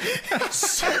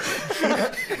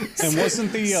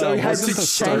wasn't the so he had wasn't to the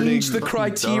change starting the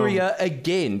criteria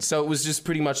again. So it was just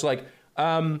pretty much like,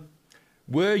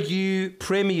 were you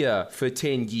premier for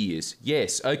 10 years?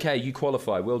 Yes. Okay, you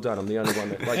qualify. Well done. I'm the only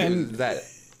one that that.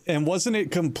 And wasn't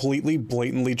it completely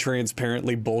blatantly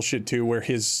transparently bullshit too, where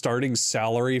his starting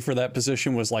salary for that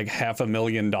position was like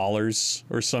 $500,000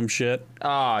 or some shit?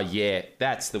 Ah, yeah,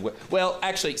 that's the well,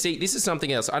 actually, see, this is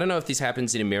something else. I don't know if this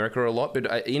happens in America a lot,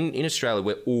 but in Australia,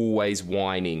 we're always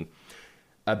whining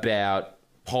about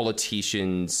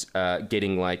politicians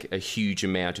getting like a huge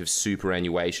amount of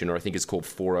superannuation, or I think it's called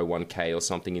 401k or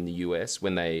something in the US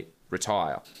when they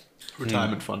retire.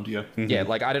 Retirement fund, yeah. Yeah,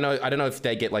 like I don't know if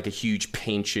they get like a huge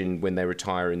pension when they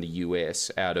retire in the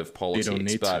US out of politics. They don't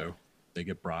need to. They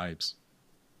get bribes.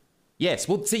 Yes,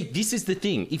 well, see, this is the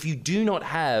thing. If you do not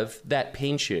have that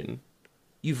pension,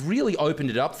 you've really opened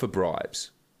it up for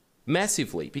bribes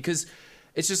massively, because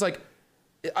it's just like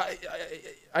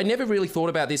I never really thought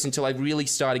about this until I really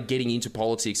started getting into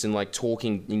politics and like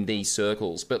talking in these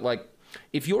circles. But like,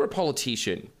 if you're a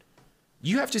politician,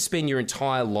 you have to spend your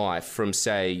entire life from,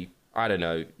 say, I don't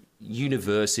know,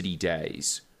 university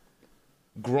days,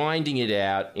 grinding it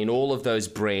out in all of those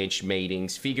branch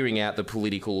meetings, figuring out the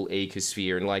political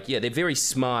ecosphere. And like, yeah, they're very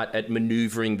smart at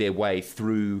maneuvering their way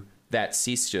through that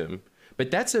system. But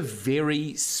that's a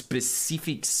very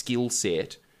specific skill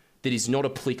set that is not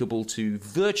applicable to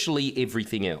virtually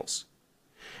everything else.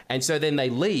 And so then they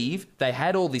leave, they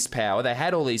had all this power, they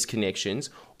had all these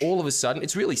connections. All of a sudden,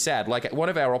 it's really sad. Like one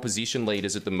of our opposition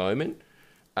leaders at the moment,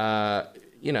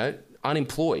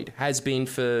 unemployed, has been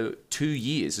for 2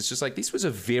 years. It's just like, this was a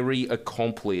very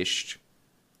accomplished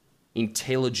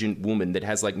intelligent woman that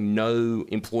has like no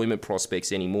employment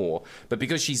prospects anymore, but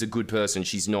because she's a good person,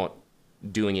 she's not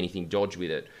doing anything dodgy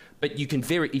with it. But you can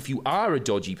if you are a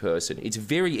dodgy person, it's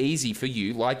very easy for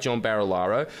you, like John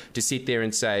Barilaro, to sit there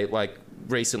and say, like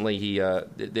recently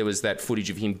there was that footage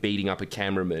of him beating up a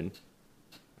cameraman.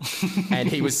 And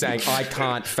he was saying, I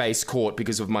can't face court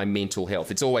because of my mental health.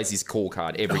 It's always his call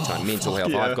card every time. Mental health.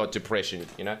 Yeah. I've got depression,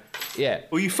 you know? Yeah.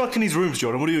 Well, you fuck in his rooms,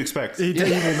 Jordan. What do you expect? He will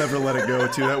never let it go,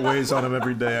 too. That weighs on him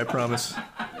every day, I promise.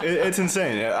 It's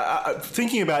insane.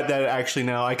 Thinking about that actually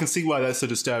now, I can see why that's so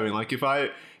disturbing. Like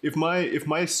if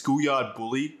my schoolyard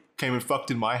bully came and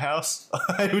fucked in my house,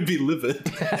 I would be livid.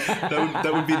 That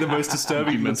would be the most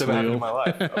disturbing that's ever happened in my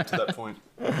life up to that point.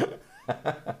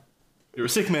 You're a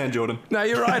sick man, Jordan. No,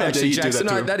 you're right, actually, you do Jackson.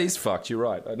 that to No, him? that is fucked. You're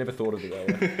right. I never thought of it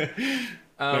that way.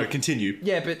 No, continue.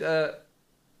 Yeah, but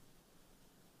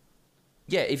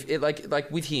yeah, if like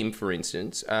with him, for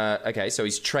instance, okay, so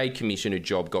his trade commissioner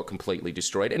job got completely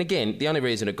destroyed, and again, the only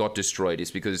reason it got destroyed is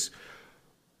because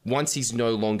once he's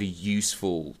no longer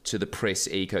useful to the press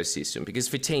ecosystem, because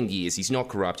for 10 years he's not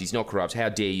corrupt. How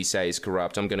dare you say he's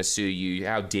corrupt? I'm going to sue you.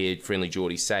 How dare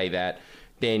FriendlyJordies say that?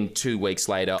 Then 2 weeks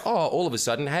later, all of a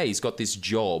sudden, hey, he's got this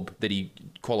job that he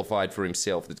qualified for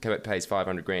himself that pays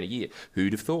 $500,000 a year.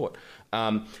 Who'd have thought?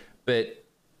 But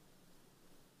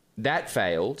that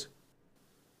failed.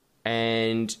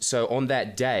 And so on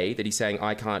that day that he's saying,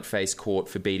 I can't face court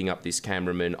for beating up this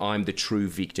cameraman, I'm the true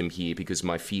victim here because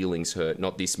my feelings hurt,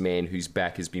 not this man whose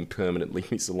back has been permanently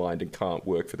misaligned and can't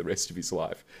work for the rest of his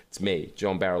life. It's me,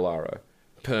 John Barilaro.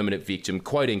 Permanent victim,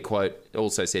 quote unquote,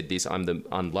 also said this, I'm the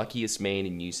unluckiest man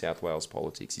in New South Wales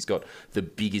politics. He's got the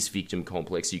biggest victim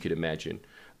complex you could imagine.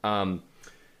 But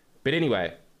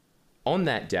anyway, on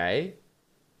that day,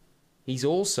 he's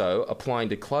also applying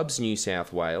to Clubs New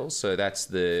South Wales, so that's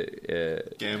the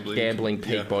gambling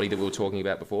peak body that we were talking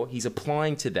about before. He's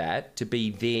applying to that to be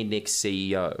their next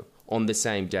CEO on the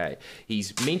same day.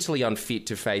 He's mentally unfit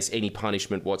to face any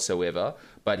punishment whatsoever,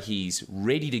 but he's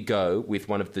ready to go with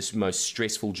one of the most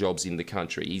stressful jobs in the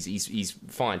country. He's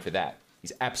fine for that.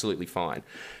 He's absolutely fine.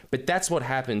 But that's what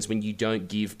happens when you don't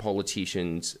give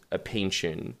politicians a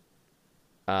pension.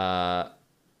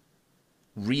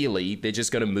 Really, they're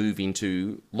just going to move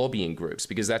into lobbying groups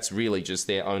because that's really just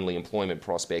their only employment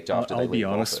prospect after they leave I'll be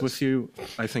honest office. with you.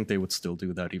 I think they would still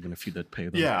do that even if you did pay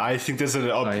them. Yeah, I think there's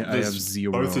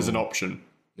both as an option.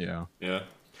 Yeah. Yeah.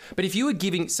 But if you were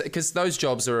giving, because those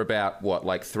jobs are about what,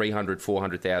 like 300,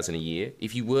 400,000 a year.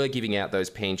 If you were giving out those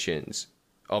pensions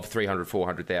of 300,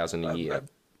 400,000 a year,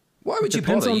 why would you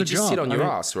depends bother? on You the just job. sit on your I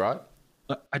mean, ass, right?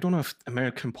 I don't know if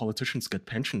American politicians get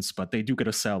pensions, but they do get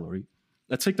a salary.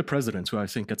 Let's take the president, who I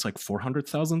think gets like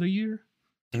 400,000 a year,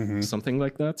 something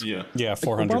like that. Yeah. Yeah, Like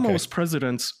 400. Obama was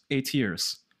president 8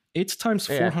 years. 8 times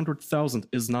 400,000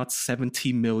 is not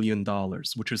 $70 million,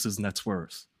 which is his net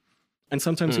worth. And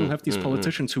sometimes you'll have these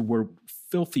politicians who were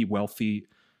filthy wealthy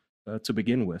to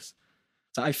begin with.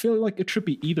 So I feel like it should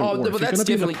be either or. Well, If you're that's going to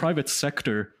be in the definitely- private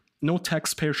sector, no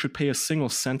taxpayer should pay a single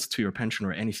cent to your pension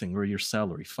or anything or your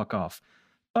salary. Fuck off.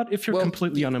 But if you're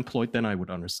completely unemployed, then I would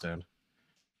understand.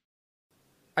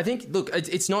 I think, look,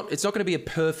 it's not going to be a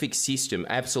perfect system,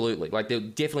 absolutely. Like, they'll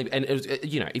definitely, and,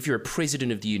 you know, if you're a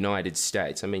president of the United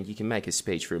States, I mean, you can make a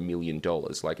speech for $1 million.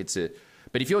 Like,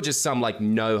 but if you're just some, like,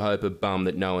 no-hoper bum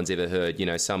that no one's ever heard, you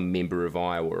know, some member of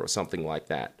Iowa or something like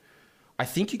that, I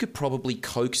think you could probably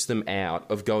coax them out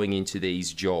of going into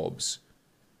these jobs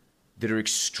that are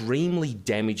extremely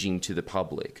damaging to the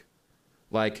public.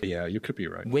 Like, Yeah, you could be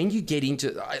right. when you get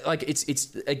into, like,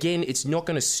 it's not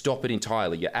going to stop it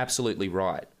entirely. You're absolutely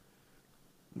right.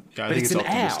 Yeah, I But think it's it's an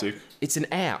optimistic. out. It's an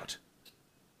out.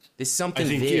 There's something I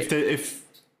think there.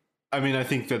 I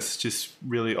think that's just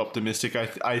really optimistic.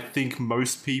 I think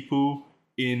most people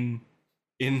in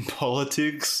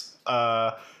politics,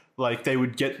 like they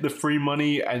would get the free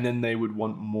money and then they would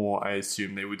want more. I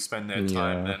assume they would spend their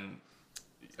time Yeah. then.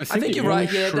 I think think the you're right.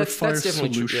 only Yeah, that's surefire definitely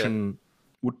true, yeah. solution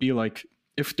would be like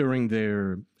if during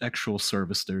their actual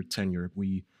service, their tenure,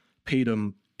 we paid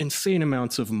them insane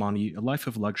amounts of money, a life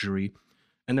of luxury,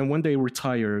 and then when they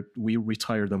retire, we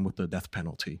retire them with the death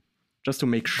penalty, just to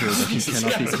make sure that you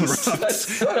cannot be corrupt.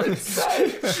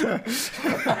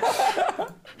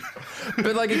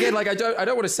 But like again, like I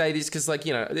don't want to say this because like,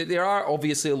 you know, there are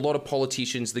obviously a lot of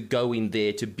politicians that go in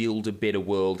there to build a better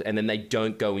world and then they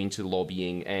don't go into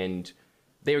lobbying, and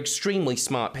they're extremely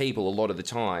smart people a lot of the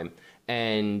time.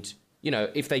 And, you know,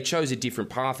 if they chose a different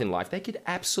path in life, they could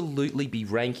absolutely be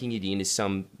ranking it in as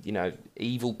some, you know,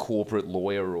 evil corporate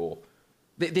lawyer, or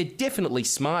they're definitely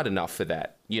smart enough for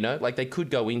that, you know, like they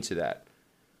could go into that.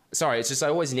 Sorry, it's just I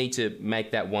always need to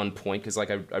make that one point because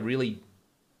like I really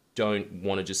don't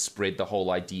want to just spread the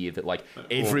whole idea that like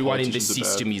everyone in the politicians are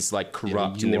system bad. is like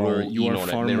corrupt and you they're are, all you in are on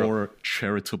far it. more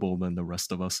charitable than the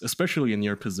rest of us, especially in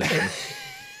your position.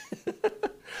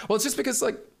 Well, it's just because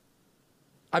like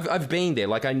I've been there.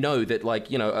 Like I know that like,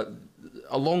 you know,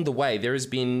 along the way there has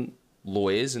been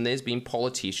lawyers and there's been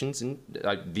politicians and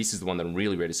this is the one that I'm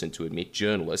really reticent to admit,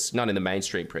 journalists, not in the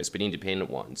mainstream press, but independent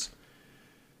ones.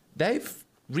 They've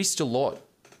risked a lot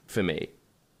for me.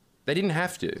 They didn't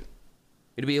have to.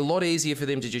 It'd be a lot easier for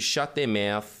them to just shut their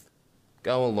mouth,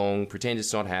 go along, pretend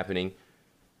it's not happening.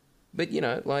 But, you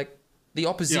know, like, the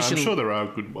opposition... Yeah, I'm sure there are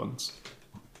good ones.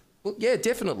 Well, yeah,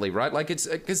 definitely, right? Like, it's...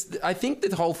 Because I think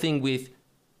the whole thing with...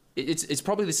 It's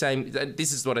probably the same...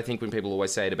 This is what I think when people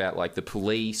always say it about, like, the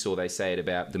police, or they say it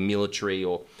about the military,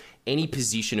 or any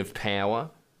position of power.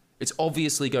 It's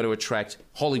obviously going to attract...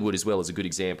 Hollywood as well is a good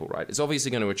example, right? It's obviously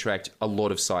going to attract a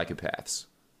lot of psychopaths.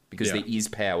 Because there is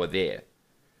power there.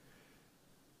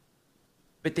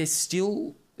 But there's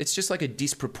still, it's just like a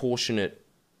disproportionate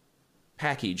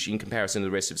package in comparison to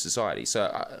the rest of society.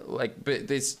 So, but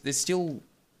there's still...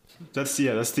 That's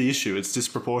the issue. It's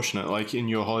disproportionate. Like in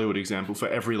your Hollywood example, for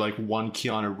every like one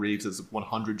Keanu Reeves, there's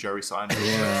 100 Jerry Seinfeld.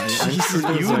 Yeah, I'm sure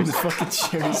there's You like, the fucking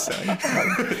Jerry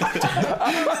Seinfeld.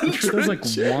 I'm sure there's like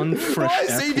one fresh Why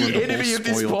is he the F-wordable enemy of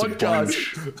this spoiled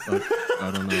podcast? bunch, but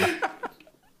I don't know.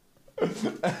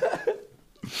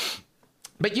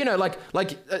 But, you know, like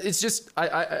it's just,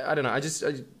 I don't know.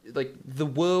 Like, the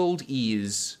world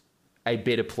is a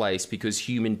better place because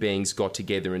human beings got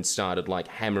together and started, like,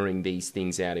 hammering these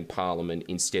things out in Parliament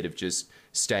instead of just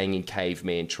staying in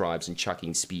caveman tribes and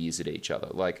chucking spears at each other.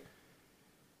 Like,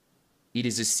 it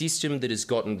is a system that has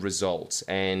gotten results.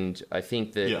 And I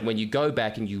think that when you go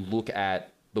back and you look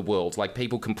at the world, like,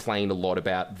 people complain a lot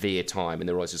about their time and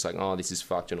they're always just like, oh, this is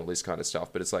fucked and all this kind of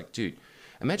stuff. But it's like, dude,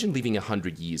 imagine living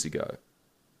 100 years ago.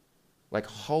 Like,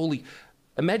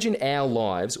 imagine our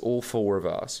lives, all four of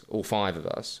us, all five of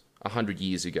us, 100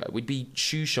 years ago. We'd be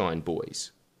shoeshine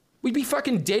boys. We'd be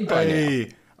fucking dead by now.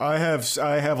 Hey, I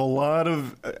have a lot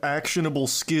of actionable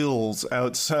skills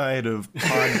outside of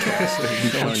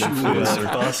podcasting. Don't you worry.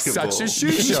 Basketball. Such as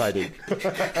shoeshining.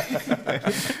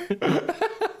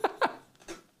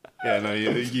 Yeah, no,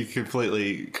 you're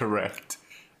completely correct.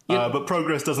 But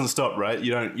progress doesn't stop, right?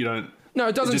 You don't. No,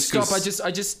 it doesn't just stop.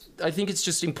 'cause- I think it's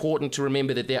just important to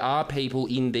remember that there are people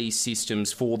in these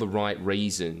systems for the right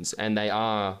reasons, and they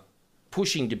are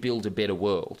pushing to build a better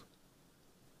world.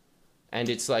 And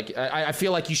it's like, I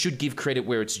feel like you should give credit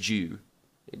where it's due.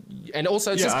 And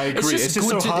also, it's I agree. It's just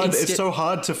so good hard. to It's so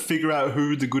hard to figure out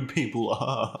who the good people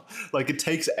are. Like, it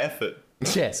takes effort.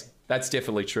 Yes, that's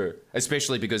definitely true.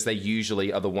 Especially because they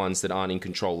usually are the ones that aren't in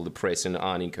control of the press and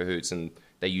aren't in cahoots, and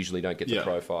they usually don't get the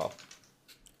profile.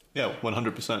 Yeah,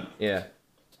 100%. Yeah.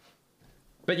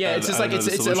 But yeah, it's just I like know the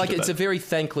solution to it's that. a very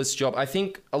thankless job. I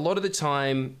think a lot of the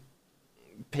time,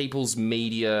 people's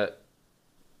media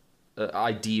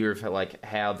idea of like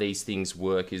how these things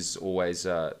work is always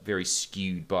very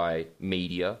skewed by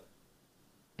media,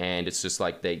 and it's just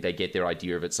like they get their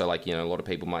idea of it. So like, you know, a lot of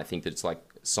people might think that it's like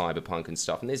cyberpunk and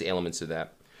stuff, and there's elements of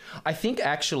that. I think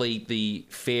actually the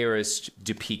fairest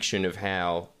depiction of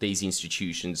how these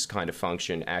institutions kind of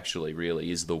function actually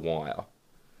really is The Wire.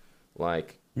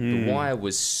 Like, The Wire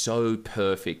was so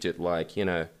perfect at, like, you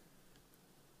know,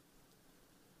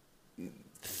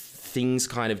 things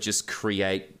kind of just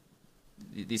create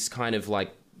this kind of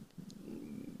like,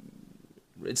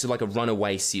 it's like a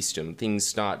runaway system. Things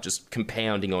start just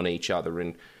compounding on each other,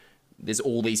 and there's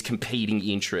all these competing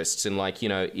interests. And like, you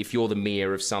know, if you're the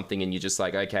mayor of something and you're just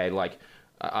like, okay, like,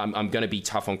 I'm going to be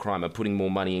tough on crime, I'm putting more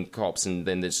money in cops, and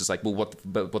then there's just like, well, what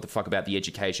the fuck about the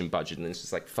education budget? And it's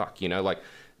just like, fuck, you know, like,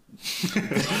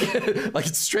 like,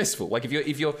 it's stressful. Like, if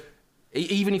you're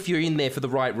even if you're in there for the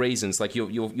right reasons, like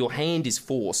your hand is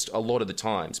forced a lot of the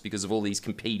times because of all these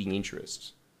competing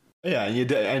interests. Yeah,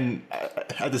 and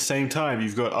at the same time,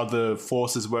 you've got other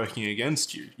forces working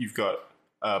against you. You've got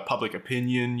public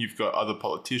opinion, you've got other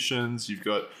politicians, you've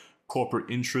got corporate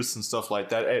interests and stuff like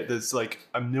that. There's like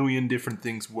a million different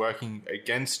things working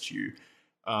against you,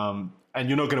 and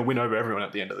you're not going to win over everyone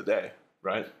at the end of the day,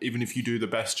 right? Even if you do the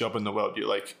best job in the world, you're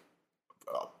like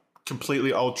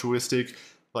completely altruistic,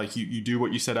 like you do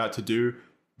what you set out to do.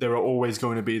 There are always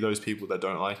going to be those people that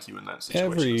don't like you in that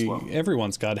situation as well.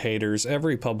 Everyone's got haters.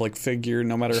 Every public figure,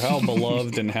 no matter how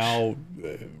beloved and how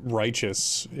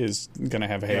righteous, is going to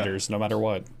have haters, no matter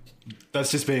what. That's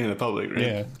just being in the public, right?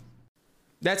 Yeah.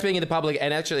 That's being in the public,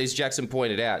 and actually, as Jackson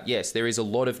pointed out, yes, there is a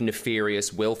lot of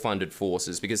nefarious, well-funded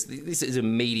forces, because this is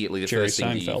immediately the Jerry first thing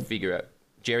that you Seinfeld. figure out.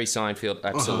 Jerry Seinfeld,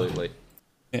 absolutely.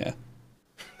 Yeah.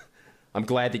 I'm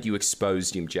glad that you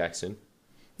exposed him, Jackson.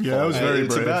 Yeah, that was very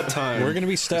It's brave. about time. We're going to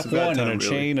be step It's about one in time, a really.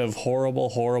 chain of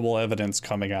horrible evidence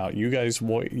coming out. You guys, you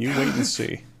wait and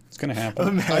see. It's going to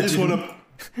happen. I just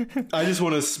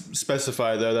want to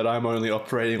specify though that I'm only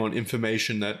operating on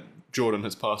information that Jordan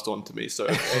has passed on to me. So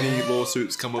if any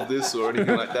lawsuits come of this or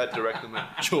anything like that, direct them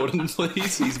at Jordan,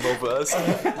 please. He's well versed.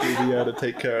 He'll be able to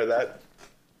take care of that.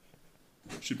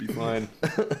 Should be fine.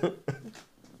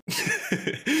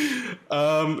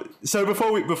 So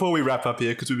before we wrap up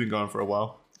here, because we've been going for a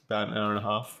while, about an hour and a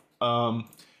half.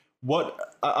 What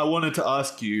I wanted to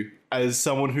ask you, as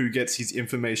someone who gets his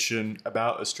information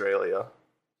about Australia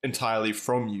entirely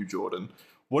from you, Jordan,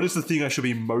 what is the thing I should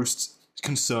be most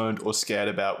concerned or scared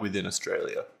about within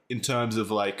Australia in terms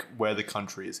of like where the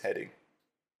country is heading?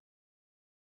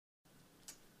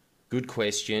 Good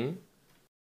question.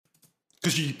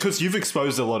 Because you've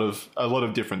exposed a lot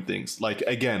of different things. Like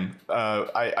again,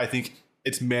 I think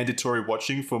it's mandatory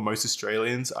watching for most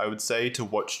Australians. I would say to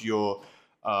watch your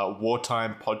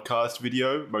wartime podcast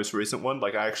video, most recent one.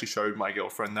 Like I actually showed my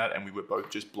girlfriend that, and we were both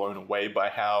just blown away by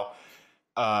how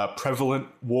prevalent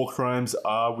war crimes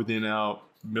are within our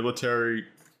military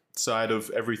side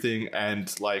of everything,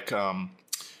 and like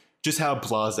just how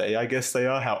blasé I guess they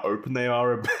are, how open they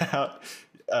are about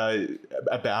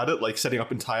it, like setting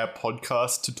up entire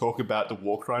podcasts to talk about the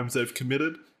war crimes they've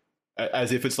committed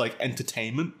as if it's like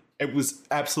entertainment. It was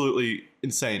absolutely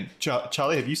insane.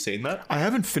 Charlie, have you seen that? I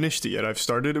haven't finished it yet. I've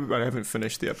started it, but I haven't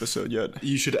finished the episode yet.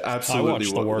 You should absolutely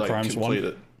watched the war crimes complete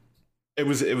one. it.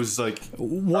 It was like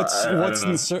What's I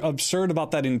don't know. absurd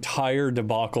about that entire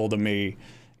debacle to me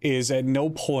is at no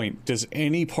point does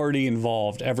any party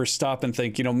involved ever stop and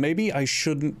think, maybe I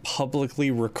shouldn't publicly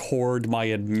record my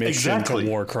admission Exactly. to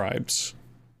war crimes.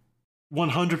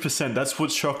 100%. That's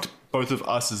what shocked both of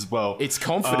us as well. It's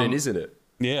confident, isn't it?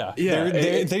 Yeah, Yeah,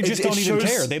 they just it don't even shows-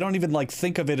 care. They don't even like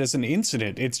think of it as an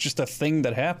incident. It's just a thing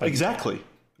that happened. Exactly.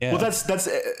 Yeah. Well,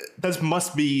 that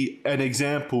must be an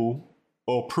example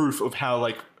or proof of how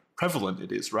like prevalent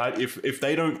it is, right? If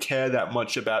they don't care that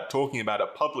much about talking about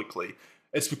it publicly,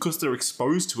 it's because they're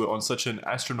exposed to it on such an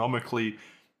astronomically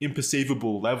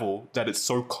imperceivable level that it's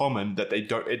so common that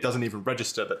it doesn't even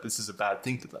register that this is a bad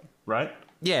thing to them, right?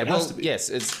 Yeah, It has well, to be. yes,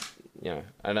 it's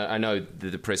I know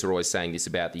the press are always saying this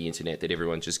about the internet, that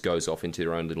everyone just goes off into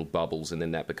their own little bubbles and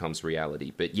then that becomes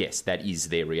reality. But yes, that is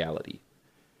their reality.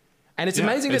 And it's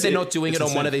amazing that they're not doing it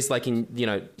on one of these like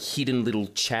hidden little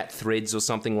chat threads or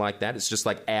something like that. It's just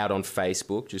like out on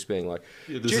Facebook, just being like,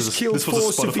 just killed this was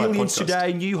a 4 Spotify civilians podcast.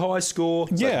 today, new high score.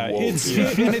 It's Yeah, like, whoa.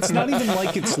 and it's not even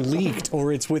like it's leaked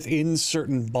or it's within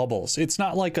certain bubbles. It's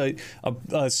not like a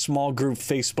small group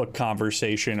Facebook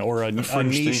conversation or a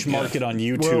fringe niche thing, yeah. market on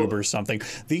YouTube or something.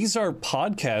 These are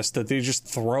podcasts that they just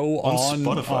throw on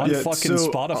Spotify. Yeah, fucking so,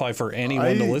 Spotify for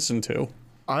anyone to listen to.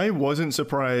 I wasn't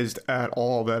surprised at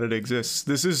all that it exists.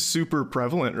 This is super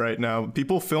prevalent right now.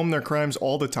 People film their crimes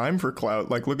all the time for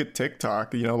clout. Like, look at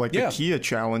TikTok, like Yeah. the Kia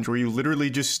challenge where you literally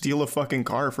just steal a fucking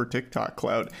car for TikTok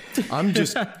clout. I'm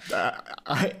just,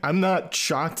 I'm not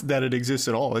shocked that it exists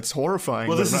at all. It's horrifying,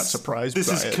 but I'm not surprised by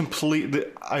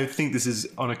it. I think this is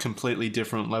on a completely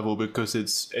different level because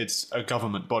it's a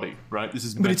government body, right? This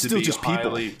is meant it's to still be just people.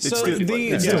 highly. It's So still- the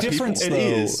it's still difference, people. though,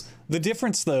 It is. the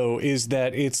difference, though, is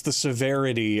that it's the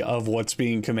severity of what's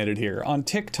being committed here. On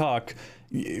TikTok,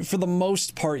 for the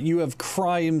most part, you have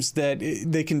crimes that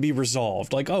they can be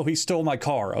resolved. Like, oh, he stole my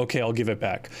car. Okay, I'll give it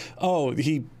back. Oh,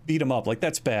 he beat him up. Like,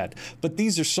 that's bad. But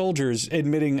these are soldiers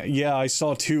admitting, yeah, I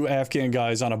saw 2 Afghan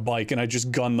guys on a bike and I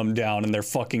just gunned them down and they're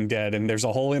fucking dead. And there's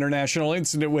a whole international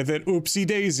incident with it. Oopsie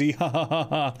daisy. Ha ha ha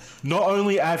ha. Not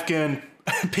only Afghan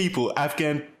people,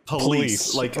 Afghan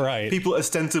police, like right. people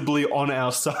ostensibly on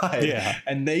our side, Yeah.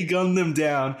 and they gun them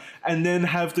down and then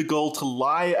have the goal to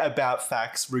lie about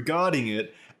facts regarding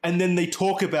it, and then they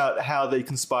talk about how they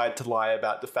conspired to lie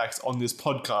about the facts on this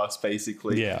podcast,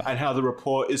 basically, Yeah. and how the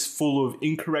report is full of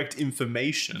incorrect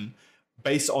information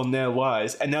based on their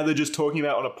lies, and now they're just talking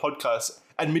about on a podcast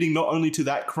admitting not only to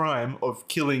that crime of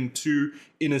killing 2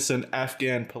 innocent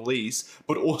Afghan police,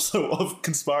 but also of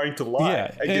conspiring to lie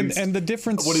Yeah, against and the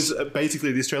difference, what is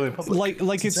basically the Australian public.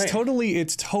 like it's insane.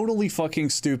 totally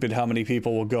fucking stupid how many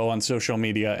people will go on social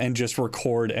media and just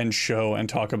record and show and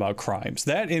talk about crimes.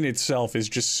 That in itself is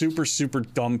just super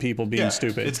dumb people being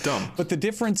stupid. It's dumb. But the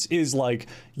difference is, like,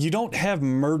 you don't have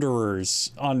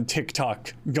murderers on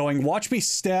TikTok going, watch me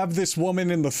stab this woman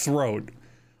in the throat.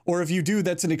 Or if you do,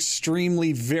 that's an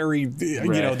extremely very,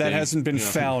 that thing. hasn't been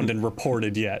found and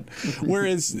reported yet.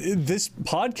 Whereas this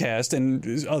podcast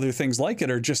and other things like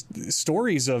it are just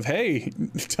stories of, hey,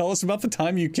 tell us about the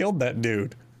time you killed that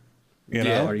dude. You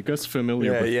know? Are you guys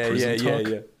familiar with prison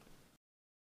talk?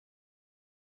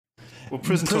 Well,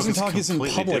 prison talk isn't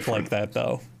completely public different. like that,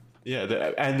 though. Yeah,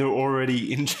 and they're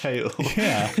already in jail.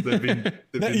 Yeah. they've been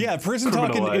Yeah, prison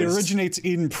talk criminalized. originates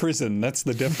in prison. That's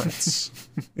the difference.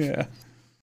 Yeah.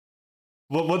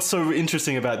 What's so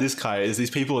interesting about this guy is these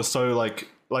people are so like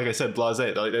I said,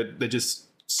 blasé. Like they're just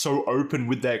so open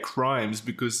with their crimes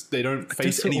because they don't face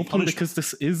They're so any open punishment. because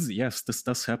this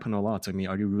does happen a lot. I mean,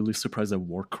 are you really surprised that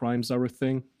war crimes are a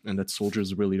thing and that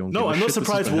soldiers really don't? No, give a I'm not shit? This is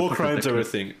surprised the war hypocrite crimes that are a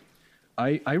can- thing.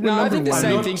 I No, remember I think the one-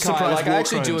 same not thing, Kyle. surprised Like, I war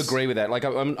actually do crimes- agree with that. Like,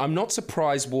 I'm not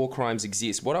surprised war crimes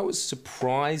exist. What I was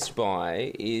surprised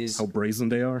by is how brazen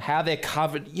they are. how they're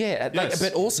covered. Yeah, like, Yes.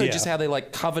 but also Yeah. just how they're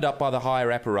like covered up by the higher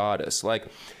apparatus. Like,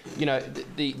 you know,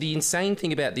 the insane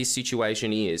thing about this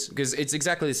situation is because it's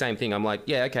exactly the same thing. I'm like,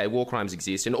 yeah, okay, war crimes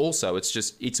exist, and also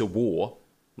it's a war.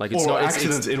 Like, it's Or not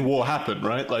accidents in war happen,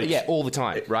 right? Like yeah, all the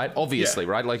time, right? Obviously,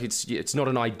 right? Like it's not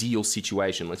an ideal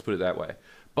situation, let's put it that way.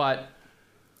 But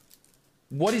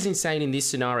what is insane in this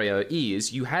scenario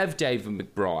is you have David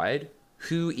McBride,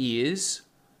 who is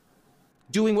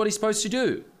doing what he's supposed to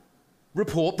do.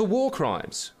 Report the war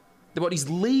crimes. What he's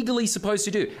legally supposed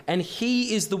to do. And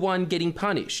he is the one getting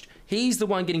punished. He's the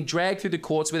one getting dragged through the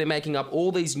courts where they're making up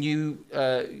all these new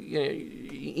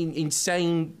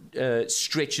insane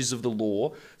stretches of the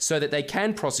law so that they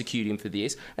can prosecute him for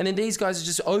this. And then these guys are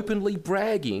just openly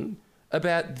bragging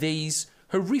about these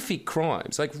horrific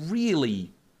crimes. Like,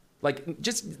 really... Like,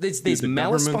 just there's the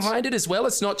malice government- behind it as well.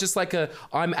 It's not just like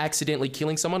I'm accidentally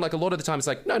killing someone. Like, a lot of the time it's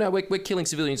like, no, we're killing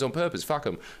civilians on purpose. Fuck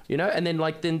them, you know. And then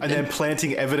and then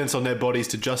planting evidence on their bodies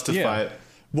to justify Yeah. it.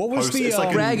 What was the It's like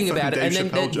a bragging fucking about it, Dave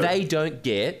and then Chappelle joke. they don't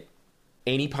get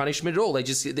any punishment at all. They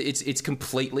just it's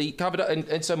completely covered up.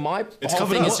 And so my It's whole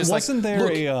covered thing up. is just wasn't like,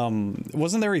 there look,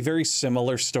 wasn't there a very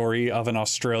similar story of an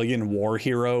Australian war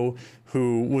hero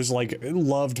who was like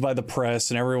loved by the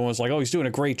press and everyone was like, oh, he's doing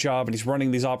a great job and he's running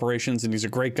these operations and he's a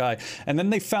great guy, and then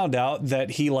they found out that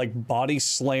he like body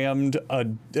slammed a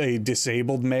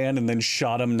disabled man and then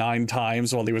shot him 9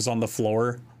 times while he was on the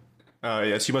floor?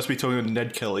 Yes, you must be talking about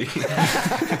Ned Kelly.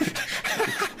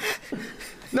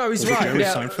 no, he's Was it right. Jerry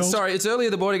Now, Seinfeld? sorry, it's earlier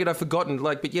in the morning and I've forgotten.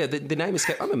 Like, but yeah, the name is.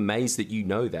 I'm amazed that you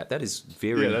know that. That is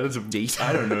very Yeah, that is detailed.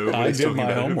 I don't know what I he's did talking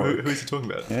my about. homework. Who's he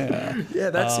talking about? Yeah. Yeah,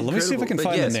 that's Let me see if I can incredible.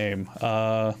 find But the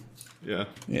yes, name.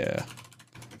 Yeah.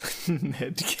 Yeah.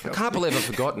 Ned Kelly. I can't believe I've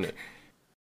forgotten it.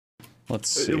 Let's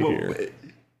see Well, here.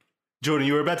 Jordan,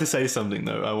 you were about to say something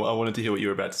though. I wanted to hear what you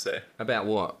were about to say. About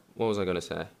what? What was I going to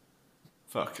say?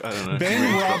 Fuck, I don't know. Ben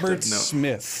Rage dropped Robert it. No.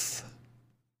 Smith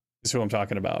is who I'm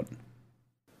talking about.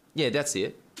 Yeah, that's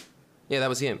it. Yeah, that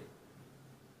was him.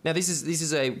 Now, this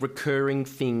is a recurring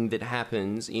thing that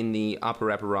happens in the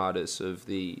upper apparatus of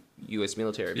the U.S.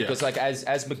 military. Because, like, as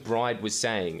McBride was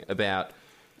saying about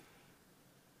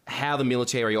how the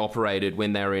military operated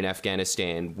when they were in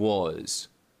Afghanistan was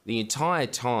the entire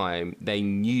time they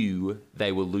knew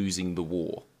they were losing the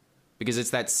war. Because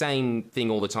it's that same thing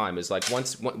all the time. It's like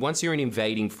once you're an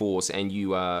invading force and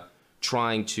you are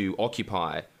trying to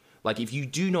occupy, like if you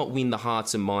do not win the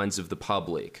hearts and minds of the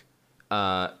public,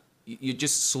 you're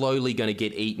just slowly going to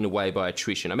get eaten away by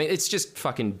attrition. I mean, it's just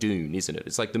fucking Dune, isn't it?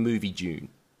 It's like the movie Dune.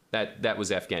 That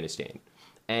was Afghanistan.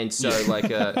 And so, like...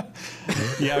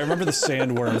 Yeah, I remember the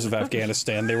sandworms of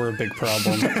Afghanistan. They were a big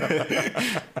problem.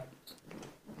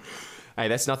 Hey,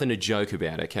 that's nothing to joke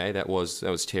about, okay? That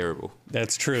was terrible.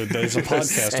 That's true. There's a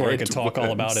podcast where I could talk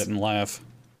all about it and laugh.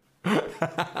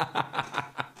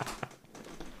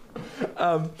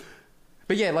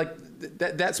 But yeah, like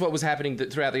that's what was happening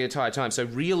throughout the entire time. So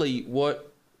really,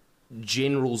 what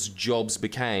generals' jobs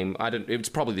became, it's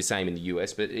probably the same in the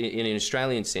US, but in an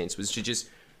Australian sense, was to just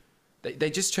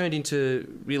they just turned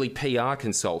into really PR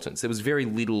consultants. There was very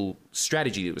little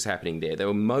strategy that was happening there. They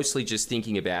were mostly just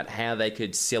thinking about how they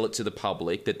could sell it to the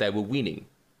public that they were winning.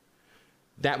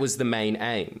 That was the main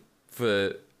aim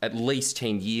for at least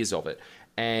 10 years of it.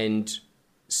 And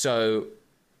so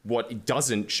what it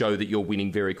doesn't show that you're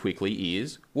winning very quickly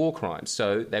is war crimes.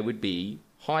 So they would be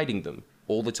hiding them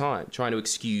all the time, trying to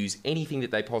excuse anything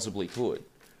that they possibly could,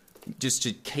 just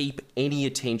to keep any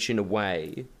attention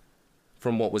away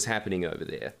from what was happening over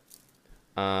there.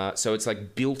 So it's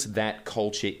like built that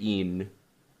culture in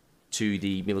to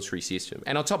the military system.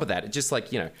 And on top of that, it's just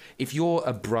like, you know, if you're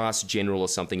a brass general or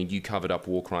something and you covered up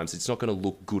war crimes, it's not going to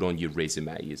look good on your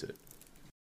resume, is it?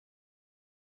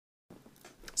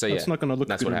 So yeah, That's not going to look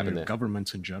that's good what in happened your there.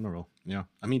 government in general. Yeah,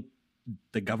 I mean,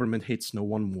 the government hates no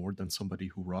one more than somebody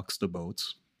who rocks the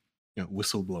boats. You know,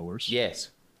 whistleblowers.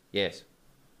 Yes.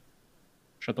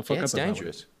 Shut the fuck Yeah, up. it's about it.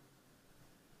 dangerous.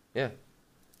 Yeah.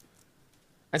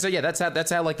 And so yeah, that's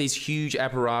how like these huge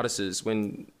apparatuses,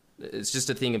 when it's just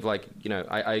a thing of like, you know,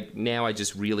 I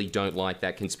just really don't like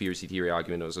that conspiracy theory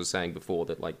argument, as I was saying before,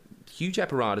 that like huge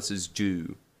apparatuses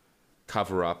do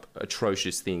cover up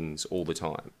atrocious things all the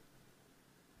time.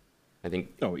 I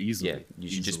think, easily. Yeah, you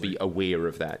should just be aware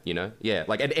of that, you know? Yeah,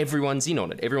 like, and everyone's in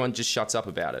on it. Everyone just shuts up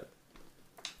about it.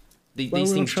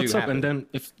 These things do happen. And then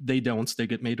if they don't, they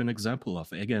get made an example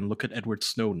of. Again, look at Edward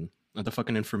Snowden and the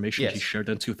fucking information he shared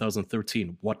in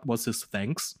 2013. What was his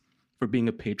thanks for being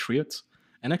a patriot?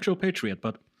 An actual patriot,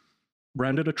 but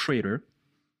branded a traitor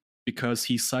because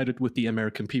he sided with the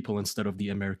American people instead of the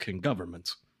American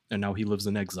government. And now he lives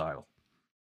in exile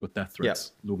with death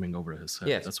threats looming over his head.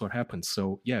 Yes. That's what happens.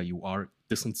 So, yeah, you are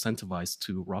disincentivized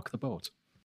to rock the boat.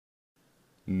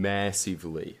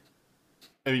 Massively.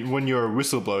 I mean, when you're a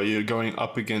whistleblower, you're going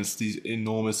up against these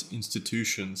enormous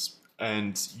institutions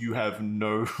and you have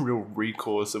no real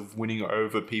recourse of winning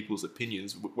over people's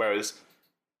opinions. Whereas,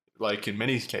 like in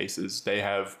many cases, they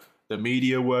have the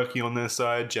media working on their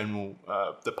side,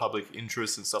 the public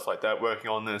interest and stuff like that working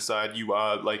on their side. You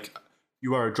are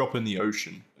a drop in the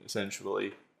ocean,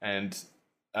 essentially. And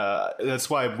that's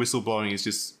why whistleblowing is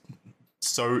just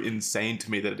so insane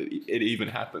to me that it even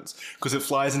happens, because it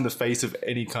flies in the face of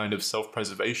any kind of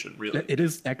self-preservation, really. It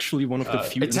is actually one of the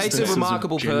few it takes a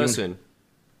remarkable person.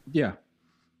 Yeah.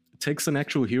 It takes an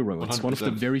actual hero. It's 100%. one of the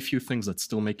very few things that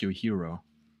still make you a hero.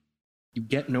 You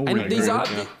get nowhere. And these are...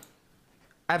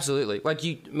 Absolutely. Like,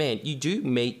 you do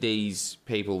meet these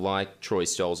people like Troy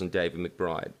Stolz and David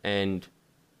McBride, and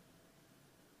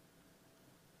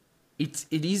it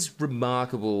is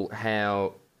remarkable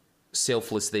how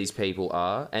selfless these people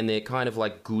are, and they're kind of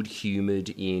like good-humoured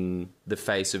in the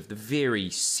face of the very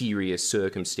serious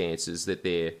circumstances that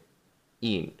they're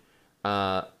in.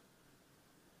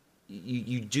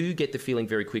 You do get the feeling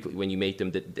very quickly when you meet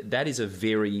them that is a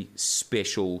very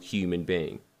special human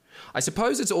being. I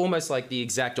suppose it's almost like the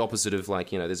exact opposite of,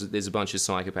 like, you know, there's a bunch of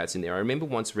psychopaths in there. I remember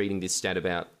once reading this stat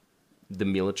about the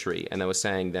military, and they were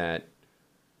saying that,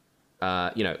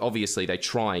 you know, obviously they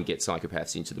try and get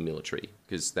psychopaths into the military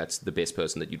because that's the best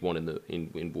person that you'd want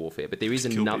in warfare. But there is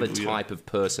another type of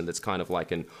person that's kind of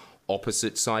like an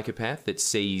opposite psychopath that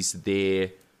sees their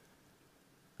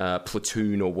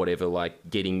platoon or whatever like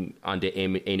getting under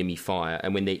enemy fire,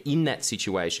 and when they're in that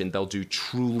situation, they'll do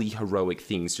truly heroic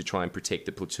things to try and protect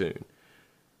the platoon,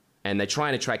 and they try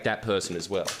and attract that person as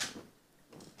well.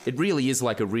 It really is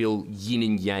like a real yin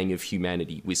and yang of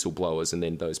humanity, whistleblowers, and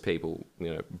then those people,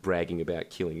 you know, bragging about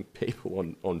killing people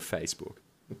on Facebook.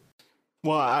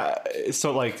 Well, it's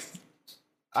not like...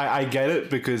 I get it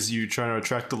because you're trying to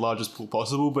attract the largest pool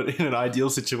possible, but in an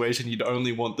ideal situation, you'd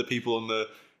only want the people in the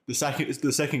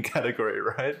second category,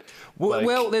 right?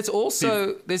 Well, there's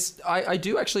also... I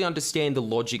do actually understand the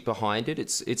logic behind it.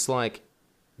 It's like,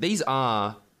 these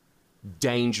are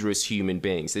dangerous human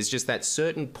beings. There's just that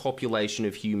certain population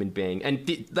of human being, and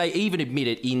they even admit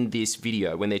it in this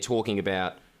video when they're talking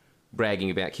about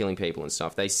bragging about killing people and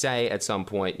stuff. They say at some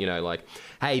point, you know, like,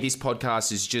 hey, this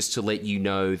podcast is just to let you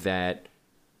know that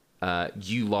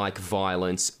you like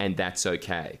violence and that's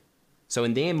okay. So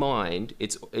in their mind,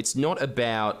 it's not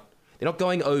about... They're not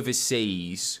going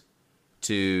overseas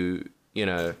to, you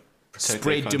know,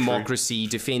 spread democracy,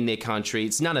 defend their country.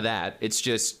 It's none of that. It's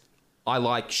just, I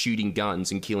like shooting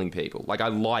guns and killing people. Like, I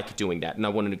like doing that, and I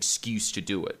want an excuse to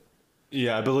do it.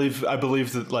 Yeah, I believe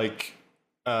that, like,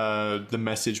 the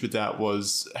message with that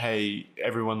was, hey,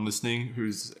 everyone listening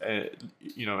who's,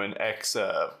 you know, an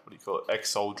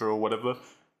ex-soldier or whatever,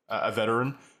 a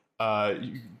veteran,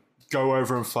 go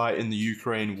over and fight in the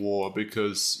Ukraine war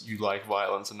because you like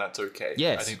violence and that's okay.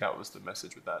 Yes. I think that was the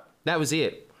message with that. That was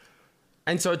it.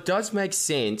 And so it does make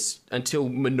sense, until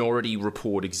Minority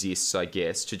Report exists, I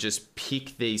guess, to just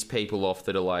pick these people off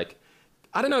that are like...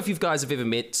 I don't know if you guys have ever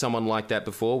met someone like that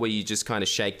before, where you just kind of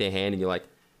shake their hand and you're like,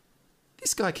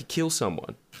 this guy could kill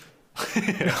someone.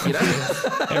 You know?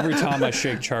 Every time I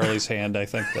shake Charlie's hand, I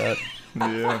think that.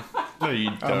 Yeah. No,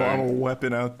 you don't. I'm a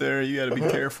weapon out there. You got to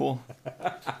be careful.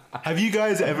 Have you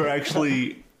guys ever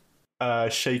actually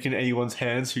shaken anyone's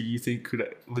hands who you think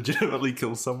could legitimately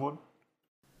kill someone?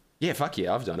 Yeah, fuck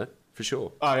yeah, I've done it, for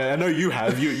sure. I know you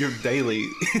have. You're daily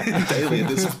at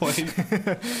this point.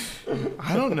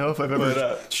 I don't know if I've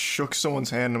ever shook someone's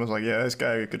hand and was like, yeah, this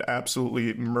guy could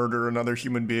absolutely murder another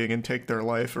human being and take their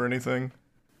life or anything.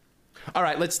 All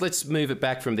right, let's move it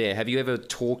back from there. Have you ever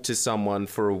talked to someone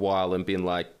for a while and been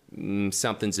like,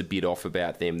 something's a bit off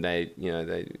about them? Does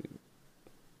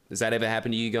that ever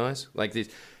happen to you guys? Like,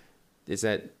 is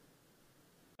that...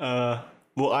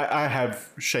 Well, I have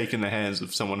shaken the hands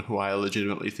of someone who I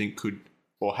legitimately think could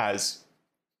or has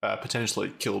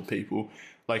potentially killed people.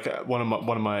 Like one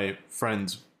of my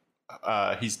friends,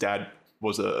 his dad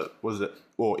was it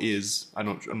or is,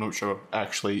 I'm not sure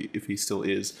actually if he still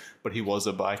is, but he was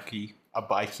a biker.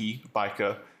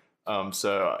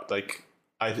 So like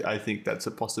I think that's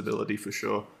a possibility for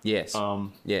sure. Yes.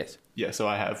 Yes. Yeah. So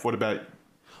I have. What about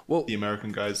the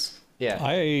American guys? Yeah.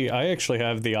 I actually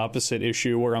have the opposite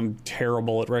issue where I'm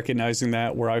terrible at recognizing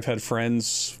that, where I've had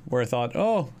friends where I thought,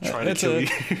 oh, that's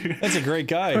a great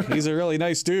guy. He's a really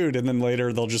nice dude. And then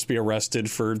later they'll just be arrested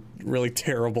for really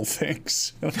terrible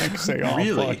things. And I say, oh,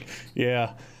 really? Fuck.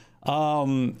 Yeah.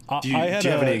 Do you have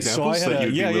any examples that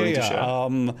you'd be willing to share?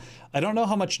 I don't know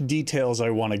how much details I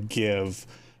want to give,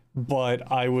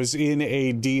 but I was in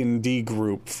a D&D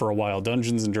group for a while,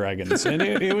 Dungeons and Dragons. And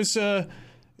it was...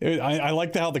 I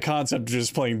like how the concept of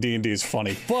just playing D&D is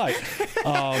funny, but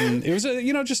it was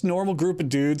a just normal group of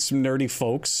dudes, some nerdy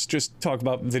folks, just talk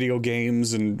about video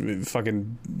games and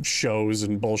fucking shows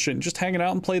and bullshit, and just hanging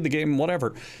out and play the game,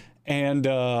 whatever. And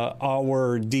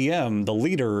our DM, the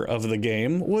leader of the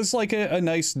game, was like a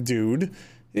nice dude,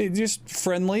 just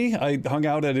friendly. I hung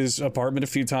out at his apartment a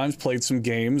few times, played some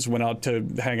games, went out to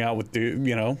hang out with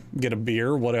get a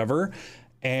beer, whatever.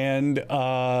 And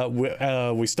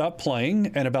we stopped playing,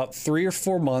 and about 3 or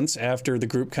 4 months after the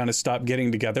group kind of stopped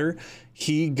getting together,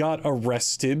 he got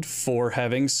arrested for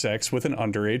having sex with an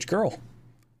underage girl.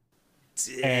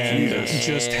 And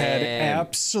just had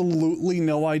absolutely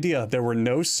no idea. There were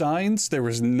no signs. There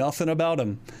was nothing about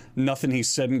him. Nothing he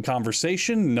said in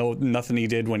conversation. Nothing he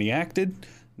did when he acted.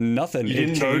 Nothing. You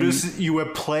didn't notice you were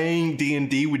playing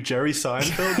D&D with Jerry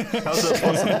Seinfeld? How's that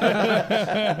possible?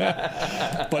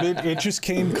 But it just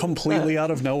came completely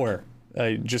out of nowhere.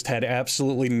 I just had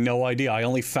absolutely no idea. I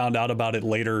only found out about it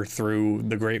later through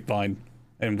the grapevine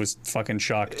and was fucking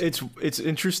shocked. It's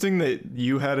interesting that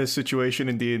you had a situation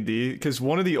in D&D, because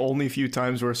one of the only few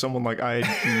times where someone like I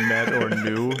met or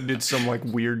knew did some like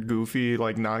weird, goofy,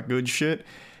 like not good shit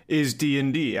is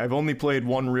D&D. I've only played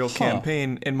one real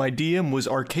campaign, and my DM was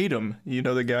Arcadum. You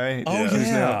know the guy? Oh,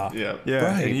 yeah.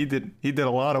 Right. And he did a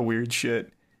lot of weird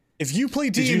shit. If you play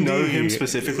D&D... Did you know him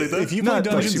specifically, though? If you play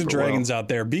Dungeons and Dragons out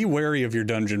there, be wary of your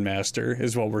dungeon master,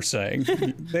 is what we're saying.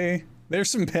 They're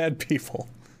some bad people.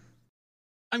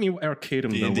 I mean,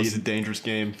 Arcadum, though, D&D is a dangerous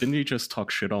game. Didn't he just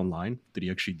talk shit online? Did he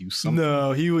actually do something?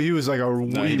 No, he was like he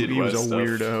was a stuff.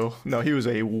 weirdo. No, he was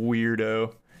a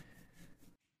weirdo.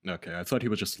 Okay, I thought he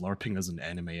was just LARPing as an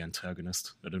anime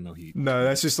antagonist. I don't know No,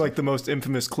 that's just like the most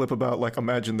infamous clip about like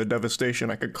imagine the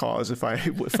devastation I could cause if I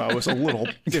was a little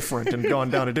different and gone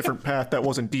down a different path that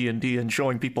wasn't D&D and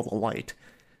showing people the light.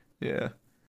 Yeah.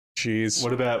 Jeez.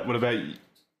 What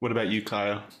about you,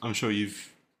 Kaya? I'm sure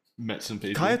you've met some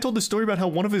people. Kaya told the story about how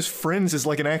one of his friends is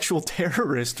like an actual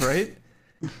terrorist, right?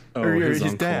 Or his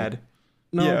uncle. Dad.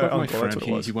 No, Yeah, but my uncle, that's friend, what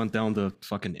it was. he went down the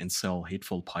fucking incel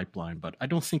hateful pipeline, but I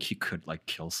don't think he could like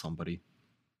kill somebody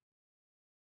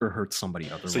or hurt somebody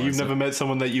otherwise. So you've never met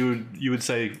someone that you would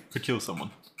say could kill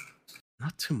someone?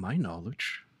 Not to my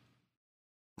knowledge.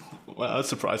 Well, that's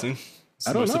surprising. It's I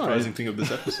the don't most know. surprising thing of this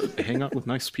episode. I hang out with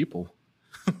nice people.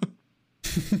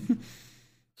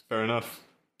 Fair enough.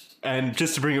 And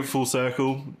just to bring it full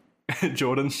circle,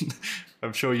 Jordan,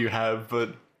 I'm sure you have,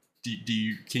 but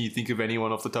can you think of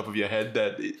anyone off the top of your head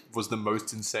that was the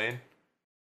most insane?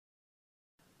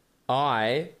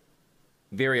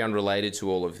 Very unrelated to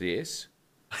all of this,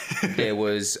 there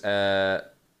was a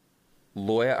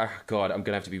lawyer. Oh God, I'm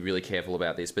gonna have to be really careful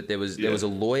about this. But there was a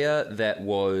lawyer that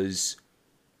was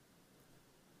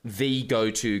the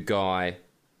go-to guy.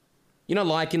 You know,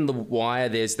 like in The Wire,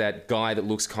 there's that guy that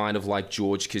looks kind of like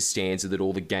George Costanza that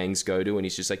all the gangs go to, and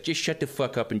he's just like, just shut the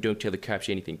fuck up and don't tell the cops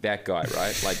anything. That guy,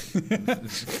 right? Like,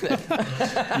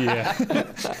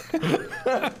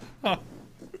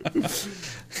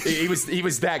 he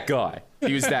was that guy.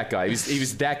 He was that guy. He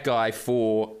was that guy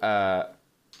for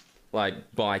like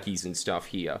bikies and stuff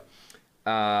here,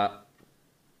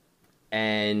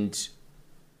 and.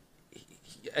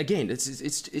 Again,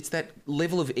 it's that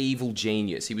level of evil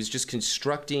genius. He was just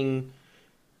constructing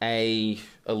a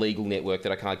legal network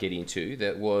that I can't get into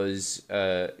that was,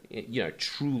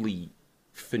 truly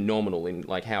phenomenal in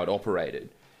like how it operated.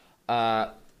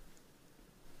 Met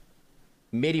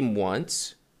him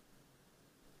once,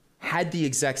 had the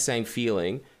exact same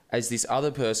feeling as this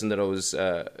other person that I was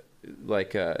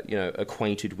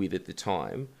acquainted with at the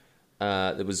time,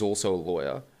 that was also a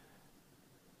lawyer.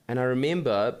 And I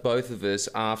remember both of us,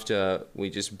 after we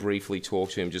just briefly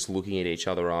talked to him, just looking at each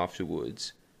other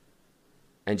afterwards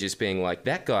and just being like,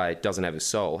 that guy doesn't have a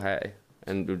soul, hey?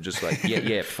 And we're just like,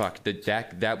 yeah, fuck,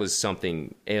 that was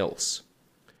something else.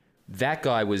 That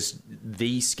guy was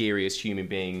the scariest human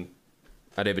being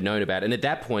I'd ever known about. And at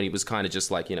that point, it was kind of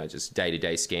just like, just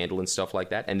day-to-day scandal and stuff like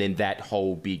that. And then that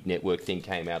whole big network thing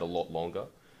came out a lot longer.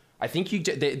 I think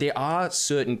there are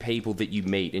certain people that you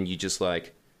meet and you just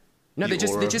like, no, they're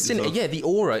just the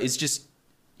aura is just,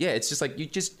 it's just like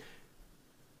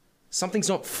something's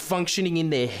not functioning in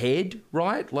their head,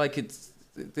 right? Like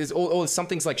or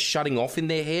something's like shutting off in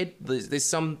their head. There's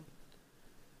some.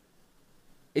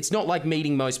 It's not like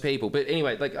meeting most people, but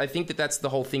anyway, like I think that's the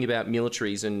whole thing about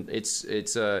militaries, and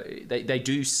they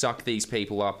do suck these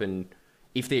people up, and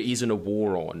if there isn't a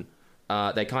war on,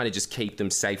 they kind of just keep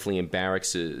them safely in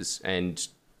barracks and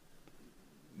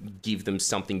give them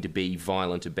something to be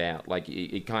violent about. Like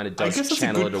it kind of does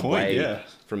channel it away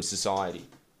from society.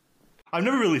 I've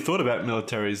never really thought about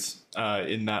militaries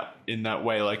in that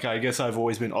way. Like I guess I've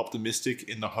always been optimistic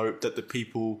in the hope that the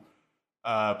people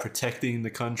protecting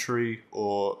the country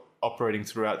or operating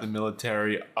throughout the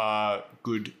military are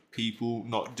good people,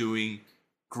 not doing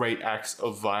great acts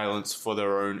of violence for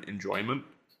their own enjoyment.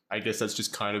 I guess that's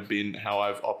just kind of been how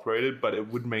I've operated, but it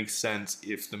would make sense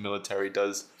if the military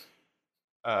does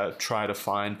try to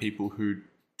find people who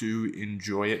do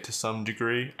enjoy it to some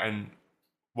degree. And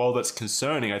while that's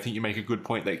concerning, I think you make a good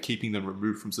point that keeping them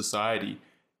removed from society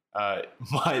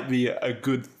might be a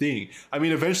good thing. I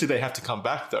mean, eventually they have to come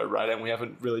back though, right? And we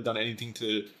haven't really done anything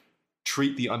to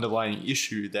treat the underlying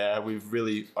issue there. We've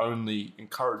really only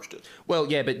encouraged it. Well,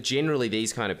 yeah, but generally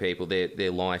these kind of people,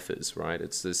 they're lifers, right?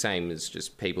 It's the same as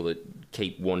just people that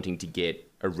keep wanting to get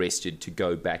arrested to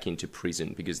go back into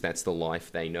prison because that's the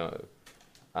life they know.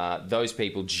 Those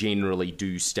people generally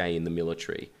do stay in the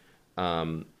military.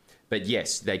 But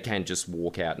yes, they can just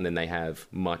walk out and then they have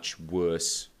much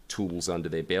worse tools under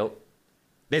their belt.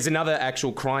 There's another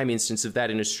actual crime instance of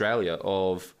that in Australia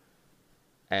of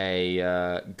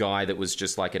a guy that was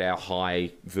just like at our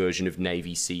high version of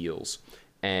Navy SEALs.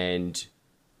 And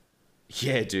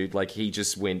yeah, dude, like he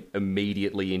just went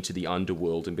immediately into the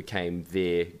underworld and became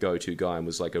their go-to guy and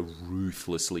was like a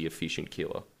ruthlessly efficient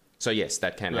killer. So yes,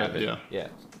 that can happen. Yeah. Yeah,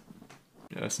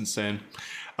 that's insane.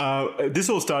 This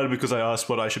all started because I asked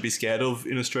what I should be scared of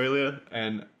in Australia,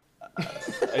 and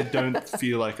I don't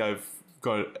feel like I've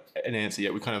got an answer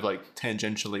yet. We kind of like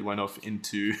tangentially went off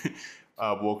into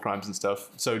war crimes and stuff.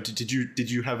 So did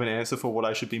you have an answer for what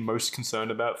I should be most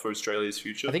concerned about for Australia's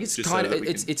future? I think it's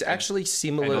it's actually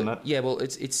similar. Yeah, well,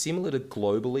 it's similar to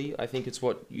globally. I think it's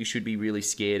what you should be really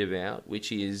scared about,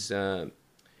 which is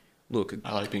look.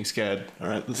 I like being scared. All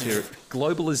right, let's hear it.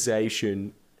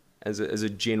 Globalization as a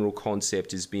general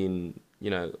concept has been,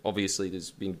 obviously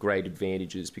there's been great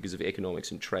advantages because of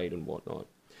economics and trade and whatnot.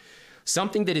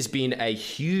 Something that has been a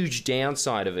huge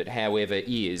downside of it, however,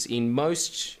 is in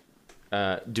most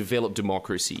developed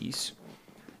democracies,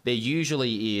 there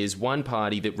usually is one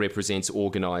party that represents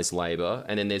organised labour,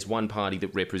 and then there's one party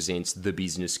that represents the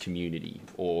business community,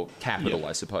 or capital,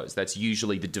 I suppose. That's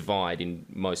usually the divide in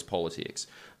most politics.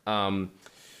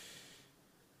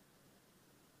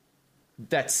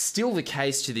 That's still the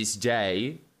case to this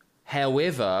day.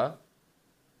 However,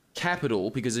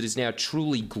 capital, because it is now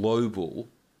truly global,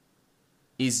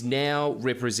 is now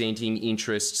representing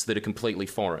interests that are completely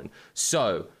foreign.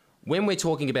 So, when we're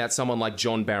talking about someone like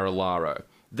John Barilaro,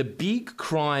 the big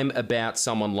crime about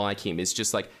someone like him is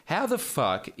just like, how the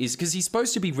fuck is... Because he's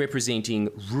supposed to be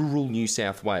representing rural New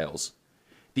South Wales.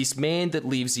 This man that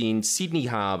lives in Sydney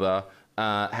Harbour...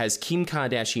 has Kim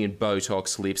Kardashian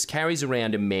Botox lips, carries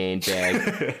around a man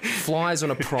bag, flies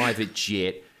on a private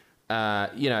jet,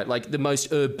 like the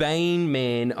most urbane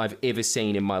man I've ever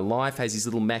seen in my life, has his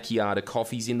little macchiato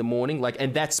coffees in the morning,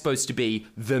 and that's supposed to be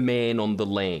the man on the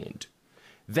land.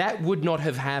 That would not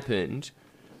have happened,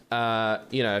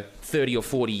 30 or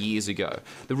 40 years ago.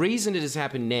 The reason it has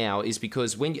happened now is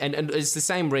because and it's the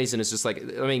same reason. It's just like,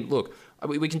 I mean, look,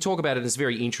 we can talk about it. It's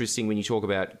very interesting when you talk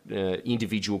about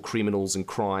individual criminals and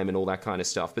crime and all that kind of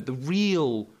stuff. But the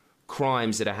real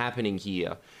crimes that are happening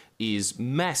here is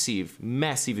massive,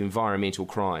 massive environmental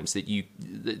crimes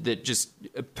that just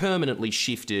permanently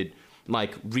shifted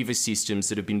like river systems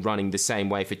that have been running the same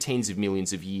way for tens of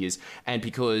millions of years. And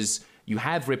because you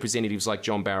have representatives like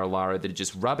John Barilaro that are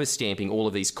just rubber stamping all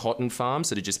of these cotton farms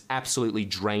that are just absolutely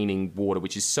draining water,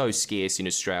 which is so scarce in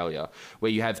Australia,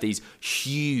 where you have these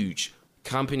huge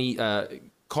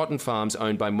cotton farms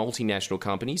owned by multinational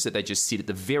companies that they just sit at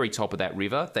the very top of that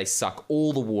river. They suck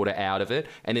all the water out of it,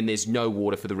 and then there's no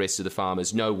water for the rest of the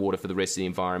farmers, no water for the rest of the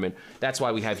environment. That's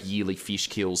why we have yearly fish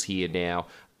kills here now,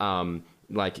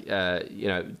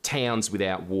 towns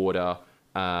without water,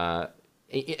 and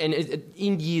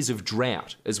in years of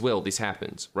drought as well, this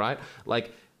happens, right?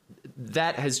 Like,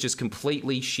 that has just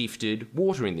completely shifted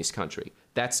water in this country.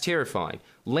 That's terrifying.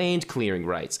 Land clearing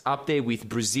rates up there with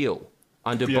Brazil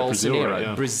under Bolsonaro. Brazil, right,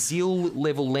 yeah.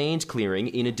 Brazil-level land clearing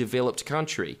in a developed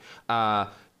country.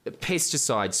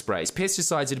 Pesticide sprays.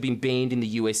 Pesticides that have been banned in the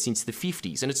US since the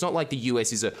 50s. And it's not like the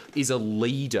US is a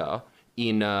leader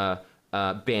in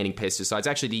banning pesticides.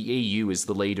 Actually, the EU is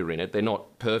the leader in it. They're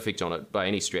not perfect on it by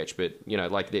any stretch, but, you know,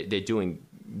 like they're doing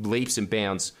leaps and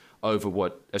bounds over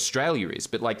what Australia is.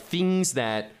 But like things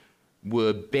that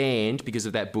were banned because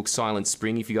of that book Silent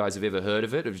Spring, if you guys have ever heard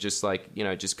of it, of just like, you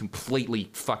know, just completely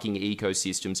fucking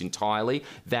ecosystems entirely,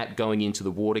 that going into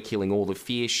the water, killing all the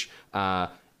fish,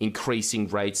 increasing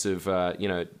rates of, you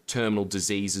know, terminal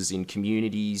diseases in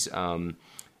communities,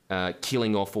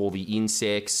 killing off all the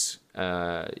insects,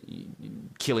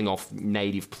 killing off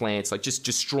native plants, like just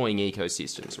destroying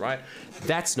ecosystems, right?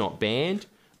 That's not banned.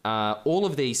 All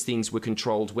of these things were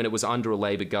controlled when it was under a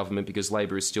Labor government because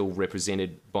Labor is still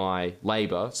represented by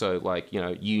Labor. So, like, you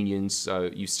know, unions. So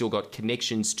you've still got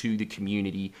connections to the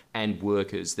community and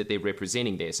workers that they're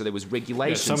representing there. So there was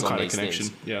regulations on these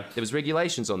things. Yeah. There was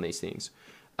regulations on these things.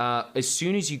 As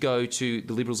soon as you go to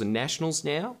the Liberals and Nationals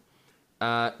now,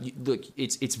 look,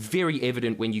 it's very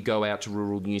evident when you go out to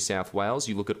rural New South Wales.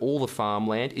 You look at all the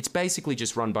farmland. It's basically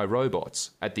just run by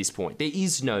robots at this point. There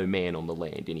is no man on the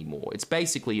land anymore. It's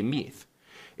basically a myth.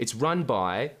 It's run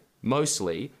by,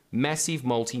 mostly, massive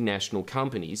multinational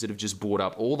companies that have just bought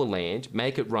up all the land,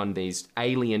 make it run these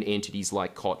alien entities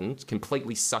like cotton,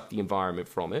 completely suck the environment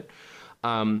from it.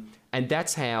 And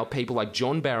that's how people like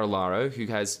John Barilaro, who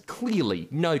has clearly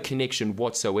no connection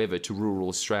whatsoever to rural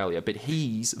Australia, but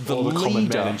he's the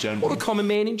leader, or the common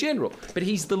man in general, but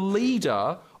he's the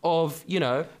leader of, you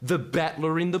know, the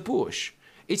battler in the bush.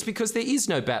 It's because there is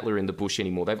no battler in the bush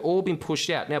anymore. They've all been pushed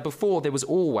out. Now, before, there was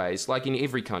always, like in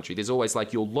every country, there's always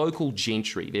like your local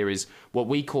gentry. There is what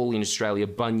we call in Australia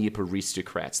bunyip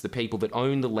aristocrats, the people that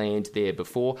own the land there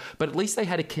before, but at least they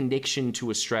had a connection to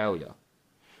Australia.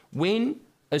 When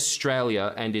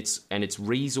Australia and its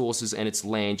resources and its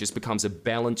land just becomes a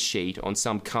balance sheet on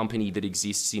some company that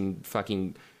exists in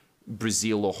fucking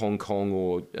Brazil or Hong Kong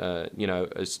or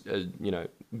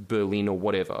Berlin or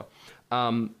whatever,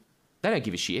 they don't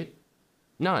give a shit,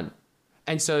 none.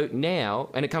 And so now,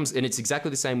 and it's exactly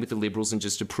the same with the Liberals and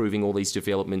just approving all these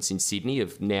developments in Sydney.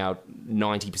 Of now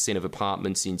 90% of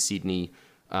apartments in Sydney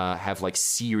have like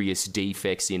serious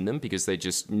defects in them because they're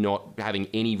just not having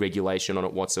any regulation on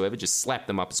it whatsoever. Just slap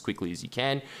them up as quickly as you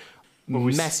can. Well,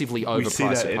 massively overpriced we see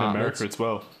that apartments. in America as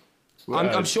well.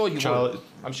 I'm sure you would.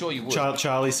 I'm sure you would.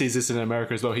 Charlie sees this in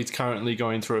America as well. He's currently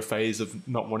going through a phase of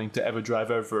not wanting to ever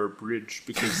drive over a bridge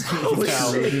because of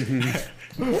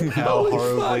how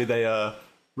horribly they are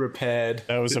repaired.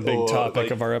 That was a big topic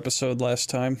of our episode last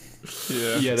time.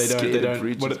 Yeah, they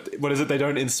don't. What is it? They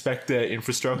don't inspect their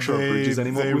infrastructure or bridges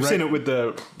anymore. We've seen it with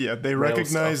the they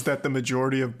recognize that the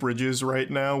majority of bridges right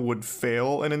now would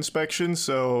fail an inspection.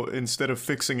 So instead of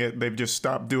fixing it, they've just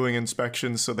stopped doing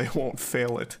inspections so they won't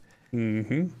fail it.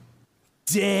 Mm-hmm.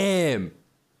 Damn.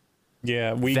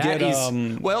 Yeah,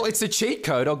 well, it's a cheat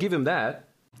code. I'll give him that.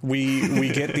 We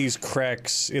get these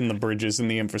cracks in the bridges and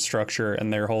the infrastructure,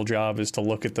 and their whole job is to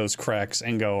look at those cracks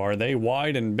and go, are they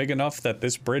wide and big enough that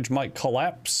this bridge might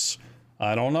collapse?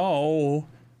 I don't know.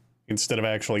 Instead of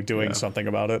actually doing something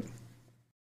about it.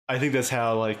 I think that's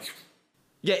how,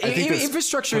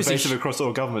 infrastructure is pervasive across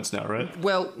all governments now, right?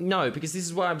 Well, no, because this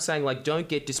is why I'm saying, like, don't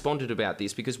get despondent about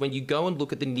this, because when you go and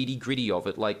look at the nitty-gritty of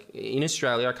it, like, in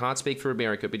Australia, I can't speak for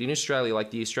America, but in Australia, like,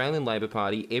 the Australian Labor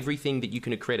Party, everything that you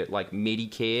can accredit, like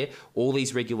Medicare, all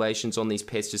these regulations on these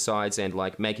pesticides and,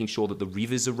 like, making sure that the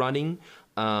rivers are running,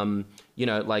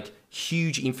 like,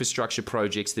 huge infrastructure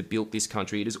projects that built this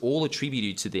country, it is all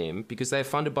attributed to them because they are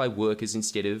funded by workers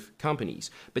instead of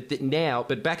companies. But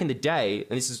back in the day,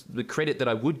 and this is the credit that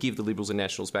I would give the Liberals and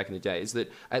Nationals back in the day, is that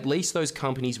at least those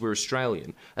companies were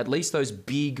Australian. At least those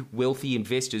big, wealthy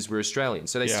investors were Australian.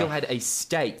 So they still had a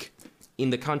stake in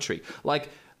the country. Like,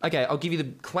 okay, I'll give you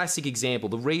the classic example.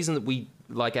 The reason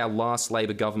that our last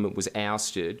Labor government was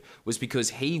ousted was because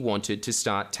he wanted to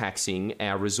start taxing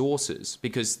our resources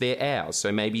because they're ours.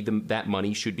 So maybe that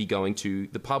money should be going to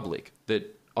the public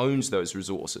that owns those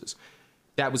resources.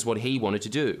 That was what he wanted to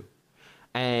do.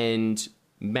 And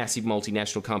massive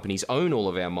multinational companies own all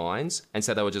of our mines. And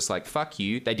so they were just like, fuck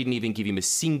you. They didn't even give him a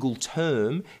single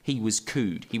term. He was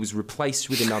cooed. He was replaced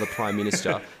with another prime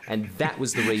minister. And that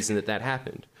was the reason that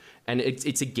happened. And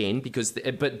it's again because,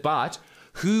 but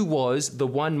who was the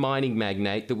one mining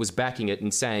magnate that was backing it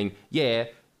and saying, yeah,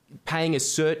 paying a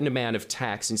certain amount of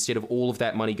tax instead of all of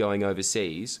that money going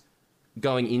overseas,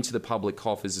 going into the public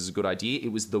coffers is a good idea?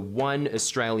 It was the one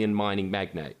Australian mining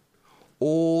magnate.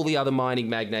 all the other mining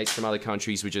magnates from other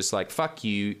countries were just like, fuck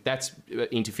you, that's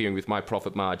interfering with my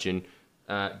profit margin,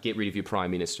 get rid of your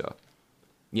prime minister.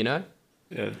 You know?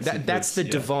 Yeah, That's the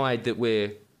divide that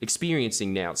we're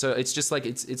experiencing now. So it's just like,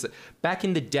 it's back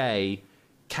in the day,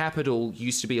 capital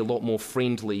used to be a lot more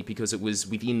friendly because it was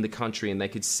within the country and they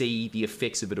could see the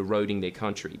effects of it eroding their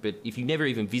country. But if you never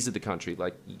even visit the country,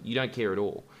 like, you don't care at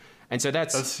all. And so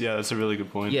that's a really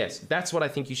good point. Yes, that's what I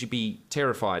think you should be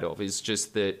terrified of, is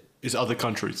just that... Is other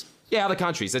countries. Yeah, other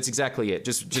countries. That's exactly it.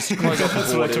 Just close off the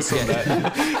That's what I took borders. from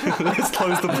that. Let's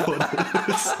close the borders.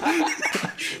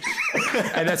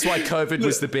 And that's why COVID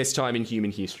was the best time in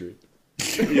human history.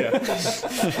 Yeah.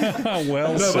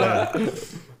 Well said.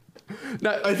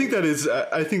 No, I think that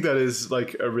is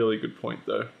like a really good point,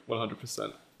 though.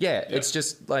 100%. Yeah, it's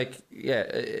just like,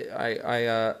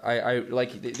 I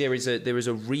like, there is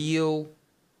a real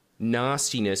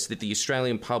nastiness that the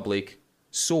Australian public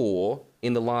saw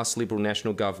in the last Liberal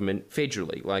National government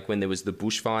federally, like when there was the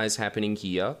bushfires happening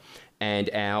here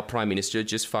and our Prime Minister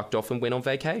just fucked off and went on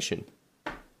vacation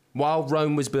while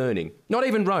Rome was burning. Not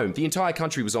even Rome, the entire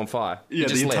country was on fire. Yeah, He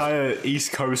just the left. entire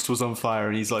East Coast was on fire,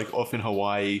 and he's like off in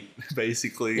Hawaii,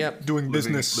 basically. Yep. Doing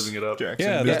business, living it up. Jackson.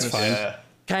 Yeah, that's fine. Yeah.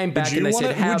 Came back and they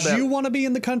said, how Would about... you want to be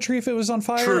in the country if it was on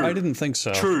fire? True. I didn't think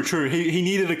so. True. He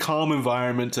needed a calm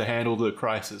environment to handle the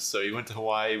crisis, so he went to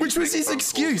Hawaii. Which was his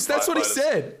excuse. That's what he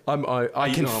said.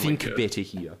 I can oh my think God. better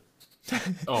here.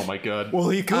 Oh my god. Well,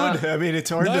 he could. I mean, it's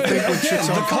hard No, to think when again, shit's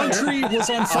the on fire. country was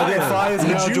on Are fire. there fires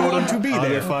Would now, you Jordan? want to be Are there?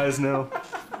 there fires now?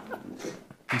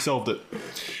 He solved it.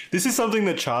 This is something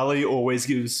that Charlie always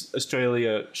gives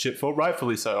Australia shit for,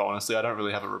 rightfully so, honestly. I don't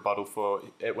really have a rebuttal for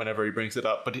it whenever he brings it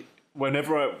up. But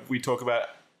whenever we talk about...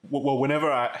 Well,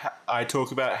 whenever I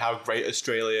talk about how great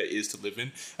Australia is to live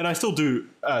in, and I still do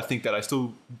think that I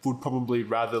still would probably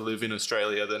rather live in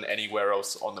Australia than anywhere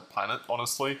else on the planet,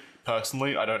 honestly.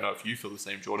 Personally, I don't know if you feel the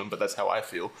same, Jordan, but that's how I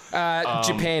feel.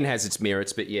 Japan has its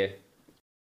merits, but yeah.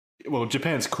 Well,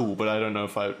 Japan's cool, but I don't know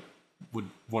if I would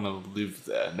want to live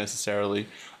there necessarily.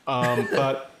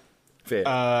 But Fair.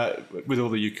 with all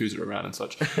the Yakuza around and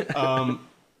such.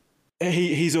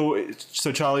 He's always,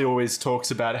 so Charlie always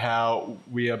talks about how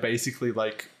we are basically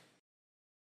like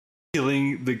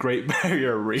killing the Great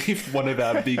Barrier Reef, one of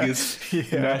our biggest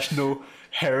national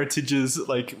heritages,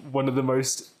 like one of the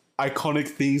most iconic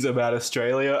things about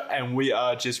Australia, and we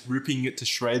are just ripping it to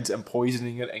shreds and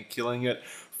poisoning it and killing it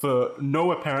for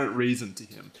no apparent reason to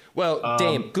him. Well,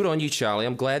 damn, good on you, Charlie.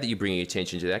 I'm glad that you're bringing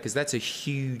attention to that, because that's a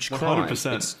huge crime.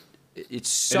 100%. It's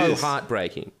so It is.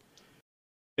 heartbreaking.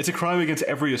 It's a crime against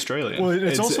every Australian. Well,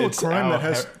 it's also a crime our that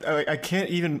has. I can't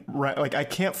even I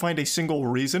can't find a single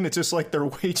reason. It's just like they're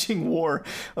waging war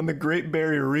on the Great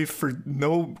Barrier Reef for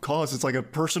no cause. It's like a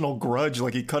personal grudge.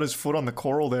 Like he cut his foot on the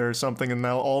coral there or something, and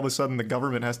now all of a sudden the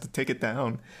government has to take it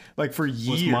down. Like for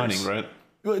years. It's mining, right?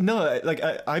 No, like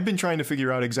I've been trying to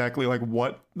figure out exactly like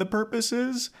what the purpose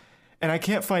is, and I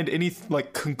can't find any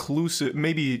like conclusive.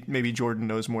 Maybe Jordan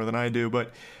knows more than I do,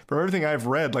 but for everything I've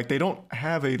read, like they don't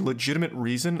have a legitimate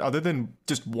reason other than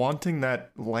just wanting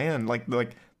that land, like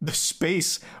the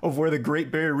space of where the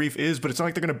Great Barrier Reef is. But it's not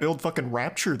like they're gonna build fucking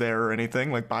Rapture there or anything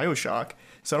like BioShock.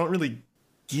 So I don't really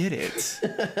get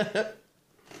it.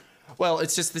 Well,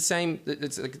 it's just the same.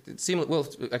 It's similar. Well,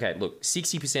 okay, look,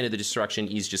 60% of the destruction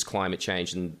is just climate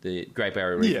change, and the Great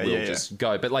Barrier Reef will just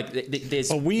go. But like, there's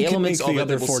But we can make elements of the it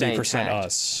other that will stay 40% intact.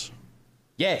 us.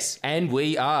 Yes, and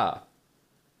we are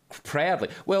proudly.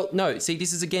 Well, no, see,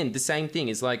 this is again the same thing.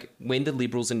 Is like when the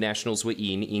Liberals and Nationals were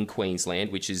in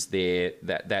Queensland, which is their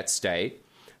that state.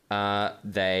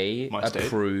 They My state.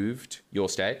 approved your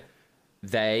state.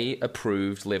 They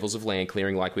approved levels of land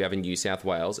clearing like we have in New South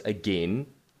Wales again,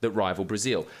 that rival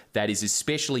Brazil. That is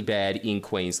especially bad in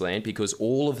Queensland because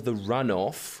all of the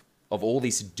runoff of all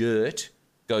this dirt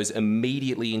goes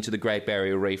immediately into the Great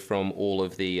Barrier Reef from all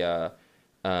of the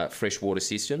freshwater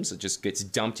systems. It just gets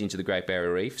dumped into the Great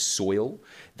Barrier Reef soil.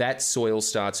 That soil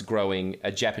starts growing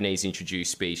a Japanese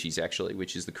introduced species, actually,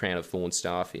 which is the crown of thorns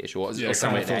starfish, or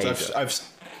somewhere in Asia. I've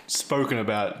spoken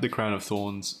about the crown of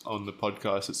thorns on the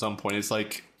podcast at some point. It's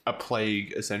like a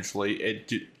plague, essentially.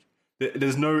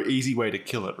 There's no easy way to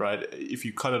kill it, right? If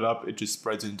you cut it up, it just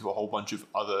spreads into a whole bunch of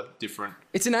other different.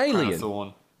 It's an crown of alien.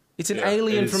 thorn. It's an Yeah,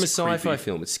 alien it from a is sci-fi creepy.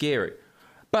 film. It's scary.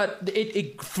 But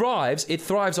it thrives. It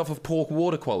thrives off of poor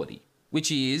water quality,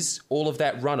 which is all of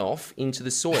that runoff into the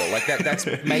soil. Like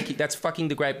that's fucking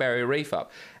the Great Barrier Reef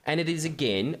up. And it is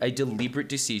again a deliberate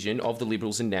decision of the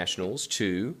Liberals and Nationals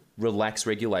to relax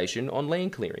regulation on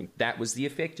land clearing. That was the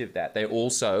effect of that. They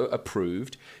also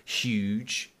approved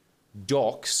huge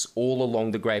docks all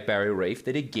along the Great Barrier Reef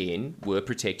that, again, were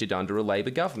protected under a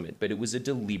Labor government. But it was a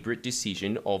deliberate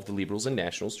decision of the Liberals and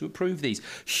Nationals to approve these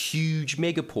huge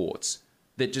megaports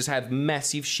that just have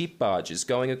massive ship barges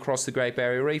going across the Great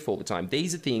Barrier Reef all the time.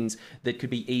 These are things that could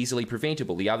be easily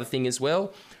preventable. The other thing as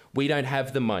well, we don't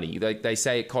have the money. They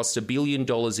say it costs $1 billion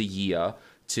a year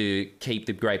to keep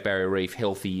the Great Barrier Reef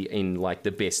healthy in like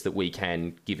the best that we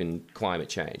can given climate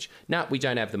change. No, we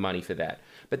don't have the money for that.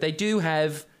 But they do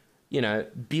have,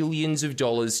 billions of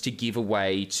dollars to give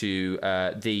away to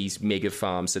these mega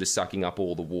farms that are sucking up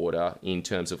all the water in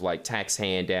terms of like tax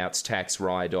handouts, tax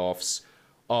write-offs.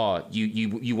 Oh,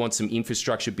 you want some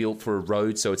infrastructure built for a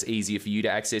road so it's easier for you to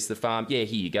access the farm? Yeah,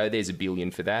 here you go. There's $1 billion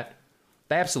for that.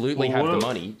 They absolutely have the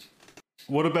money.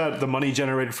 What about the money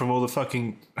generated from all the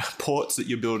fucking ports that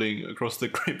you're building across the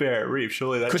Great Barrier Reef?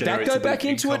 Surely that could that go back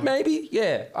into it? Maybe.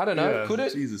 Yeah, I don't know. Yeah, could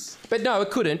it? Jesus. But no,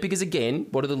 it couldn't because again,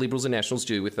 what do the Liberals and Nationals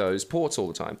do with those ports all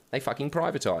the time? They fucking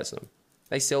privatise them.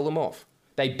 They sell them off.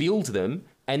 They build them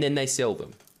and then they sell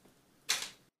them.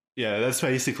 Yeah, that's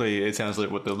basically. It sounds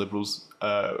like what the Liberals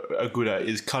are good at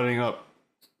is cutting up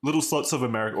little slots of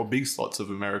America or big slots of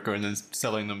America and then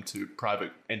selling them to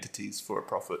private entities for a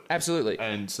profit. Absolutely.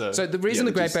 And so the reason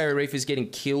the Great Barrier Reef is getting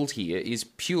killed here is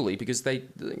purely because they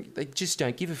just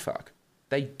don't give a fuck.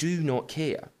 They do not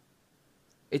care.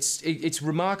 It's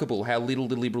remarkable how little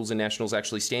the Liberals and Nationals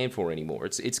actually stand for anymore.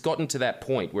 It's gotten to that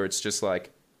point where it's just like,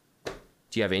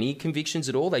 do you have any convictions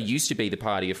at all? They used to be the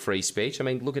party of free speech. I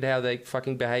mean, look at how they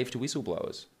fucking behave to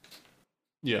whistleblowers.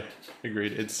 Yeah,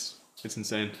 agreed. It's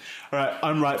insane. All right,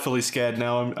 I'm rightfully scared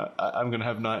now. I'm going to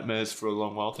have nightmares for a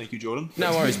long while. Thank you, Jordan.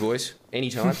 No worries, boys.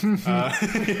 Anytime.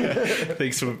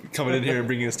 Thanks for coming in here and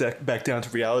bringing us back down to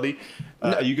reality.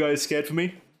 Are you guys scared for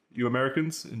me? You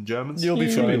Americans and Germans? You'll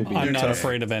be fine. I'm not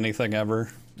afraid of anything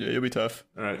ever. Yeah, you'll be tough.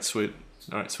 All right, sweet.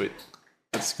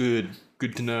 That's good.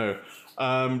 Good to know.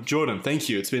 Jordan, thank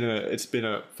you. It's been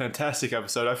a fantastic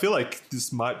episode. I feel like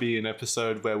this might be an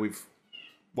episode where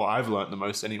I've learned the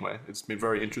most anyway. It's been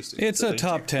very interesting. It's a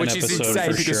top 10 Which episode is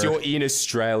insane for because sure. you're in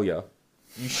Australia.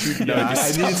 You should know I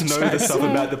this. need to know the stuff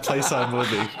about the place I'm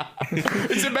living.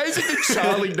 It's amazing that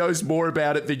Charlie knows more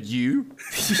about it than you.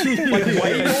 Like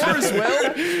way more as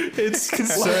well. It's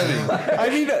concerning. I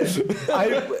mean,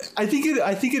 I think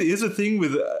it is a thing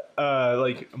with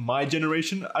like my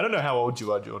generation. I don't know how old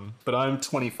you are, Jordan, but I'm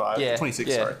 25,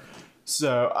 26, sorry.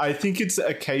 So I think it's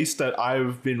a case that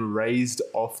I've been raised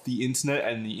off the internet,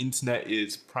 and the internet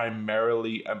is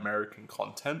primarily American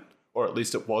content, or at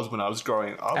least it was when I was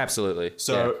growing up. Absolutely.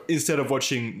 So instead of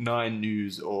watching 9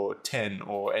 News or 10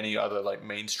 or any other like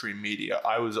mainstream media,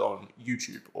 I was on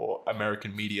YouTube or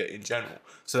American media in general.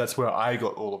 So that's where I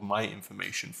got all of my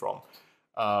information from.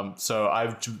 So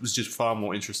I was just far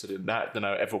more interested in that than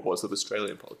I ever was of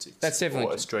Australian politics. That's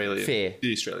definitely fair.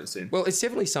 The Australian scene. Well, it's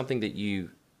definitely something that you...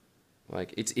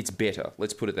 Like, it's better.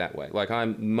 Let's put it that way. Like,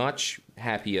 I'm much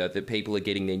happier that people are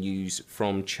getting their news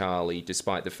from Charlie,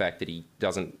 despite the fact that he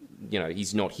doesn't,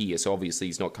 he's not here. So obviously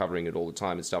he's not covering it all the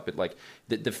time and stuff. But like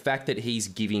the fact that he's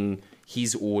giving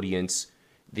his audience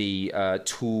the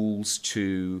tools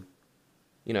to,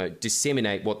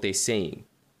 disseminate what they're seeing.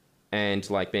 And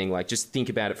like being like, just think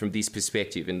about it from this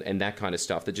perspective and that kind of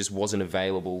stuff that just wasn't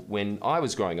available when I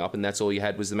was growing up. And that's all you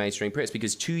had was the mainstream press.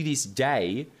 Because to this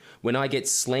day, when I get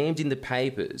slammed in the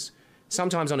papers,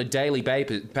 sometimes on a daily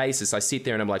basis, I sit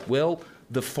there and I'm like, well,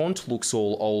 the font looks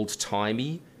all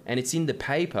old-timey and it's in the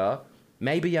paper.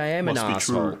 Maybe I am an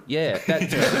asshole. Yeah.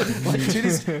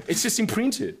 It's just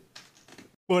imprinted.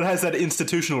 Well, it has that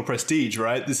institutional prestige,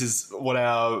 right? This is what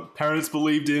our parents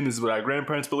believed in. This is what our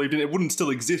grandparents believed in. It wouldn't still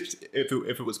exist if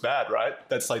it was bad, right?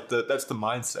 That's like that's the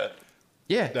mindset.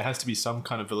 Yeah. There has to be some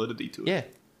kind of validity to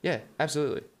it. Yeah,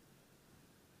 absolutely.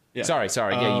 Yeah. Sorry.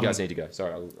 Yeah, you guys need to go.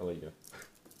 Sorry, I'll let you go.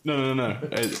 No.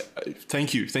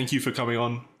 Thank you for coming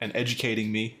on and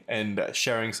educating me and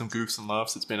sharing some goofs and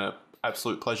laughs. It's been an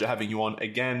absolute pleasure having you on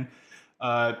again.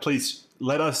 Please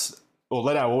let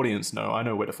our audience know. I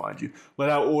know where to find you. Let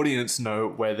our audience know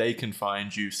where they can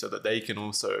find you so that they can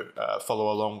also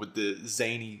follow along with the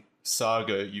zany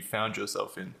saga you found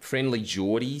yourself in.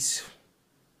 FriendlyJordies.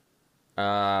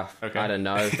 Okay. I don't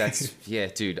know. That's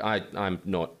dude. I'm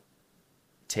not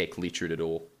tech literate at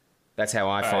all. That's how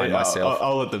I find myself.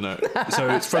 I'll let them know. So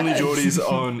it's FriendlyJordies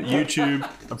on YouTube.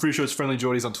 I'm pretty sure it's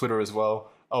FriendlyJordies on Twitter as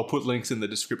well. I'll put links in the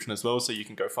description as well so you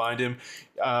can go find him.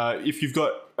 If you've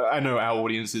got... I know our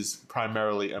audience is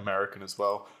primarily American as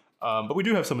well, but we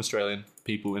do have some Australian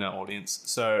people in our audience.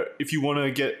 So if you want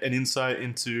to get an insight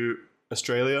into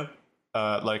Australia,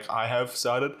 like I have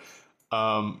started,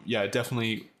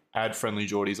 definitely add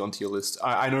FriendlyJordies onto your list.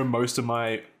 I know most of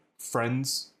my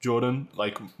friends, Jordan,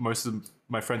 like most of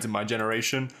my friends in my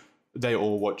generation, they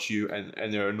all watch you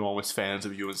and they're enormous fans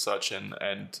of you and such,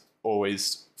 and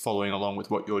always following along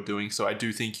with what you're doing. So I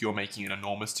do think you're making an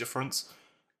enormous difference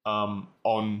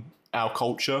on our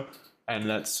culture, and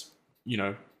that's, you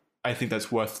know, I think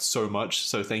that's worth so much.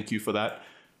 So thank you for that.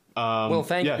 Well,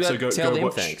 tell them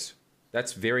watch. Thanks.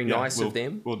 That's very nice of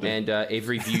them. And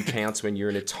every view counts when you're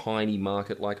in a tiny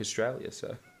market like Australia.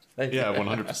 So yeah,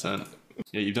 100%.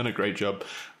 Yeah, you've done a great job.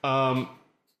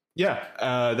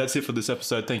 That's it for this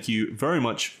episode. Thank you very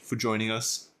much for joining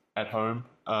us at home.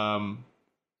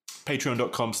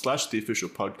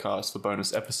 Patreon.com/theofficialpodcast for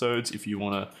bonus episodes. If you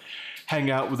want to hang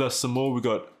out with us some more, we've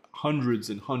got hundreds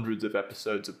and hundreds of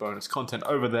episodes of bonus content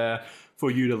over there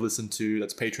for you to listen to.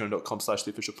 That's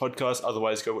patreon.com/theofficialpodcast.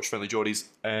 Otherwise, go watch FriendlyJordies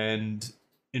and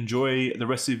enjoy the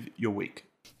rest of your week.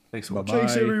 Thanks so much.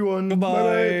 Thanks, everyone.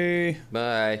 Bye-bye.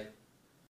 Bye.